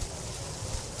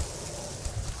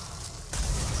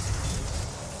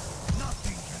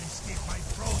 Nothing can escape my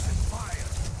frozen fire.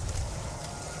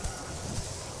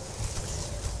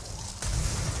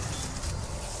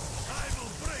 I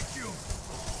will break you.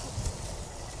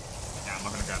 Yeah, I'm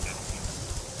not gonna grab that.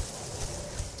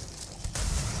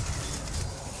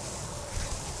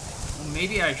 Well,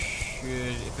 maybe I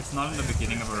should, if it's not in the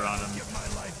beginning of a round, Give my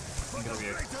life I for think the it'll be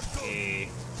greater good. okay.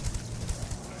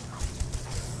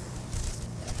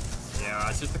 Yeah,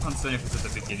 it's just a concern if it's at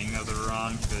the beginning of the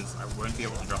round, because I won't be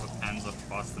able to drop a panzer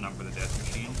fast enough with a death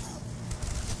machine.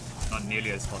 Not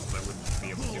nearly as fast as I would be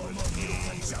able to with a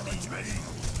Challenge me.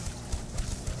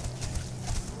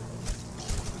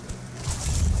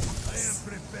 I am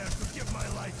prepared to give my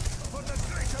life for the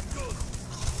greater good.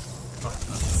 Oh,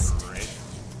 that's great.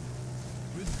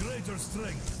 With greater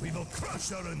strength, we will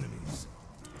crush our enemies.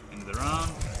 End of the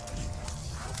round.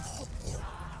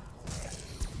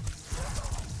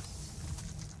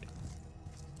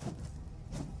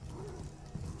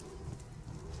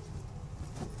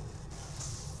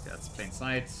 That's plain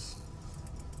sight.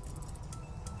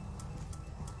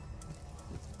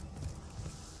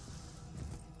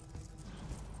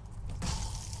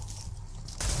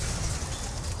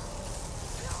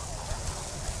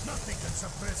 Nothing can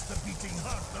suppress the beating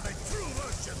heart of a true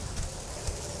Russian.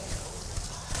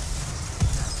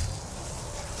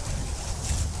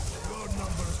 Your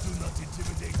numbers do not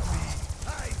intimidate me.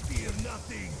 I fear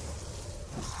nothing.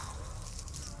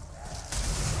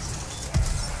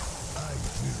 I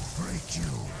will break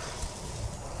you.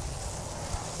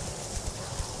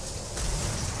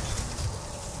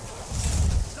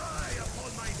 Die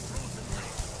upon my frozen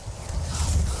leg.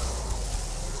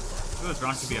 This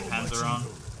round should be a panzer round.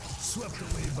 Swept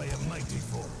away by a mighty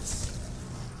force.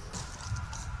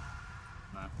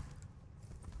 No.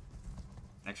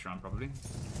 Next round, probably.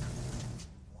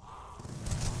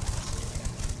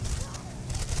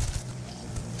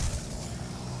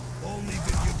 Only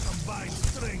with your combined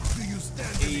strength do you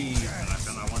stand Hey, a chance.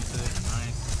 I wanted it.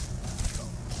 Nice.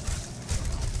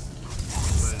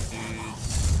 Those dudes.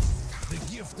 The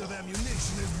gift of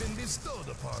ammunition has been bestowed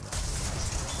upon us.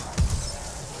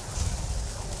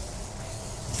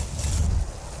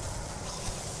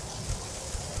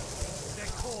 The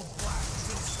cold blast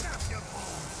will snap your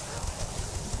bones.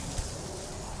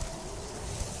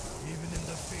 Even in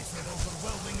the face of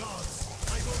overwhelming odds,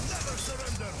 I will never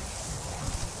surrender.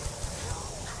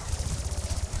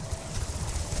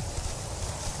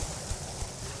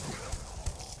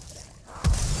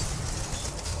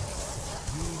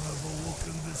 You have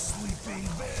awoken the sleeping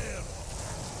bear.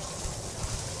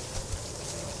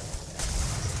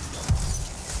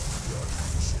 Your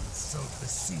actions sowed the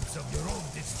seeds of your own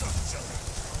destruction.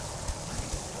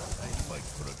 I fight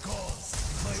for a cause,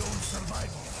 my own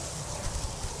survival.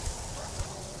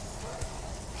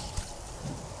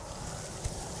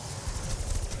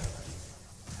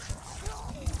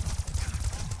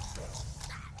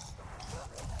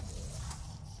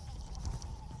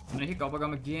 I'm gonna hit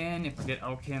Gobblegum again. If I get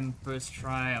Alchem first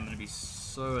try, I'm gonna be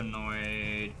so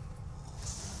annoyed.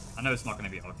 I know it's not gonna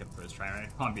be Alchem first try, right?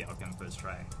 It can't be Alchem first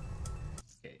try.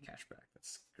 Okay, cashback.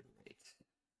 That's great.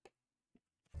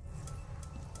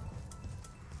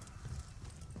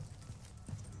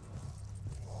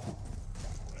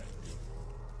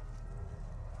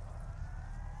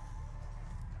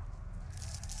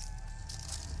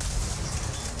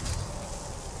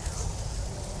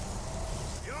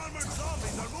 The armored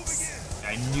zombies are moving in.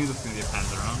 I knew this was gonna be a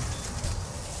panzer round.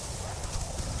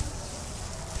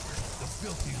 The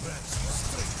filthy rats use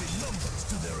strength in numbers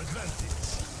to their advantage.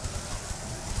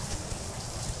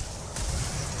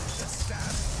 The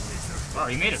stab lizard. Wow,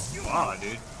 he made it. Wow,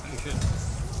 dude. Holy shit.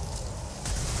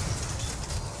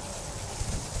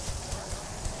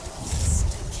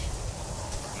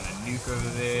 Gonna nuke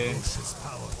over there. Ferocious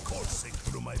power coursing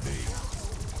through my veins.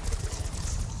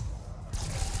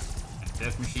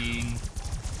 Death machine.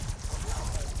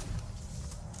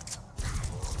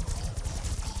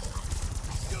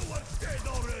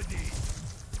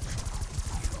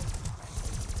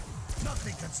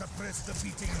 Nothing can suppress the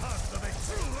beating heart of a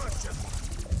true Russian.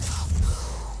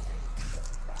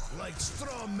 Like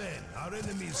straw men, our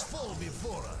enemies fall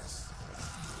before us.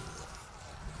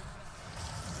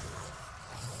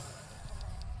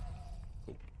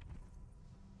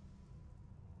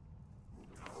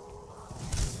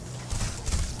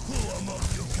 Who among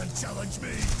you can challenge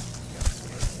me?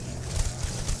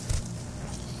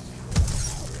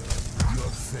 Your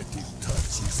fetid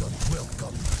touch is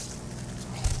unwelcome.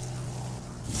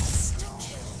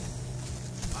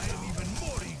 I am even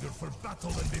more eager for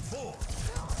battle than before.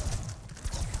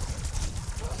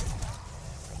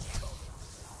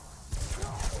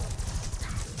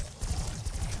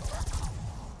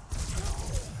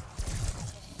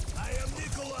 I am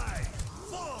Nikolai.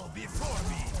 Fall before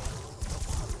me.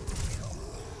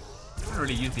 I don't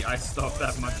really use the ice stop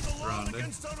that much Stand alone around it.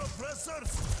 against our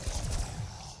oppressors.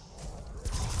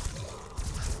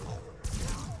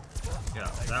 Yeah,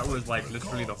 that was like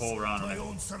literally the whole round and I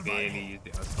barely used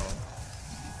the ice stop.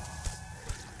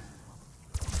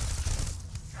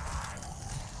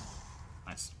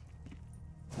 Nice.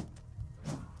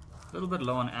 A little bit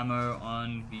low on ammo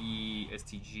on the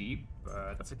STG,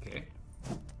 but that's okay.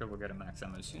 Sure, we'll get a max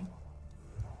ammo soon.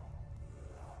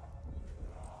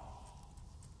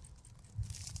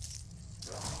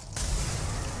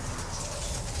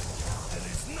 There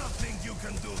is nothing you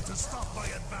can do to stop my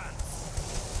advance.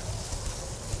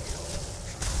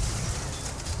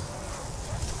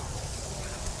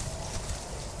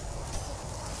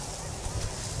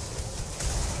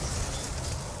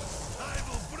 I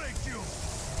will break you.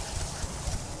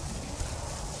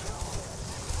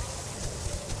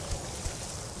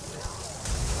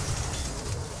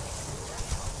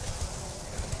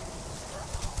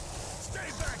 Stay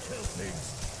back, hellpigs.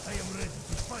 I am ready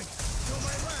to fight till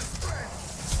my last breath.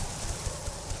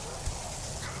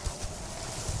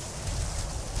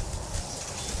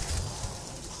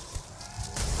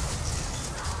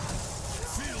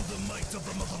 Feel the might of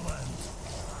the motherland.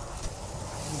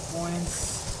 2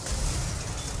 points.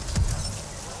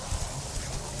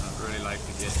 I'd really like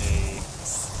to get a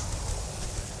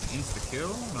insta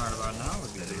kill right about now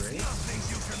would be great. Nothing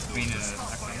you can I do mean, to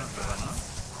stop max my ammo right now. advance.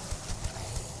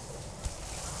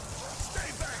 Stay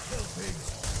back, hellpigs.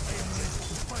 I am ready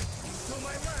to fight till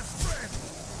my last breath.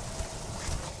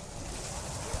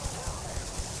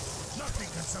 Nothing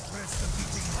can suppress the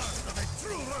beating heart of a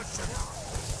true Russian.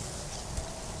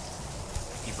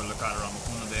 Keep a lookout around the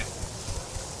corner there.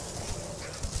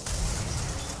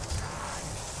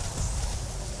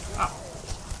 Ah,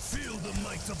 Feel the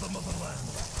might of the motherland.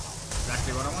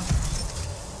 exactly what I want.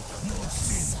 No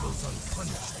sin goes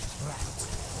unpunished, rat.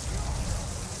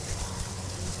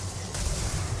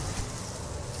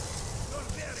 Your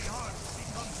very heart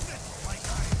becomes brittle like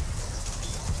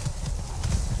iron.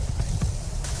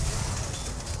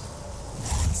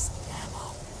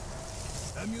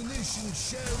 Ammunition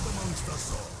shared amongst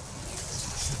us all.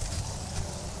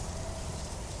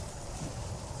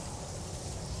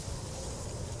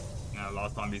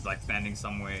 Last time he's like standing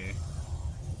somewhere.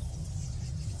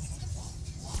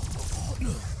 Yeah,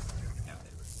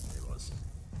 there it was.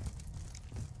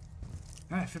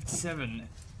 Alright, 57.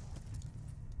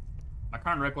 My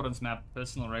current record on this map,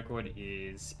 personal record,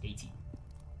 is 80.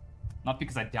 Not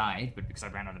because I died, but because I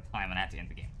ran out of time and I had to end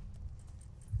the game.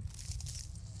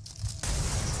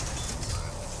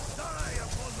 Die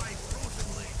upon my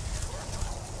frozen leg.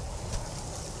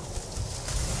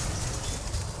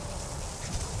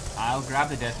 I'll grab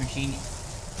the death machine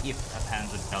if a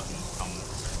Panzer doesn't come.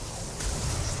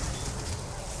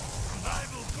 I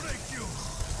will break you.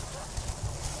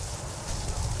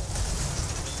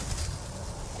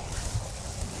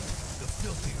 The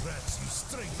filthy rats use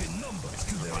strength in numbers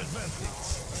to their advantage.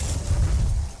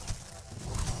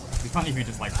 It'd be funny if you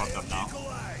just like popped up now.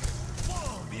 Nikolai,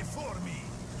 fall before me.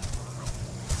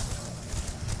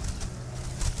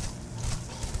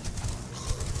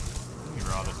 You'd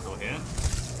rather still here.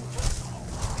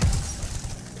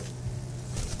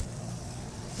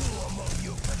 Who among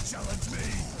you can challenge me?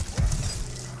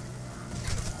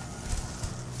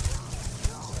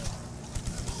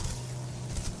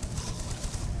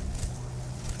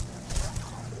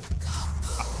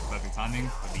 Perfect timing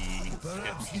for the death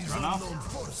Perhaps machine these to run off. unknown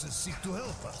forces seek to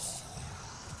help us.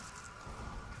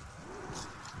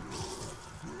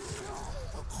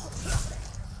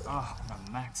 Oh,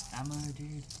 my max ammo,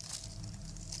 dude.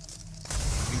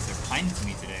 Things are kind to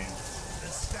me today. The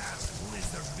staff's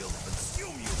lizard will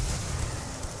consume you.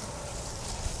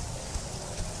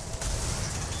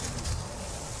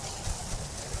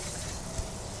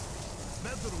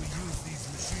 Better we use these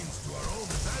machines to our own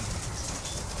advantage.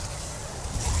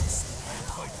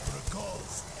 fight for a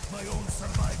cause, my own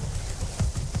survival.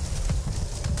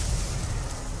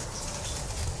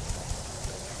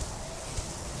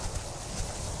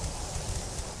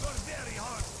 Your very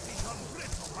heart become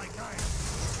brittle like iron.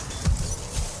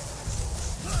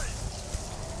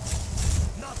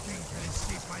 Nothing can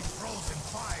escape my frozen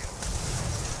fire.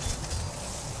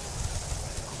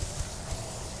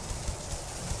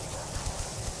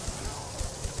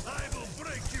 I will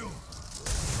break you.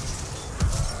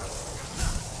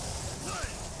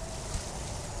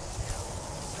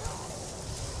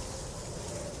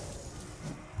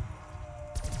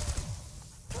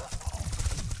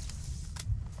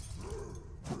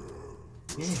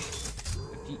 Yeah,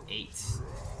 58.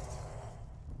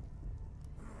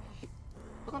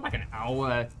 We've got like an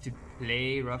hour to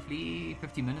play, roughly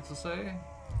 50 minutes or so. I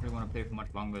don't want to play for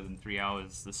much longer than 3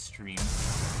 hours this stream.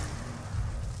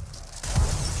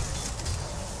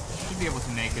 Should be able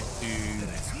to make it to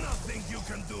There is nothing you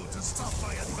can do to stop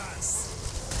my advance.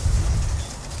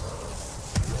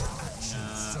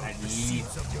 at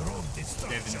least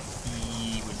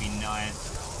 70 would be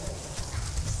nice.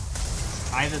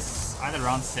 Either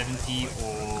around 70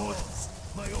 or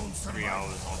 3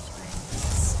 hours on screen.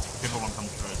 Whichever one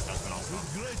comes first, that's when I'll start.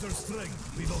 With greater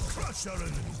strength, we will crush our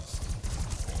enemies.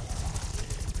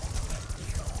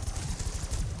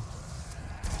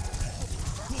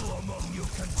 Who among you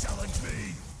can challenge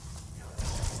me?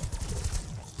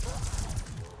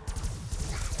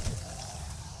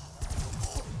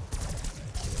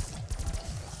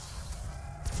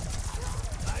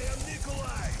 I am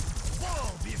Nikolai.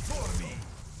 Fall before me.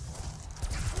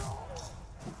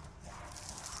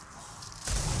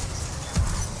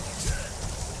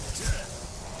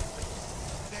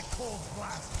 The cold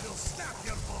blast will snap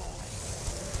your bones.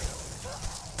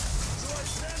 Do I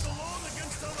stand alone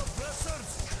against our oppressors?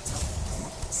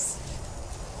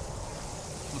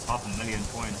 Almost 500,000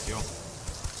 points, yo.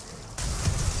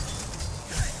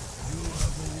 You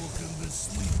have awoken the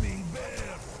sleeping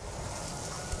bear.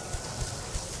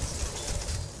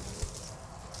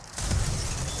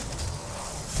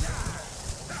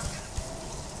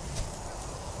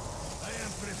 I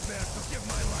am prepared to give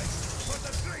my life for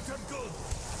the greater good.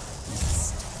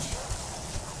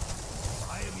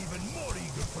 I am even more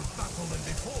eager for battle than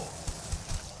before.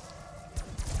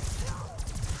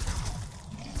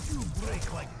 You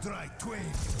break like dry twig.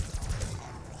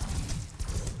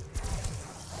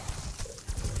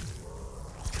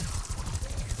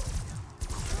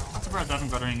 I'm surprised I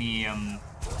haven't got any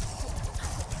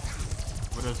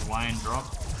Widow's Wine drop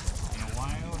in a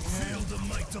while here. Feel the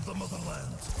might of the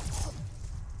motherland.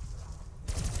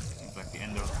 It's like the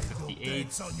end of 58.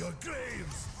 Dance on your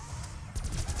graves.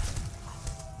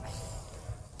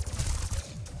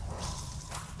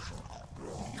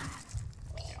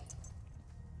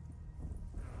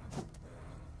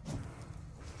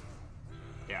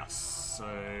 Yeah, so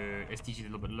STG is a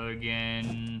little bit low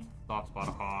again. Starts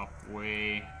about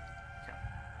halfway. Okay.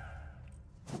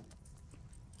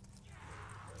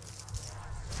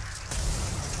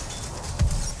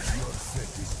 Your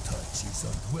fetish touch is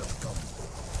unwelcome.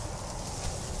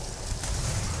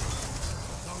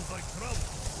 Sounds like trouble.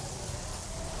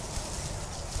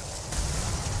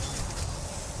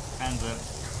 Panzer.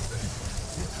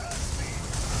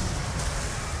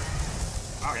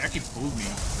 Oh, he actually pulled me.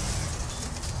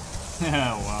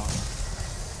 Wow.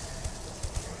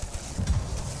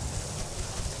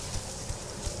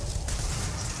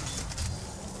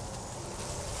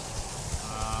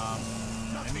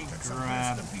 Let me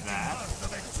grab that.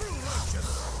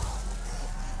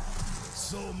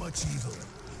 So much evil,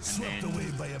 swept then- away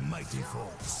by a mighty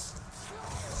force.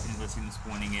 As soon as I see them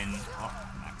spawning in. Oh,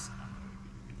 max.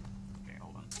 Okay,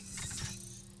 hold on.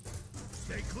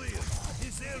 Stay clear.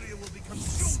 This area will be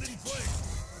consumed in flames.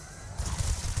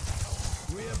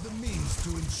 We have the means to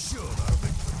ensure our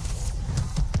victory.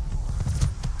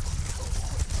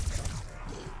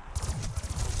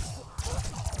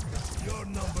 Your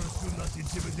numbers do not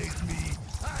intimidate me.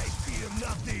 I fear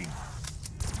nothing.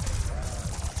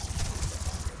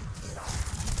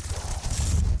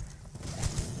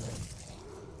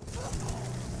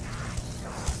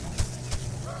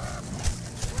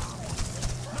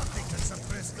 Nothing can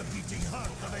suppress the beating heart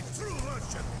of a true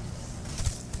Russian.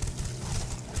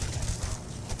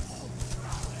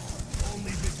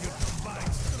 Only with your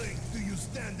combined strength do you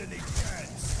stand any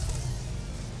chance.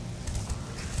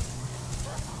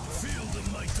 Feel the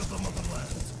might of the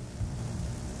motherland.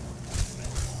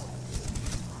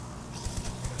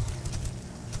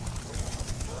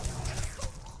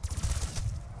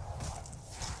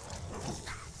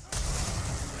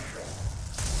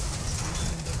 Even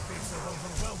in the face of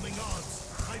overwhelming odds,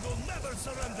 I will never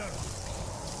surrender!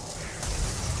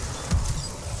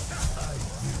 I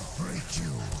will break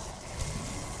you!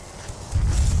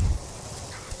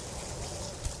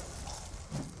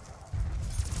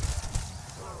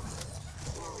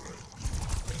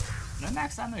 No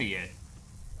max ammo yet.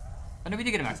 Oh no, we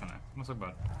did get a max ammo. Let's talk about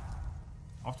it.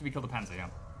 After we kill the Panzer, yeah.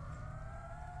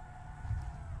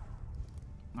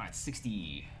 Alright,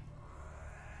 60.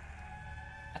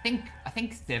 I think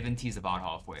 70 is about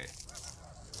halfway.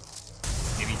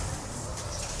 Maybe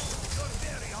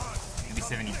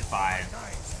 75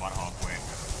 is about halfway.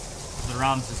 The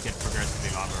rounds just get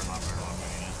progressively longer and longer and longer,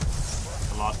 you know.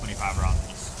 The last 25 rounds are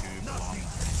just super long.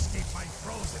 Escape my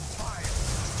frozen fire!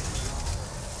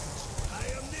 I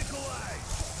am Nikolai!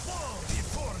 Fall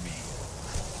before me!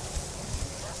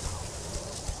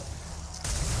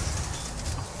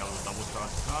 That was a double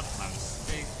shot, my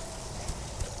mistake.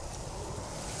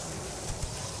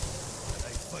 I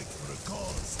fight for a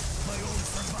cause, my own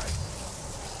survival.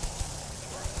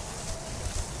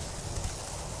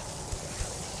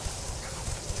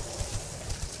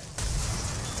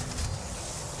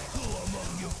 Who among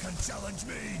you can challenge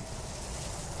me?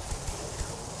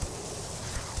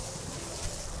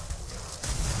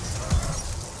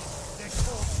 The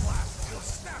cold blast will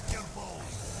snap your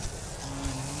bones.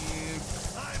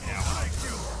 I will break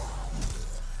you.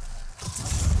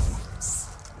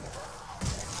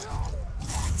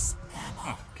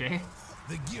 Oh, okay.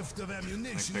 The gift of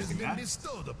ammunition has been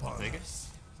bestowed upon Take it. us.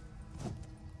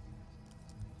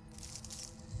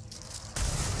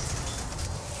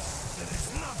 There is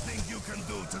nothing you can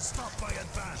do to stop my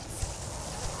advance.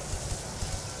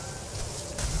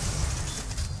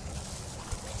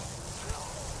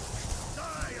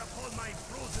 Die upon my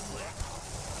frozen leg.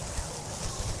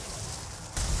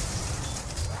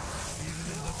 Even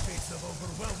in the face of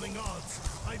overwhelming odds,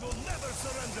 I will never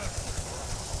surrender.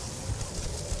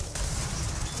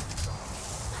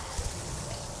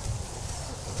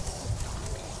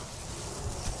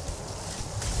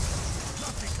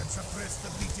 Nothing can suppress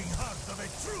the beating heart of a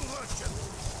true Russian.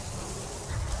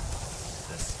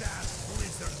 The staff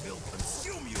blizzard will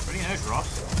consume you. Pretty no drop.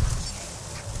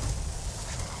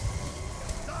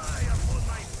 Die upon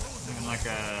my frozen Even like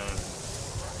a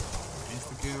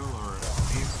insta kill or a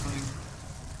save thing.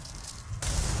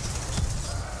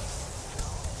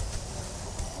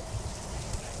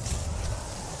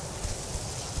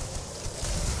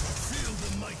 Feel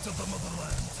the might of the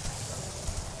motherland.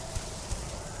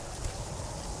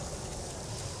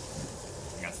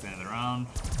 We got to stand around.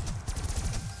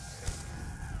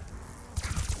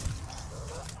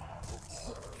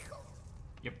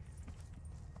 Yep.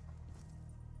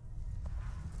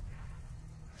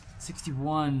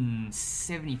 61,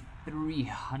 73,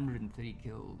 130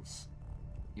 kills.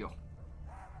 Yo.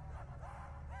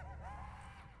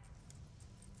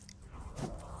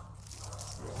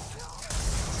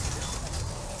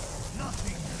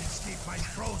 Nothing can escape my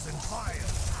frozen fire.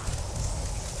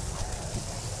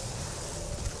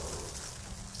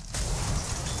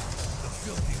 The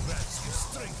filthy rats use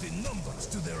strength in numbers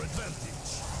to their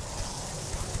advantage.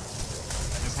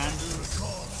 No panzers.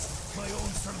 Cause my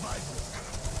own survival.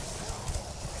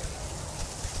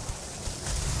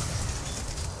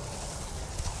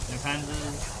 No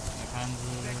panzers. No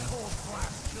panzers. Cold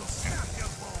blast will snap your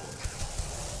bones.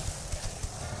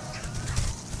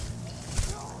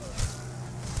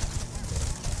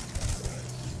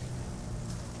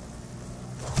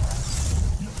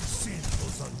 No sin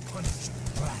goes unpunished,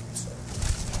 rat.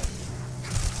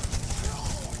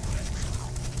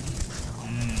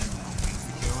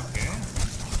 Okay.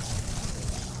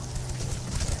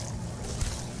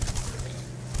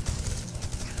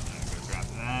 Grab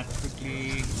that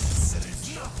quickly. There is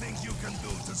nothing you can do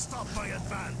to stop my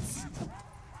advance.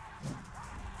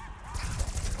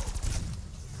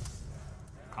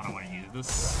 Kinda wanna use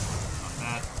this. Not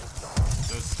that.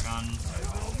 This gun. I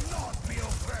will not be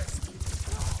oppressed.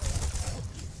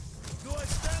 Do I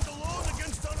stand alone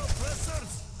against our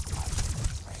oppressors?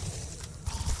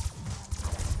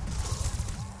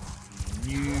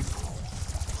 New.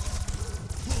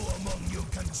 Who among you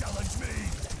can challenge me?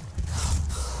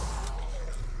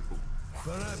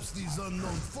 Perhaps these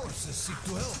unknown forces seek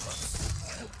to help us.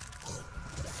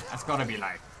 That's gotta be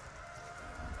like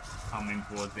coming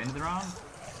towards the end of the round.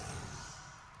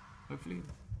 Hopefully.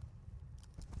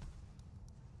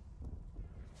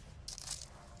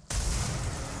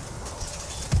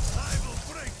 I will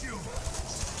break you.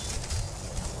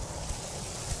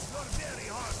 Your very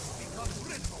heart becomes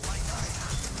brittle like ice.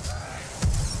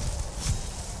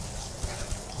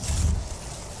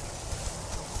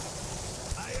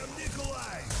 I am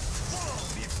Nikolai. Fall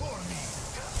before me.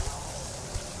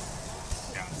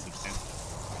 Yeah,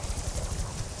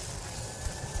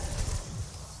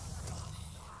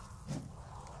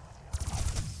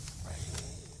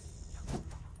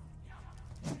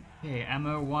 Okay,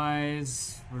 ammo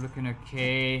wise, we're looking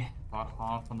okay. About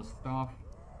half on the staff.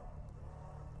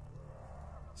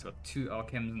 It's got 2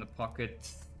 alchems in the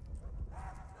pocket. I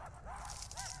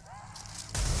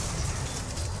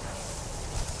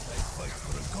fight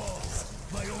for a cause,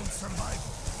 my own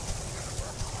survival.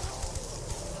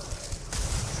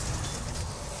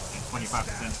 And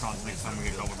 25% chance next time we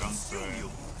get double guns, so too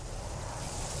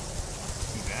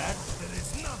bad. There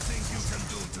is nothing you can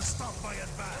do to stop my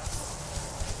advance.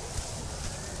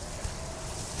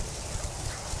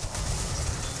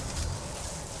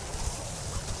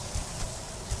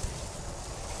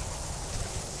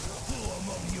 Who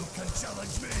among you can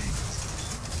challenge me?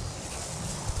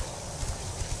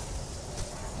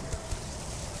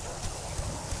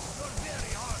 Your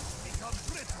very hearts become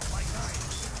brittle like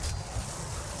ice.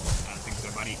 I don't think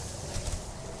so, buddy.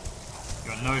 You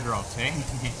got no drops, eh?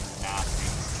 Nasty.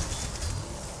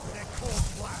 That cold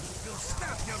blast will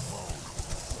snap your bone.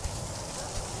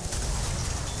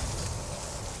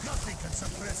 Nothing can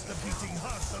suppress the beating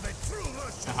heart of a true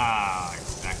Russian. Ah,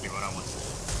 exactly what I wanted.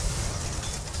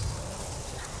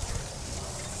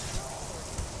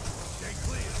 Stay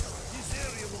clear. This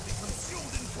area will be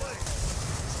consumed in flames.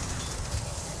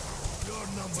 Your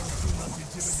numbers do not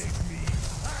intimidate me.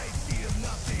 I fear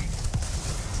nothing.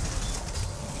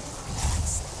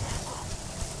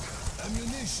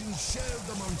 Ammunition shared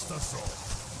amongst us all,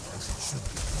 as it should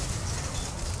be.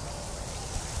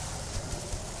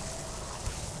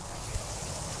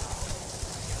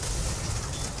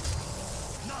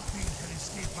 Nothing can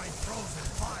escape my frozen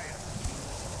fire.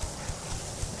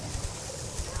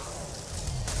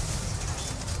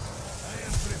 I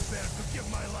am prepared to give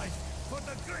my life for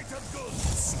the greater good.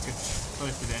 It's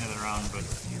close to the end of the round, but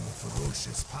Feel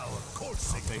ferocious power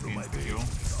coursing take through the my insta-kill.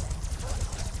 veins.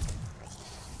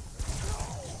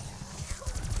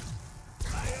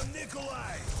 I am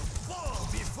Nikolai. Fall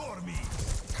before me.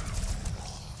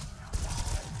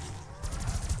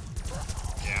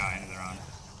 Yeah, end of the round.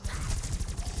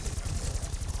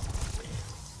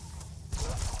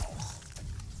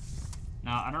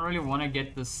 Now, I don't really want to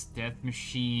get this death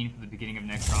machine for the beginning of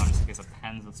next round just in case a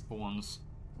Panzer spawns.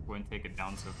 Won't take it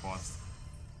down so fast.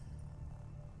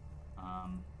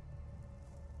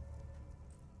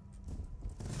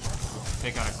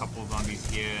 Take out a couple zombies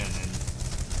here and then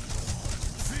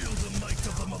Feel the might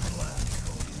of the motherland.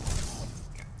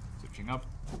 okay, switching up.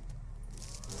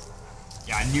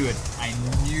 Yeah, I knew it. I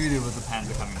knew there was a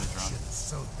Panzer coming this round.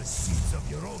 Sow the seeds of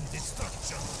your own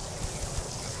destruction.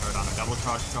 Throw down a double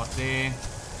charge shot there.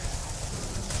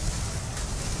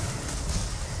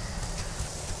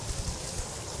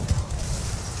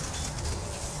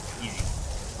 Easy.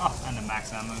 Oh, and the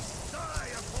max ammo.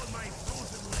 Die upon my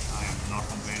frozen lake. I am not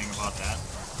complaining about that.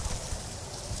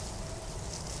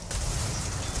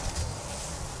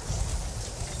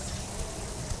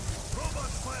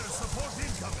 Robot fire support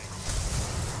incoming.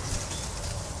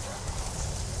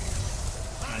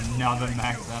 Another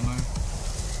max ammo.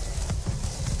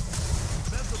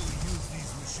 Better we use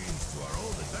these machines to our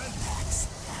own advantage.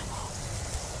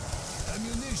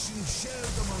 Ammunition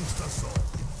shared amongst us all,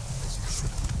 as it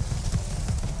should be.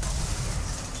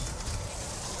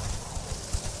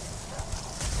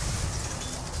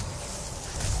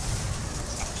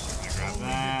 I grab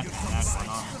that, and that's one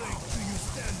off. Strength, do you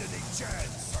stand any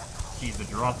chance? Jeez, the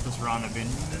drops this round have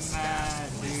been mad,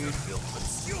 dude. Will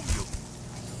consume you.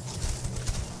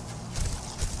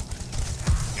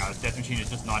 Yeah, this death machine is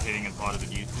just not hitting as hard as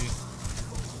it used to.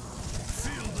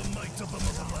 Feel the might of the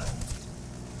motherland.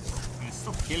 I mean, it's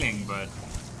still killing, but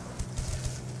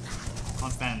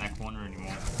can't stand in that corner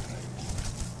anymore.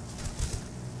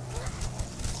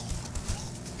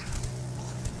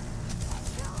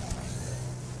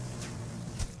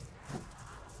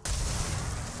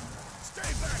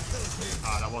 Stay back, little pig.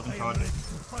 Ah, that wasn't I am charging. ready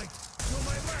to fight till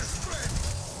my last breath.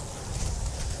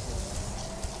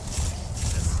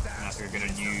 I'm not gonna get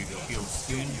a new shield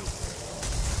soon.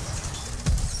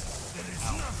 There is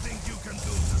nothing you can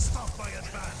do to stop my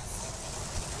advance.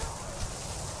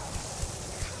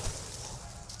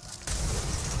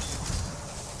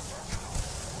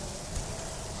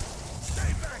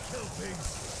 Stay back, hill pigs.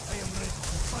 I am ready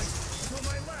to fight till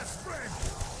my last breath.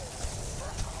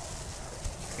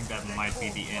 I think that might be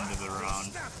the end of the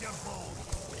round. Snap your bow.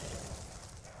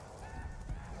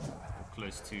 Or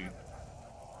close to.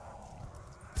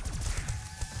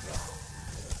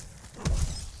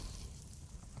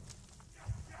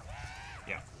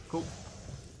 Yeah, cool.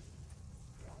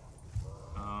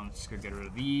 Just gonna get rid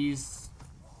of these.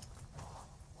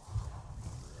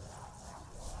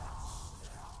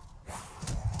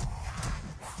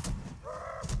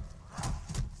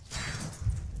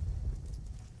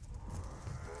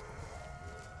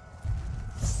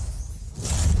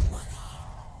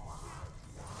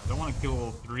 want to kill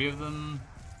all 3 of them.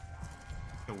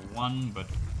 Kill 1, but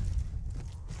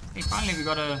hey, finally we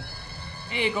got a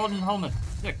golden helmet.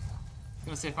 Sick. I was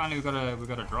gonna say finally we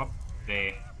got a drop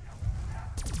there.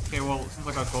 Okay, well since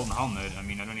I got golden helmet, I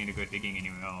mean I don't need to go digging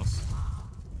anywhere else.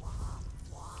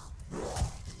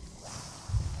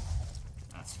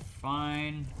 That's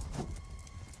fine.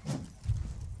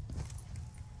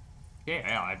 Okay,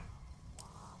 yeah,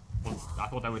 I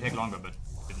thought that would take longer, but it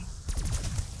didn't.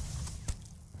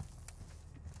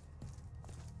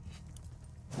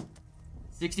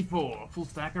 $64, full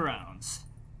stack of rounds.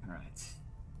 Alright.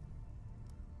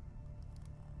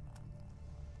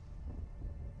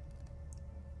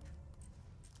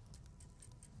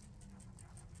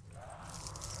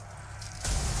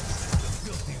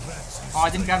 Oh, I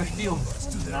didn't grab a shield.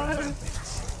 No.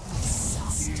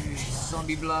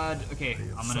 Zombie blood. Okay,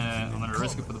 I'm gonna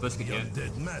risk it for the biscuit here.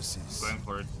 Going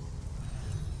for it.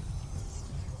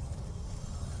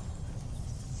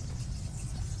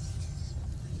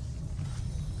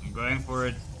 I'm going for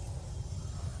it.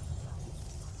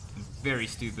 Very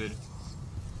stupid.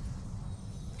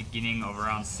 Beginning of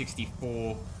around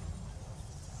 64.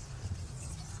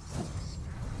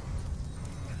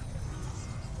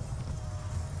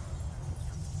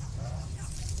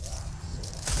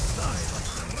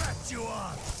 You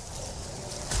are.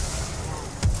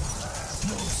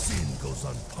 No sin goes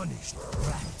unpunished,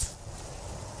 rat.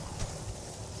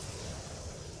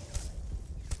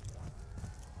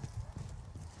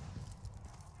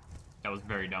 That was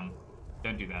very dumb.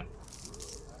 Don't do that.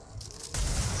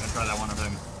 Don't try that one at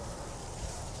home.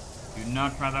 Do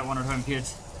not try that one at home,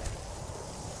 kids.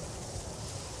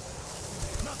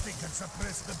 Nothing can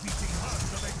suppress the beating heart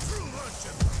of a true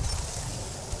Russian.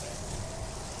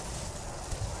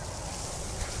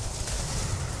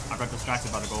 I got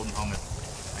distracted by the golden helmet.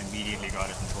 I immediately got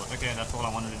it and thought, okay, that's all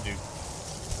I wanted to do.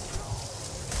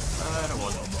 But it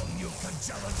wasn't. Who among you can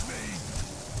challenge me?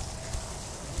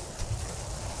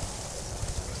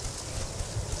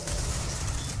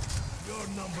 Your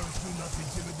numbers do not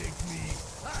intimidate me.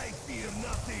 I fear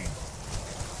nothing.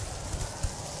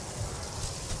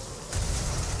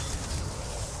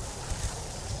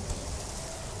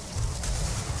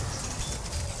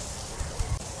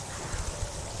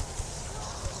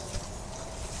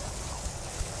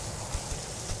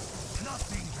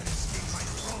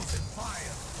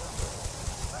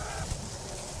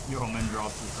 Your man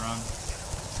drops his run.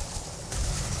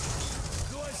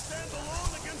 Do I stand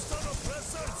alone against our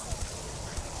oppressors?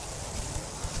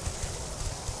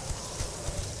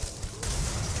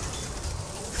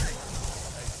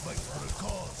 I fight for a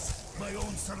cause, my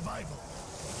own survival.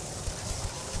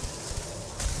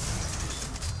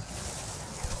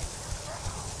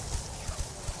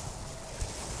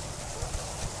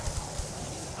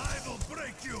 I will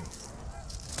break you.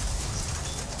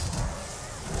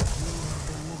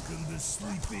 The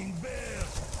sleeping bear.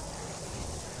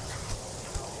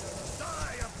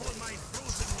 Die upon my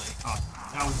frozen lake. Oh,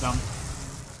 that was dumb.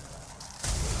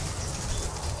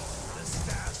 The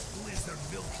staff blizzard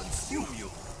will consume you.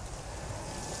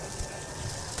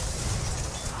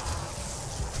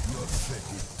 Your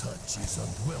fetid touch is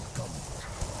unwelcome.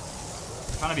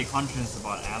 I'm trying to be conscious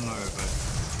about ammo, but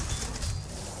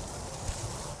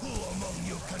who among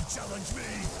you can challenge me?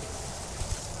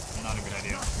 not a good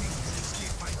idea. Nothing can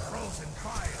escape my frozen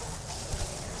fire.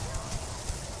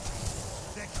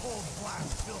 The cold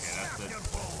blast will snap your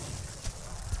bones.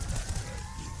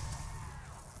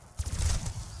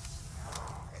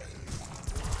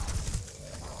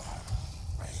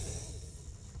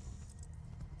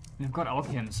 I've got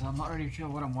alchem, so I'm not really sure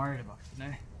what I'm worried about. You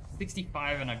know,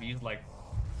 65 and I've used like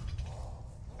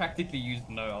practically used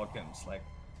no alchems. Like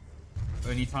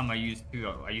only time I used two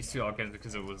alchems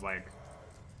because it was like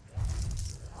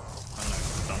I don't know,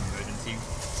 some emergency.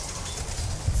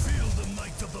 Feel the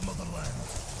might of the motherland.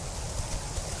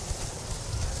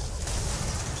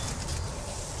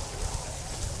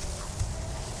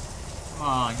 Come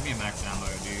on, give me a max ammo,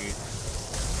 dude.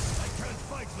 I can't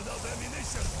fight without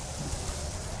ammunition.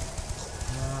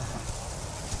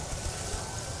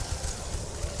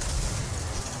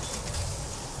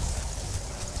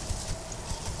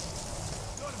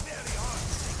 Your very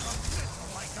arms become brittle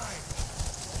like iron.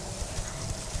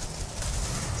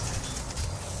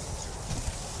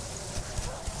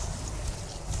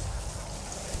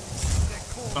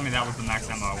 Tell me that was the max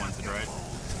ammo I wanted, right?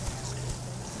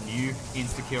 New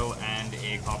insta-kill and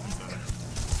a carpenter.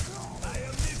 I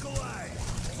am Nikolai.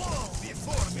 Fall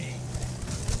before me.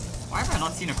 Why have I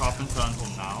not seen a carpenter until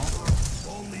now?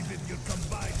 Only with your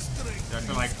combined strength. I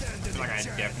feel like I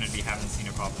definitely haven't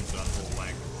seen a carpenter until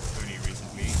like only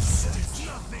recently. There is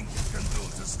nothing you can do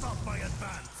to stop my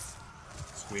advance.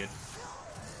 weird.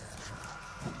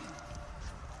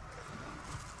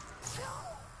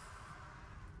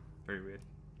 Very weird.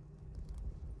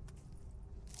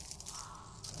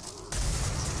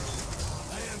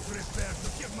 I am prepared to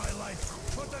give my life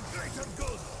for the greater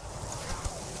good.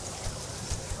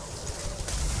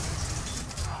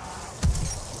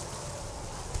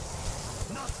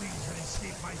 Nothing can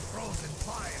escape my frozen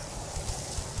fire.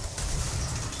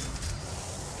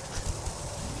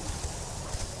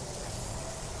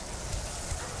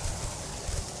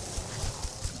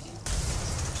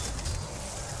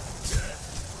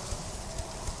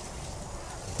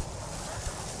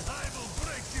 I will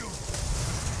break you.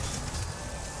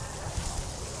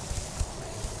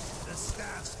 The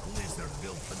staff's blizzard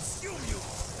will consume you.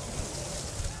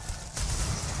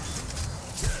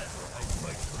 I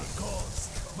fight for a cause,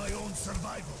 my own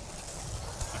survival.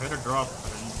 I heard her drop,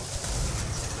 but I didn't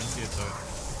see it though.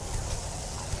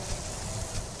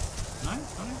 Nice,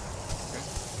 nice. Okay.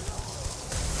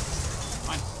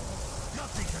 Fine.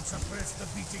 Nothing can suppress the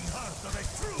beating heart of a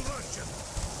true Russian.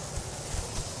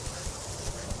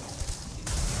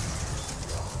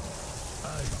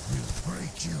 I will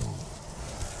break you.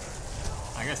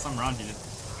 I guess some rounds you just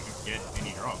don't get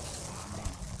any drops.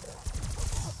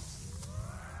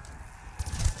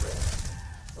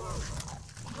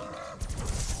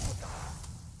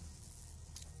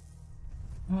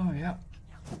 Oh, yeah.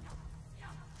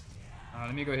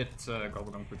 Let me go hit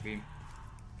Gobblegum quickly.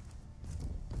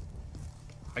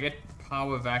 If I get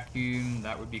Power Vacuum,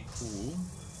 that would be cool.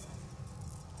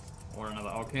 Or another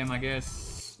Alchem, I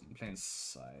guess. I'm playing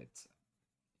Sight.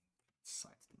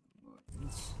 Sight.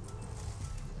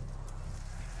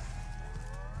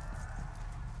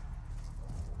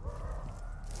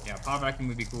 Yeah, Power Vacuum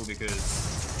would be cool because it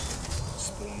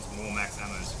spawns more max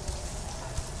ammos.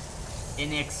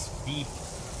 NXVP,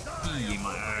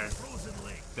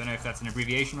 don't know if that's an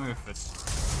abbreviation or if it's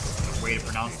a way to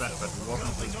pronounce that, but welcome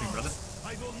to the stream, brother.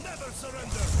 I will never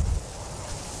surrender.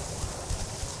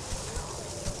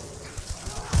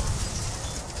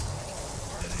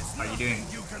 How you doing?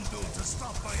 You can do to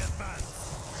stop my advance.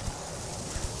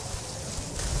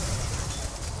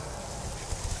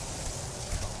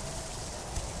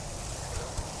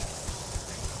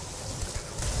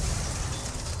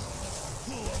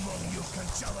 Who among you can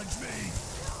challenge me?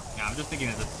 Yeah, I'm just thinking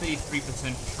there's a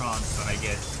 33% chance that I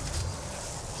get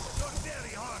Your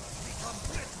very heart become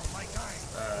brittle like ice.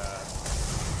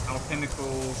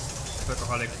 Alchemical,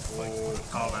 Percoholic, or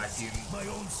Power Vacuum. My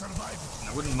own survival. And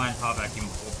I wouldn't mind Power Vacuum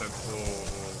or Percor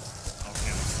or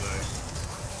Alchem, so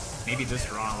maybe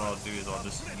this round what I'll do is I'll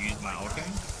just use my Alchem.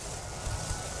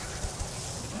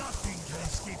 Nothing can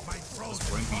escape my frozen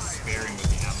Just won't be fire. sparing with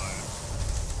the ammo.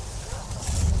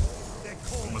 The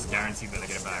cold Almost guaranteed that I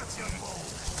get it back, so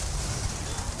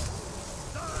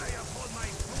die upon my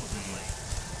frozen blade.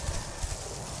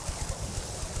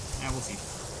 yeah, we'll see.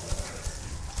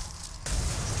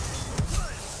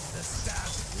 The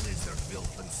staff blizzard will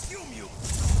consume you.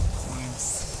 Points.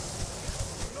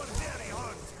 Your very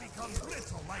hearts become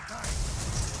brittle like ice.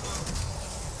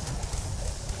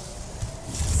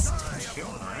 Die Chill,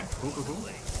 upon my alright. Cool, cool, cool.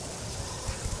 blade.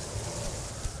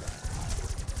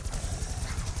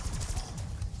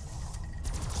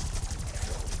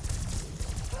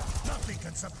 Nothing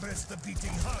can suppress the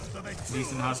beating heart of a true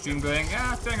Decent hard stream going.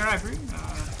 Yeah, it's going alright, bro.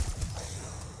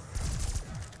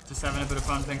 Just having a bit of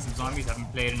fun playing some zombies.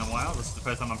 Haven't played in a while. This is the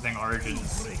first time I'm playing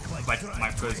Origins. Like my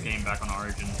first game back on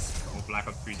Origins or Black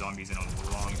Ops 3 Zombies in a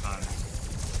long time.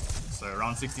 So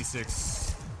around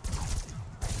 66.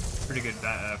 Pretty good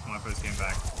for my first game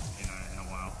back in a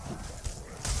while.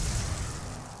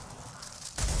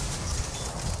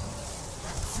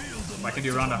 If I can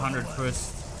do around 100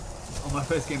 first on my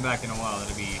first game back in a while,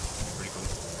 that'd be pretty cool.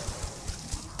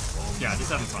 Yeah,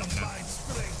 just having fun, you know. By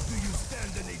strength do you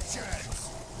stand any chance?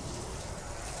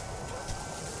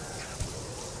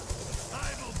 I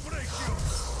will break you.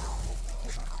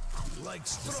 Like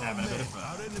strong having a bit men, of fun.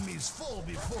 our enemies fall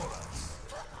before us.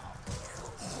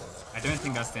 I don't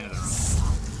think that's the end of the room.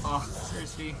 Oh,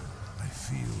 seriously? I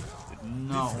feel Did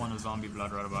not want a zombie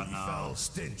blood right about now. foul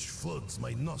stench floods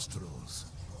my nostrils.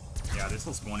 Yeah, they're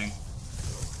still spawning.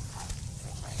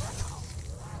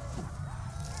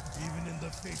 Even in the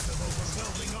face of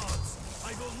overwhelming odds,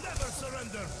 I will never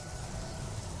surrender.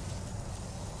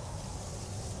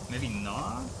 Maybe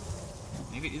not?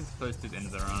 Maybe it is close to the end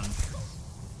of the round.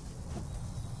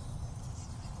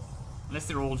 Unless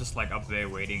they're all just like up there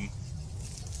waiting.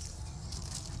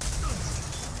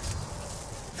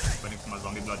 Waiting for my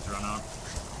zombie blood to run out.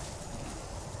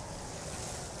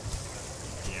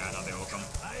 Yeah, now they all come.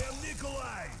 I am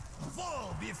Nikolai.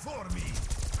 Fall before me.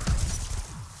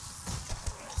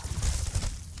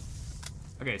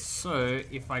 Okay, so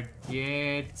if I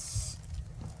get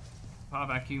power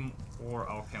vacuum or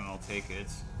alchem, I'll take it.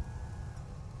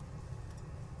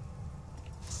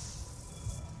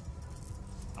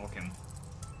 Alchem.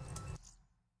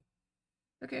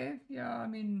 Okay, yeah, I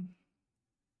mean,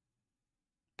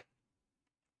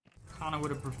 kinda would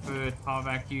have preferred power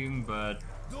vacuum, but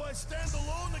Do I stand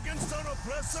alone against our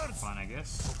oppressors? fine, I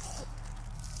guess.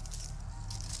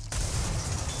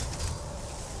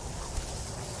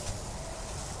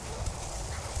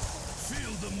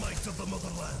 Feel the might of the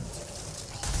motherland.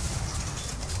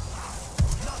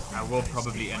 I will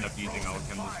probably end up using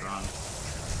alchem this round.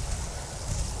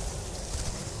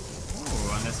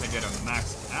 Ooh, unless I get a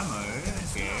max ammo.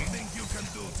 Okay. Nothing you can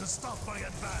do to stop my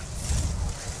advance.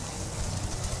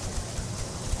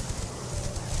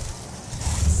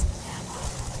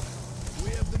 We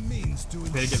have the means to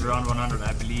Better get around 100,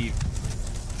 I believe.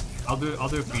 I'll do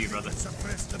it for you, brother.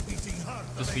 suppress the beating heart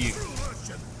of Just for a you. true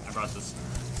Russian. I got this.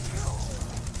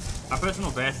 My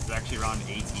personal best is actually around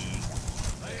 80.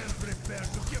 I am prepared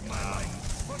to give my life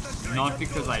for the Not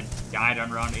greater because good. I died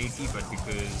on round 80, but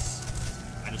because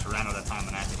I just ran out of time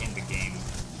and I had to end the game.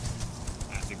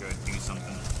 I had to go do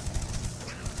something.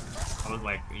 That was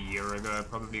like a year ago, I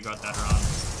probably got that round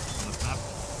on the snap.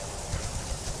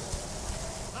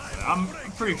 I'm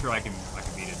pretty sure I can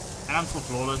beat it. And I'm still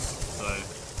flawless, so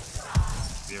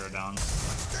 0 downs.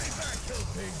 Stay back, hill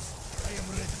pigs. I am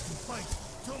ready to fight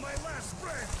till my last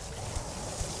breath.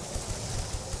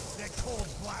 That cold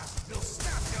blast will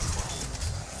snap your bones.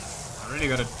 I really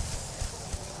gotta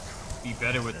be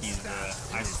better with these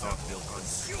ice stuff. Will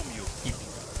consume you. Keep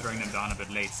throwing them down a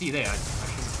bit late. See there, I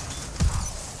should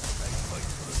Fight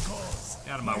for the cause.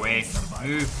 get out of my way.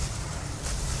 Move.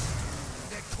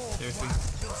 That cold Seriously?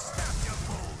 blast will snap your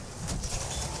bones.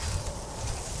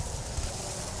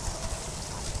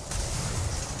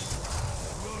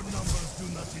 Your numbers do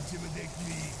not intimidate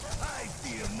me. I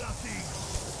fear nothing.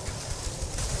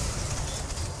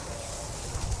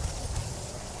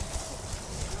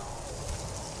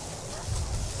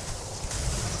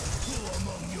 Who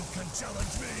among you can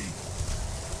challenge me?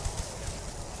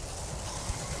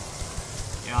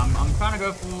 Yeah, I'm trying to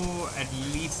go for at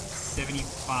least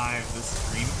 75 this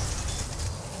stream.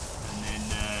 And then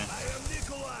I am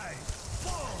Nikolai.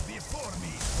 Fall before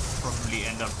me. probably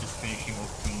end up just finishing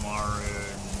off tomorrow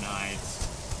night.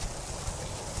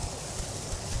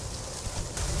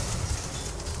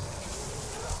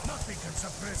 Nothing can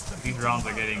suppress the These beating rounds are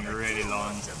heart getting of a really true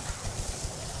long. Russian.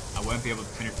 I won't be able to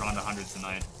finish round 100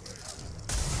 tonight.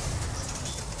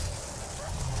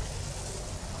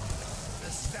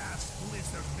 The staff's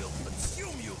blizzard will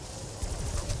consume you.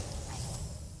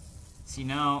 See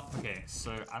now, okay,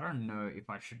 so I don't know if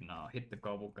I should now hit the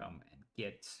gobble gum and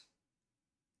get,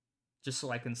 just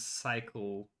so I can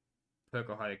cycle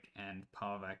Percoholic and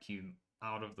Power Vacuum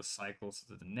out of the cycle so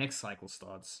that the next cycle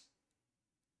starts.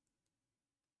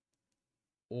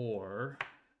 Or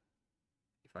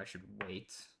if I should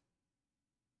wait.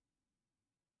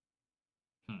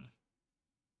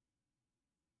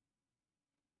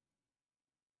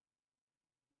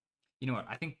 You know what?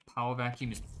 I think Power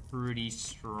Vacuum is pretty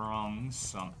strong,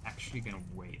 so I'm actually gonna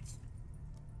wait.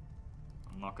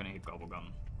 I'm not gonna hit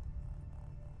Gobblegum.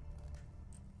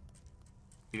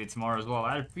 See you tomorrow as well.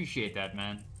 I'd appreciate that,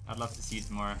 man. I'd love to see you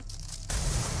tomorrow.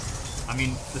 I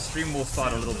mean, the stream will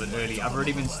start a little bit early. I've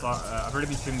already been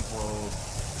streaming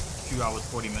for 2 hours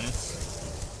 40 minutes.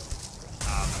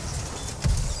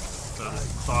 So it'll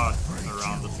start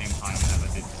around the same time as I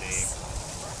did today.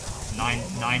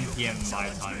 9 p.m. my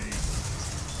time.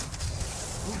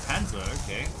 Ooh, Panzer,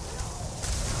 okay.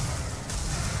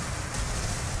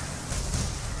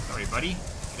 Sorry, buddy.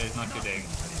 Today's not your day.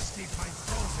 Can escape my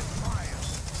frozen fire.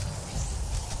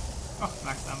 Oh,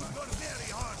 max ammo. Your very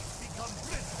heart become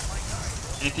brittle like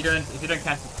ice. And if you don't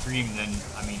catch the stream, then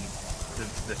I mean,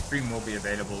 the stream will be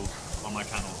available on my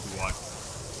channel to watch.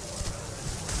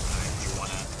 If you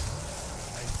wanna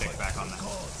check back on that.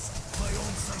 Cause my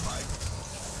own survival.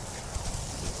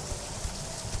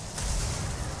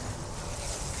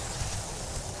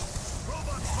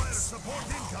 Robot fire support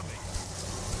incoming.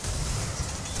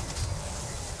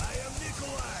 I am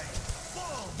Nikolai.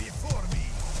 Fall before me.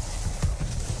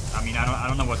 I mean, I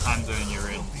don't know what time zone you're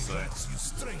in, so You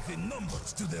strengthen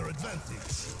numbers to their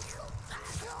advantage.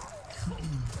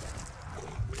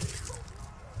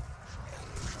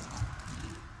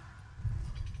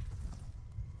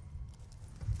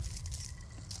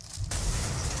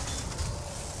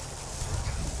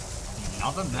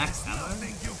 another max ammo.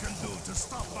 Nothing you can do to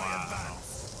stop my advance.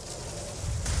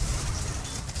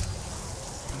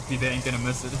 They ain't gonna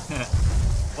miss it.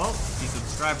 Well, if you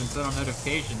subscribe and turn on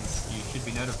notifications, you should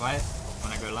be notified.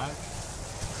 when I go live.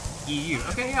 EU.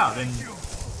 Okay, yeah, then.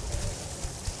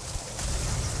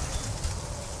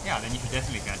 Yeah, then you should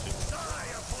definitely catch it.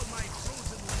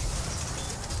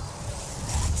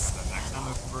 The max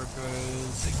ammo for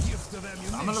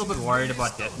Burkos. I'm a little bit worried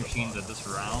about death machines at this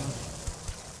round.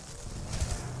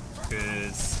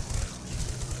 Because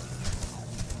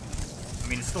I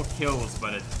mean, it still kills,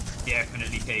 but it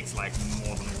definitely takes like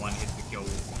more than one hit to kill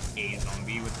a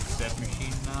zombie with this death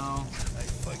machine now.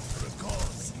 It's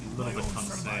a little bit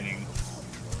concerning.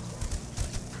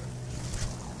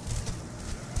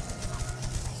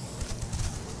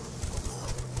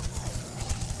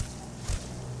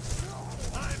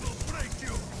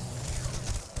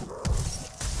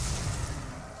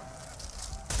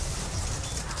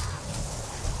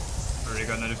 Already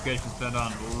got notifications turned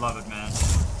on. Love it, man.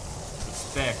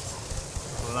 Respect.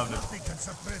 Love it. Nothing can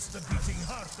suppress the beating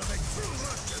heart of a true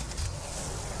Russian.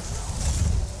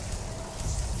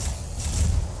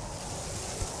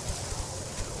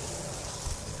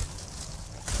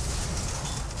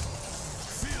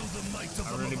 Feel the might of I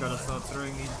really gotta start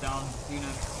throwing these down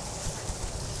sooner.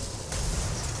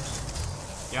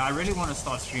 Yeah, I really want to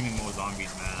start streaming more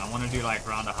zombies, man. I want to do like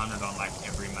round 100 on like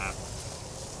every map.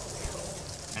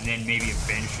 And then maybe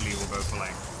eventually we'll go for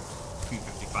like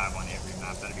 255 on every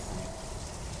map. That'd be cool.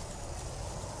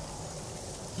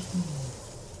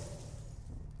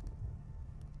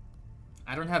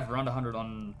 I don't have round 100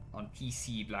 on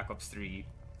PC Black Ops 3.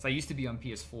 So I used to be on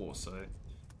PS4, so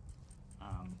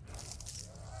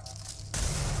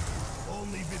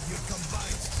only with your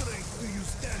combined strength do you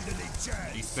stand in a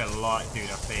chance. I used to play a lot, dude.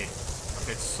 I played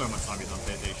so much zombies on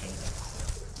PlayStation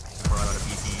before I got a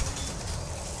PC.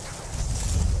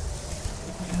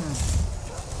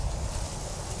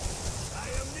 I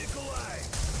am Nikolai.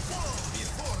 Fall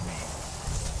before me.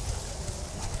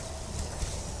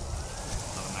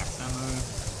 Another max ammo.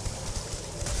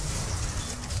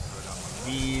 Throw down one of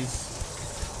these.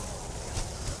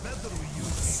 Better we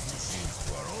use these machines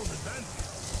to our own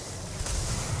advantage.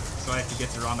 Try to get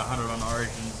to round 100 on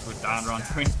Origins with down round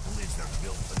 20.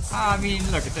 I mean,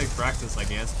 look, it takes practice, I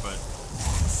guess, but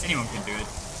anyone can do it.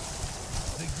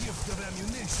 The gift of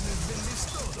ammunition has been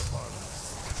bestowed upon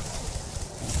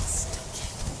us.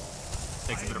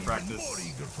 Takes a bit of practice. More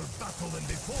eager for battle than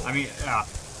before. I mean, yeah.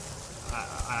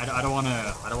 I don't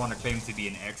wanna claim to be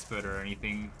an expert or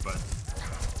anything, but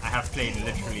I have played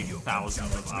literally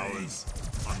thousands of hours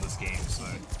on this game, so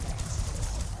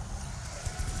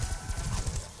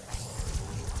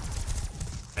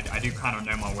I do kind of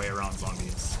know my way around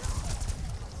zombies.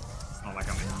 It's not like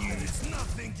I'm a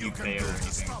new player or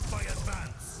anything.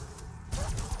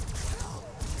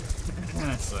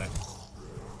 So.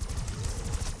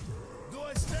 Do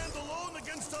I stand alone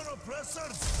against our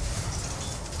oppressors?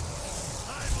 I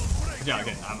will break Yeah,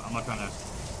 again, I'm not trying to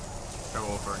go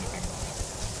off or anything.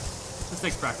 This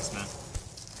takes practice, man.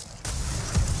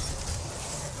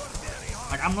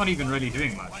 Like, I'm not even really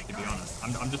doing much, to be honest.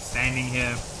 I'm just standing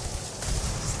here,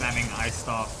 spamming ice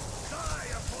staff.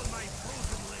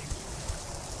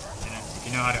 You know, if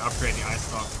you know how to upgrade the ice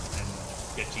staff and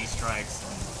get G-strikes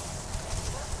and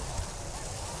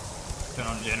turn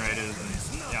on generators and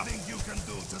yeah, get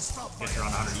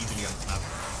around 100 easily on this map.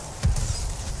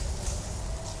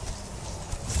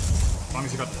 As long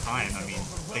as you got the time, I mean,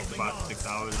 it takes about 6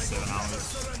 hours, 7 hours.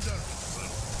 So.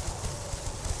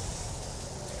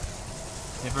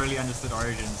 Never really understood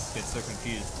Origins, get so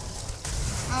confused.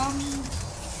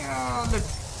 Yeah, look,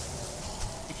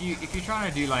 if you're trying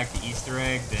to do like the Easter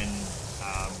egg, then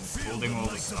building all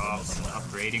the stuff and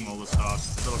upgrading all the stuff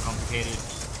is a little complicated.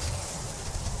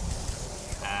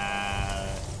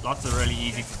 Lots of really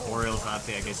easy tutorials out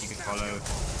there, I guess you could follow.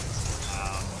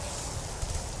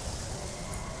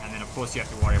 And then of course you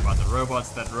have to worry about the robots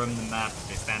that roam the map. If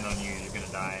they stand on you, you're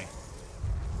gonna die.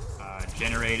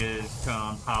 Generators turn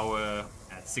on power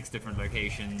at 6 different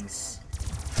locations.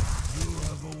 You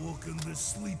have awoken the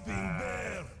sleeping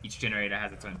bear. Each generator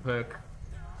has its own perk,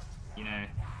 you know,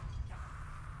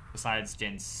 besides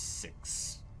Gen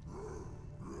 6.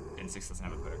 Gen 6 doesn't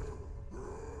have a perk.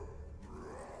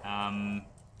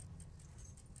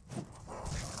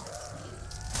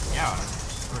 Yeah,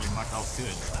 there's really much else to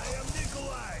it.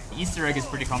 The Easter egg is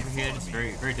pretty complicated. It's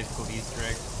very, very difficult Easter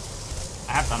egg.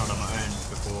 I have done it on my own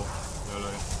before,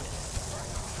 solo.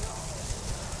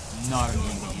 Not an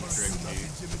easy Easter egg to do.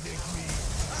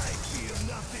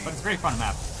 But it's a very fun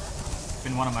map. It's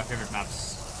been one of my favorite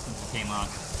maps since it came out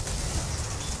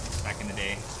back in the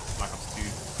day, Black Ops 2.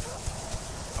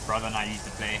 My brother and I used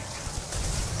to play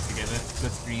together,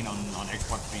 split screen on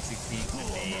Xbox 360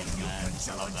 and man,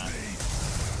 I love that.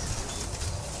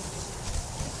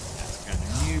 Let's grab the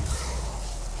nuke.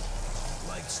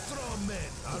 straw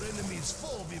men, our enemies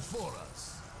fall before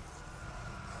us.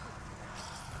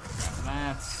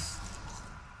 That's...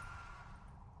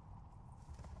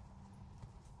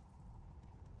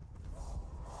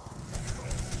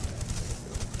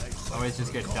 always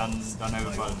just get done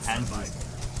over by the panzers.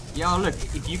 Yeah, look,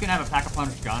 if you can have a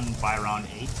pack-a-punch gun by round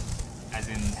 8, as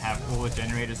in have all the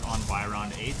generators on by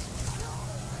round 8,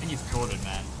 then you've killed it,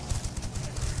 man.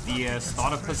 The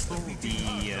starter pistol,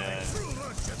 the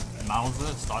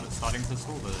Moser starting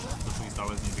pistol, the pistol you start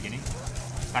with in the beginning,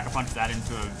 pack-a-punch that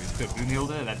into a boom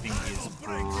wielder, that thing is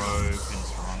broken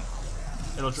strong.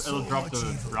 It'll drop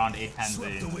the round 8 panzer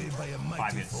in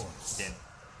 5 minutes, dead.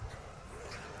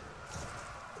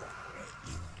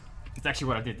 It's actually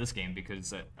what I did this game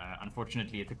because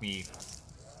unfortunately it took me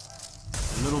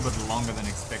a little bit longer than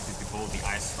expected to build the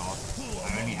ice star.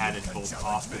 I only had it built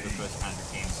after the first panzer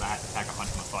came, so I had to pack a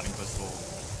punch my starting pistol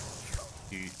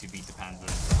to beat the panzer.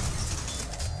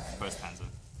 First panzer.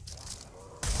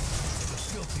 The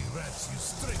filthy rats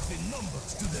use strength in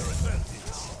numbers to their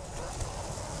advantage.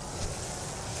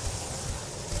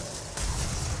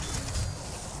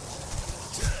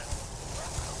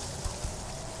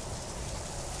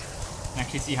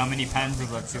 Actually see how many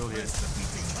panzers I've killed here.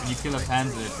 When you kill a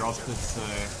panzer, it drops its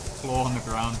claw on the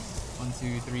ground. 1,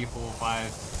 2, 3, 4, 5,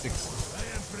 6. I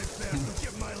am prepared to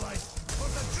give my life for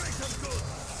the greater good.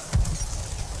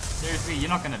 Seriously,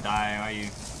 you're not gonna die, are you?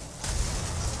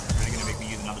 You're really gonna make me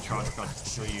use another charge shot just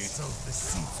to kill you. Sow the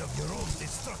seeds of your own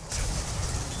destruction.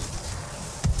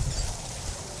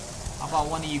 How about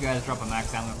one of you guys drop a max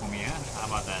ammo for me, yeah? How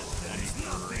about that? That'd be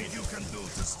great. You can do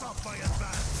to stop my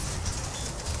advance.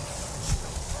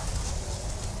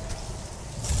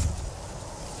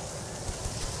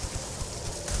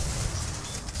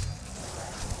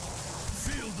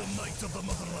 The might of the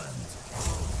motherland.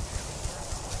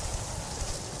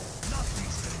 Nothing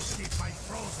can escape my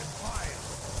frozen fire.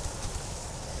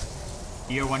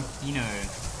 BO1 Kino.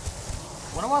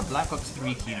 What about Black Ops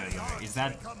 3 Kino though? Is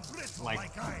that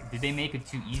like, did they make it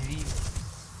too easy?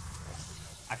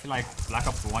 I feel like Black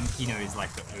Ops 1 Kino is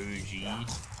like the OG.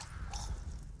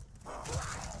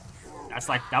 That's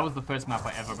like, that was the first map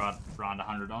I ever got around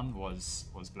 100 on, was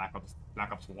Black Ops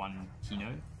 1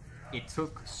 Kino. It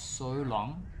took so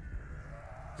long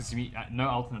because no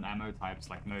alternate ammo types,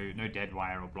 like no dead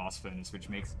wire or blast furnace, which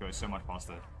makes it go so much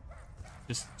faster.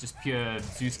 Just pure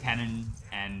Zeus cannon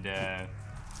and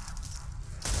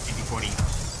MP40.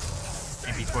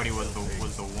 MP40 was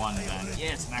the one, man.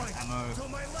 Yes, max ammo.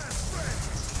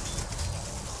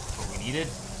 What we needed.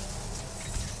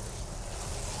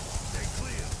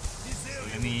 So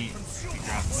let me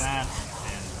grab that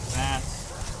and that.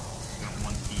 Don't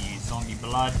want the zombie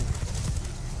blood.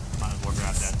 Might as well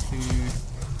grab that too.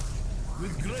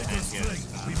 With greater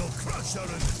strength, we will crush our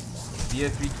enemies.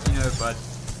 BO3 Kino, but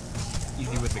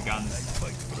easy with the guns.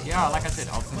 Yeah, like I said,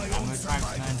 alternate ammo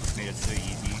types, man, just made it so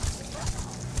easy.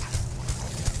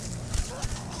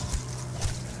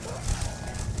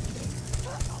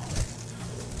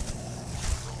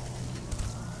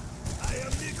 I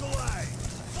am Nikolai.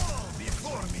 Fall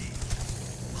before me.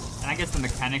 And I guess the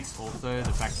mechanics also,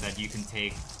 the fact that you can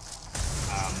take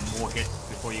more hits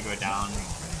before you go down,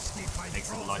 makes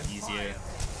it a lot easier.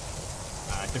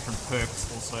 Different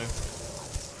perks also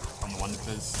from the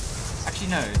Wonderfizz.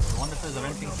 Actually no, the Wonderfizz I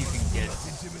don't think you can get.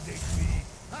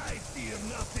 I fear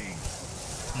nothing.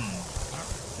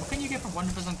 What can you get from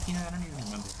Wonderfizz on Kino? I don't even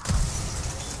remember.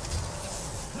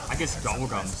 I guess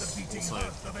Gobblegums also made it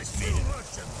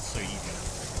so easy.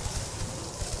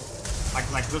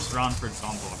 Like this round for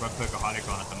example, I've got Perkaholic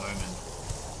on at the moment.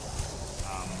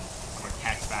 I've got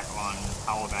Catchback on,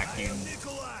 Power Vacuum.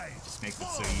 Just makes it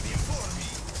so easy.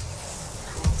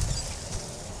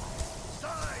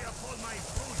 Die upon my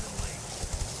frozen lake.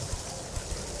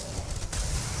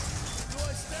 Do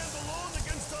I stand alone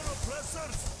against our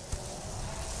oppressors?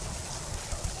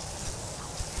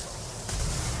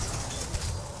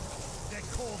 The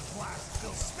cold blast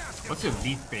will snap them. What's your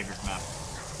least favorite map?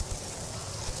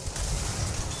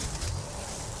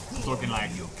 I'm talking like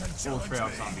full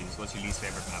trail zombies. What's your least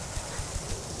favorite map?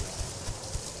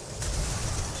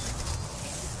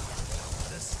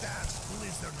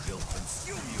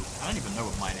 I don't even know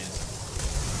what mine is.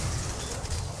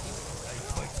 I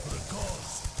fight for a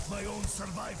cause, my own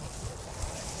survival.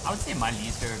 I would say my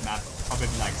least favorite map probably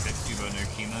like Zetsubo no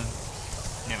Shima.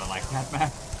 Never liked that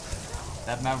map.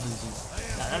 That map was just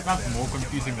that map's more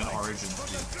confusing than Origins.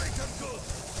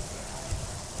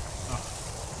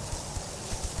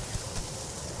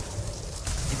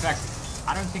 In fact,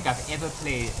 I don't think I've ever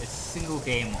played a single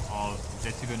game of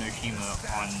Zetsubo no Shima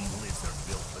on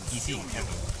PC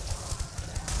ever.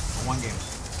 One game.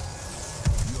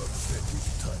 This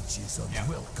touch is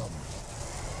unwelcome.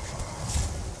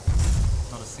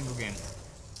 Not a single game.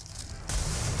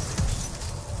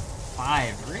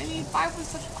 5, really? 5 was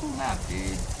such a cool map,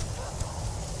 dude.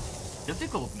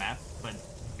 Difficult map, but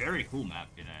very cool map,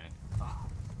 you know. Oh.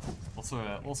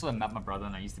 Also a map my brother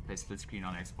and I used to play split screen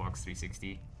on Xbox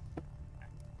 360.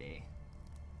 Day.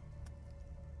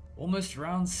 Almost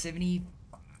around 70.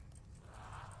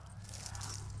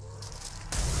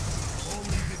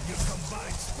 Only with your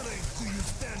combined strength do you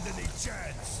stand any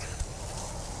chance.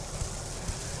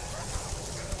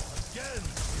 Again,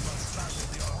 you must battle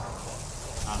the armor.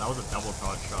 Ah, that was a double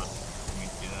charge shot. Didn't mean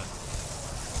to do that.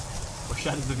 Or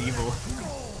Shadows of Evil.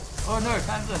 Oh no,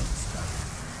 Phantom!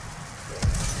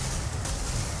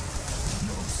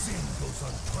 No sin goes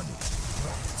unpunished,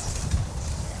 right?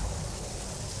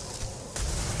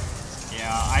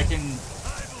 Yeah,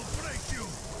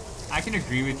 I can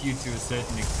agree with you to a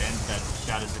certain extent that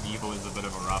Shadows of Evil is a bit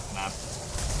of a rough map.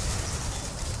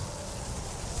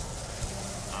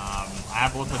 I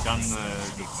have also done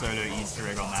the solo Easter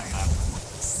egg on that map.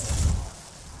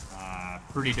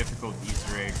 Pretty difficult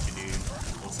Easter egg to do,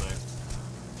 also.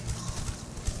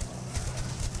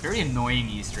 Very annoying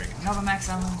Easter egg. Another max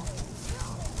ammo.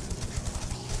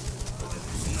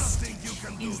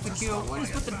 Insta kill. What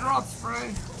is with the drops,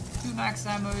 bro? 2 max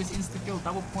ammos, insta kill,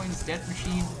 double points, death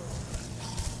machine.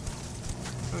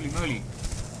 Holy moly.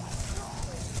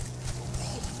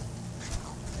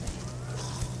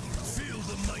 Feel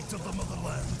the might of the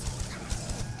motherland.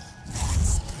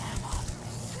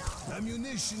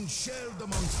 Ammunition shared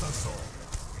amongst us all.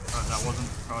 Oh, that wasn't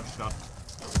a charge shot.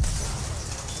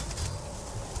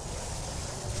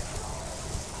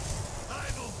 I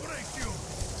will break you.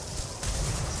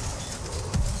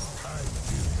 I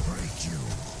will break you.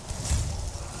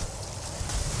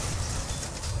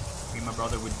 Me and my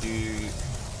brother would do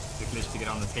the glitch to get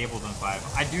on the tables on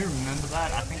 5. I do remember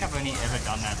that. I think I've only ever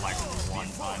done that like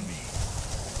one time.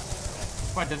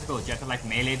 It's quite difficult. You have to like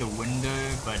melee the window,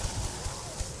 but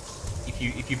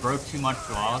if you broke too much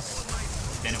glass,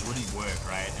 then it wouldn't work,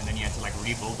 right? And then you have to like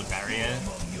rebuild the barrier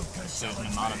a certain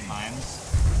amount of times.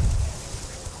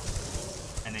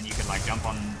 And then you could like jump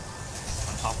on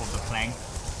top of the plank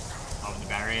of the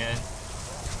barrier.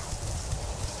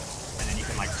 And then you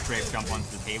can like straight jump onto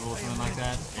the table or something like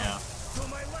that. Yeah. To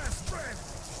my last breath.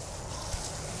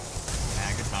 Yeah,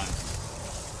 good times.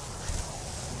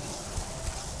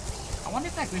 I wonder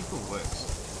if that glitch still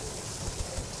works.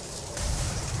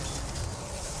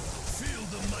 Feel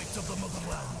the might of the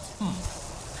motherland.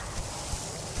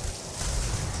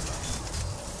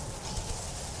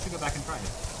 Should go back and try it.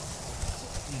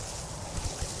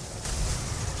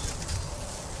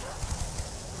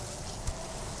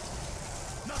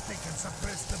 Nothing can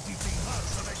suppress the beating heart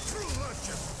of a true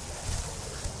merchant.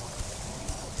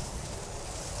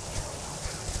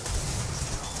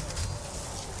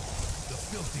 The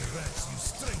filthy rats use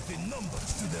strength in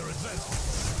numbers to their advantage.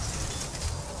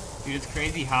 Dude, it's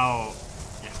crazy how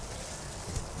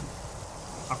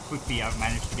quickly I've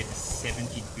managed to get to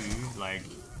 72. Like,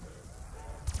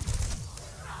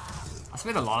 I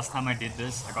swear the last time I did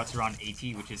this, I got to around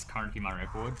 80, which is currently my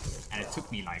record, and it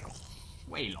took me like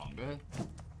way longer. I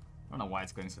don't know why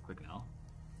it's going so quick now.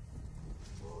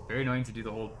 Very annoying to do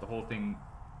the whole thing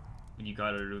when you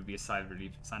got it. It would be a sign of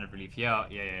relief. Yeah.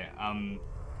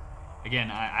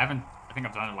 Again, I think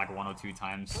I've done it like 1 or 2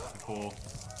 times before,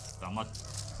 so I'm not.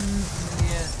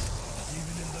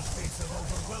 Even in the face of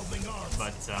overwhelming odds,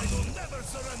 but I will never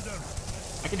surrender.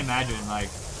 I can imagine,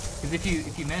 like, because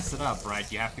if you mess it up, right,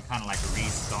 you have to kind of like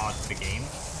restart the game,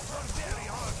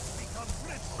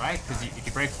 right? Because if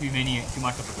you break too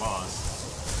much of the glass,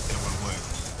 then it won't work.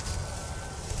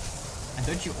 And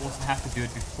don't you also have to do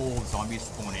it before zombies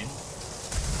spawn in?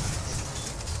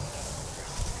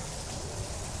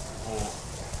 Or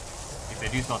if they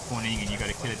do start spawning and you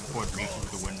gotta kill it before it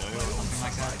reaches the window or something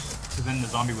like that? Because then the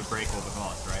zombie would break all the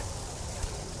glass, right?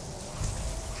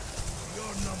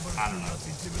 Your numbers I don't do know. not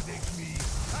intimidate me.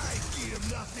 I fear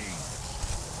nothing.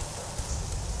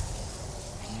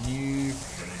 Nuke.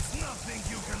 There is nothing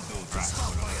you can do to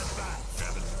stop my advance.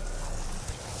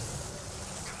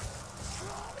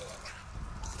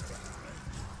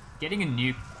 Getting a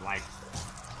nuke, like,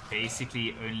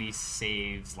 basically only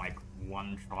saves, like,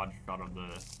 1 charge shot of the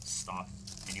stuff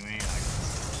anyway. Like,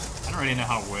 I don't really know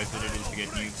how worth it is to get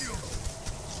nukes.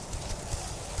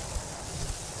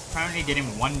 Apparently getting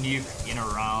 1 nuke in a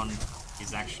round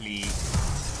is actually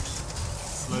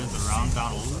slows the round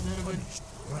down a little bit.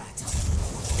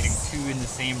 Getting 2 in the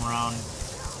same round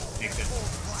makes it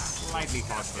slightly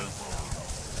faster.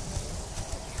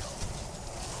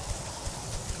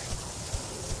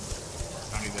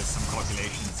 Apparently there's some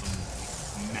calculations, some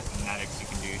mathematics you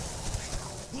can do.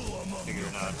 Figure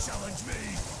it out. Challenge me.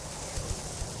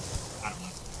 I don't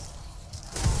know.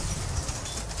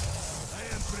 I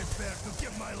am prepared to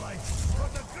give my life for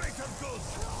the greater good.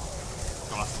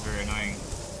 Gosh, it's very annoying.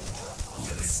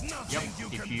 There is nothing Yep, you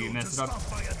if can you do mess to it up,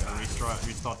 stop my attack.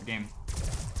 restart the game.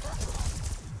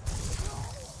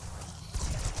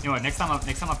 You know what? Next time I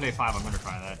play 5, I'm gonna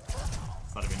try that.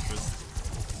 It's out of interest.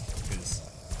 Because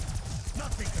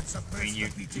Nothing can suppress you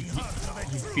the beating heart of a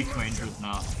true piqued my virgin. interest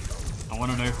now. I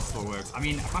want to know if it still works. I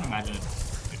mean, I can't imagine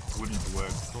it wouldn't work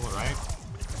still, right?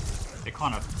 They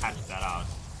can't have patched that out.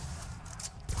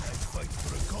 I fight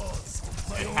for a cause.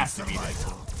 My It own has to be there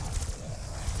survival. still.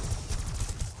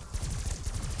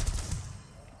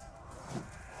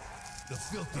 The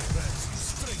filthy rats use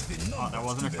strength in Oh, numbers that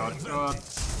wasn't a to shot. their God.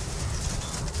 advantage.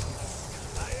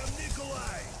 I am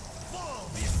Nikolai. Fall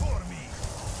before me.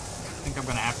 I think I'm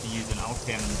gonna have to use an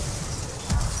alchem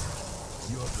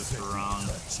Your this round.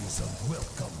 touch is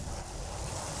unwelcome.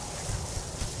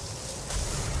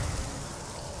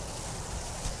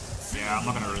 Yeah, I'm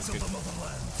not gonna risk To it. the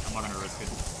motherland. I'm not gonna risk it.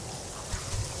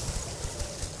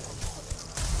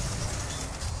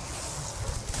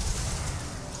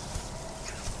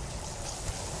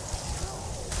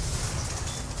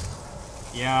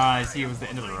 Yeah, I see it was the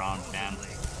end of the round, damn.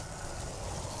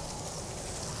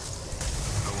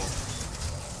 Oh well.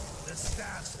 The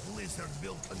staff's blizzard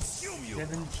will consume you.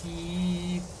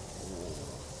 70.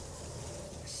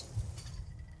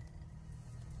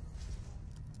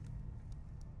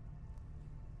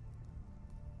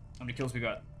 How many kills we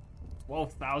got?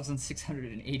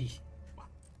 12,680.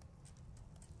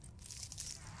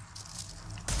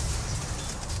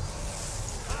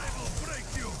 I will break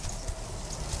you.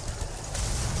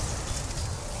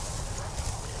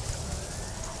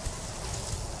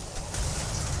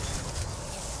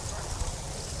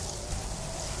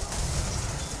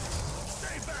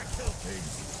 Stay back,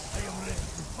 Hellcades. I am ready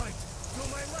to fight till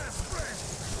my last breath.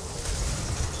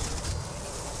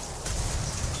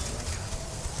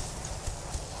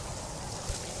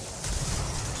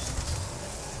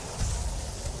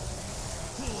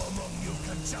 Who among you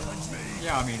can challenge me?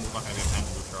 Yeah, I mean, I'm not gonna get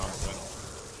hands to draw, so.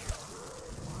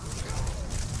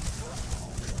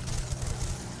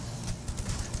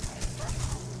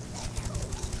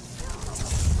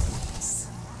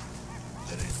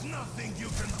 There is nothing you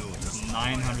can do to stop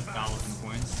my 900,000 advance.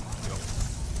 points. Yo.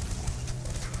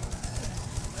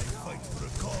 I fight for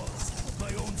a cause,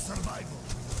 my own survival.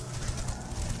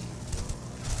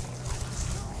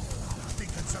 Nothing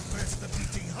can suppress the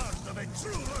beating heart of a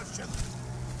true Russian.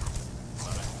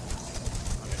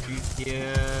 Shoot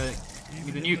here. Give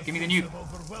me the nuke, give me the nuke. Of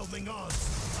overwhelming odds,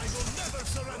 I will never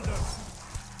surrender.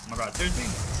 Oh my god, seriously?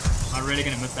 Am I really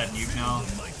gonna miss that nuke now?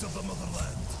 The might of the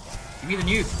motherland. Give me the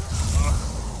nuke!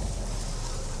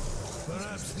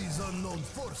 Perhaps these unknown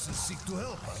forces seek to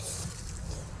help us.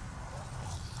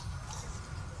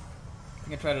 I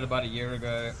think I tried it about a year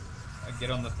ago. I get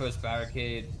on the first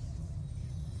barricade.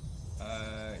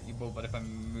 But if I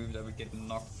moved, I would get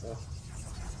knocked off.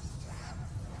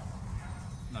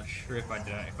 Not sure if I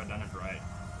done it right.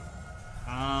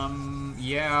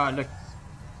 Yeah, look.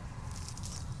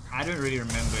 I don't really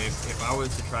remember. If I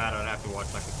was to try it, I'd have to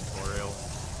watch like a tutorial.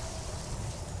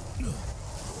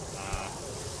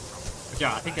 But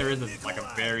yeah, I think there is like a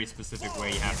very specific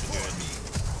way you have to do it.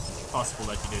 It's possible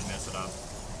that you did mess it up.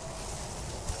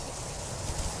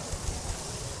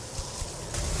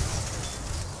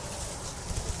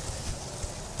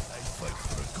 I fight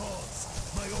for a cause,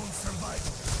 my own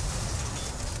survival.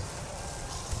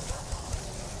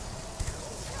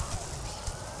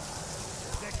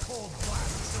 The cold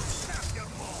blast will snap your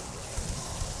bone.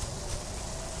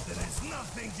 There is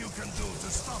nothing you can do to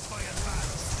stop my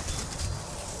advance.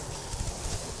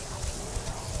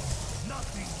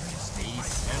 Nothing can stay my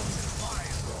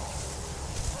fire.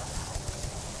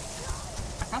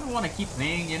 I kind of want to keep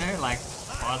playing, you know, like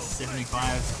past 75.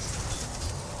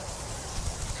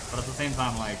 But at the same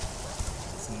time, like,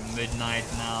 it's midnight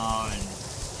now, and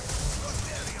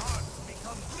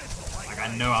like I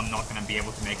know I'm not gonna be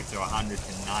able to make it to 100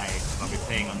 tonight. I'll be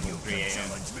playing until 3 a.m.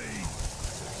 And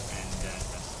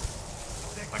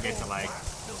if I get to like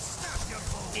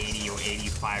 80 or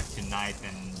 85 tonight,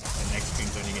 then the next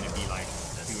stream's only gonna be like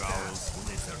 2 hours,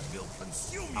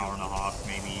 hour and a half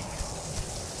maybe.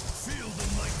 Feel the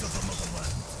might of the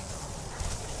motherland.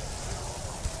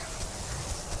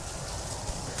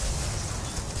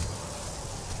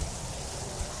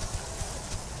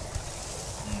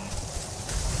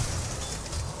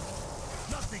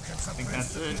 Nothing can I think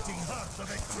suppress that's the it. beating heart of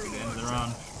a true The end of the Russian.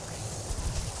 round.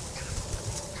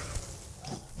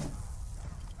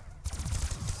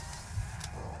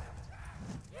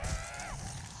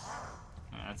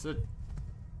 That's it.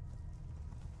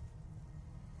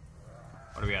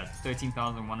 What are we at?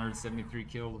 13,173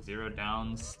 kills, 0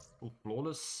 downs, still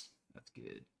flawless. That's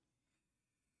good.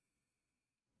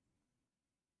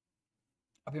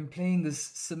 I've been playing this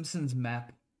Simpsons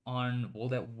map on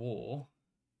World at War.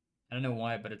 I don't know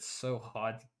why, but it's so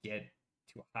hard to get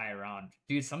to a high round.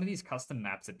 Dude, some of these custom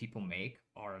maps that people make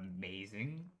are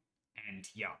amazing. And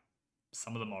yeah,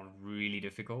 some of them are really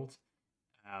difficult.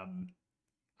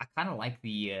 I kind of like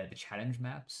the challenge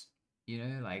maps, you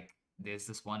know, like there's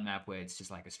this one map where it's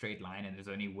just like a straight line and there's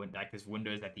only there's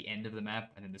windows at the end of the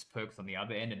map and then there's perks on the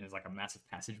other end and there's like a massive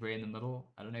passageway in the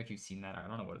middle. I don't know if you've seen that. I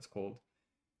don't know what it's called.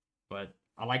 But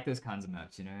I like those kinds of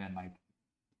maps, you know, and like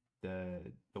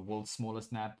the world's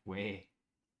smallest map where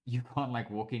you can't like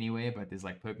walk anywhere, but there's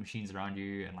like perk machines around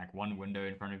you and like one window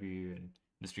in front of you and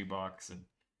mystery box and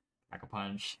like a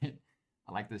punch.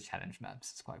 I like those challenge maps.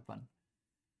 It's quite fun.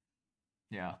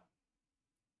 Yeah.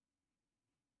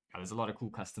 There's a lot of cool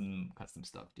custom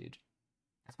stuff, dude.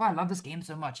 That's why I love this game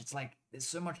so much. It's like there's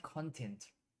so much content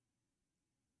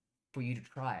for you to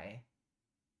try.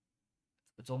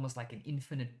 It's almost like an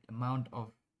infinite amount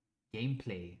of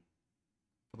gameplay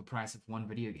for the price of one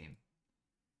video game.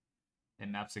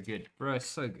 And maps are good. Bro, it's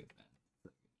so good,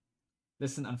 man.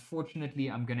 Listen, unfortunately,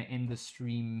 I'm going to end the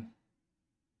stream.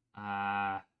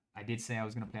 I did say I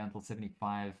was going to play until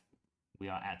 75. We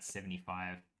are at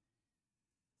 75.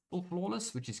 Still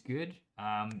flawless, which is good.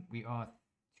 We are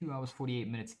 2 hours, 48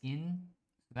 minutes in.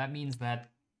 So that means that,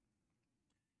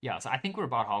 yeah, so I think we're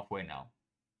about halfway now.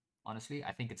 Honestly,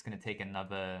 I think it's going to take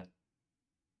another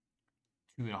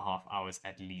 2.5 hours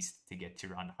at least to get to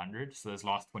round 100. So those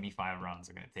last 25 rounds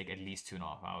are going to take at least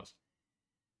 2.5 hours.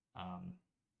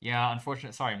 Yeah,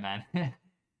 unfortunately, sorry, man.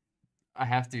 I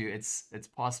have to. It's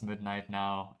past midnight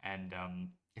now, and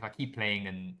if I keep playing,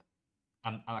 then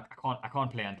I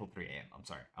can't play until 3 a.m. I'm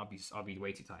sorry. I'll be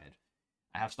way too tired.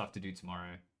 I have stuff to do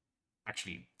tomorrow.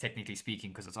 Actually, technically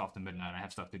speaking, because it's after midnight, I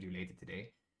have stuff to do later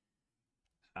today.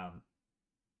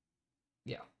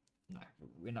 Yeah, no,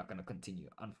 we're not going to continue,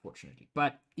 unfortunately.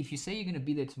 But if you say you're going to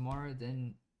be there tomorrow,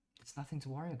 then it's nothing to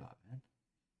worry about, man.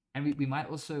 And we might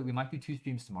do 2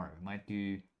 streams tomorrow. We might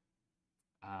do,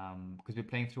 because we're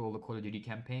playing through all the Call of Duty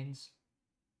campaigns.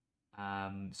 So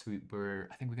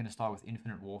I think we're going to start with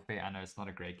Infinite Warfare. I know it's not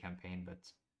a great campaign, but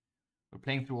we're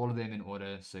playing through all of them in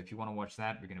order. So if you want to watch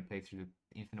that, we're going to play through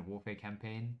the Infinite Warfare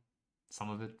campaign.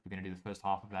 Some of it. We're going to do the first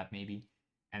half of that, maybe.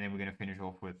 And then we're going to finish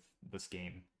off with this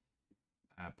game.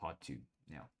 Part 2.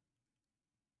 Yeah.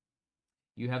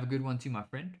 You have a good one too, my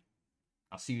friend.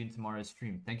 I'll see you in tomorrow's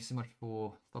stream. Thank you so much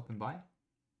for stopping by.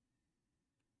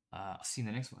 I'll see you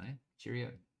in the next one. Cheerio.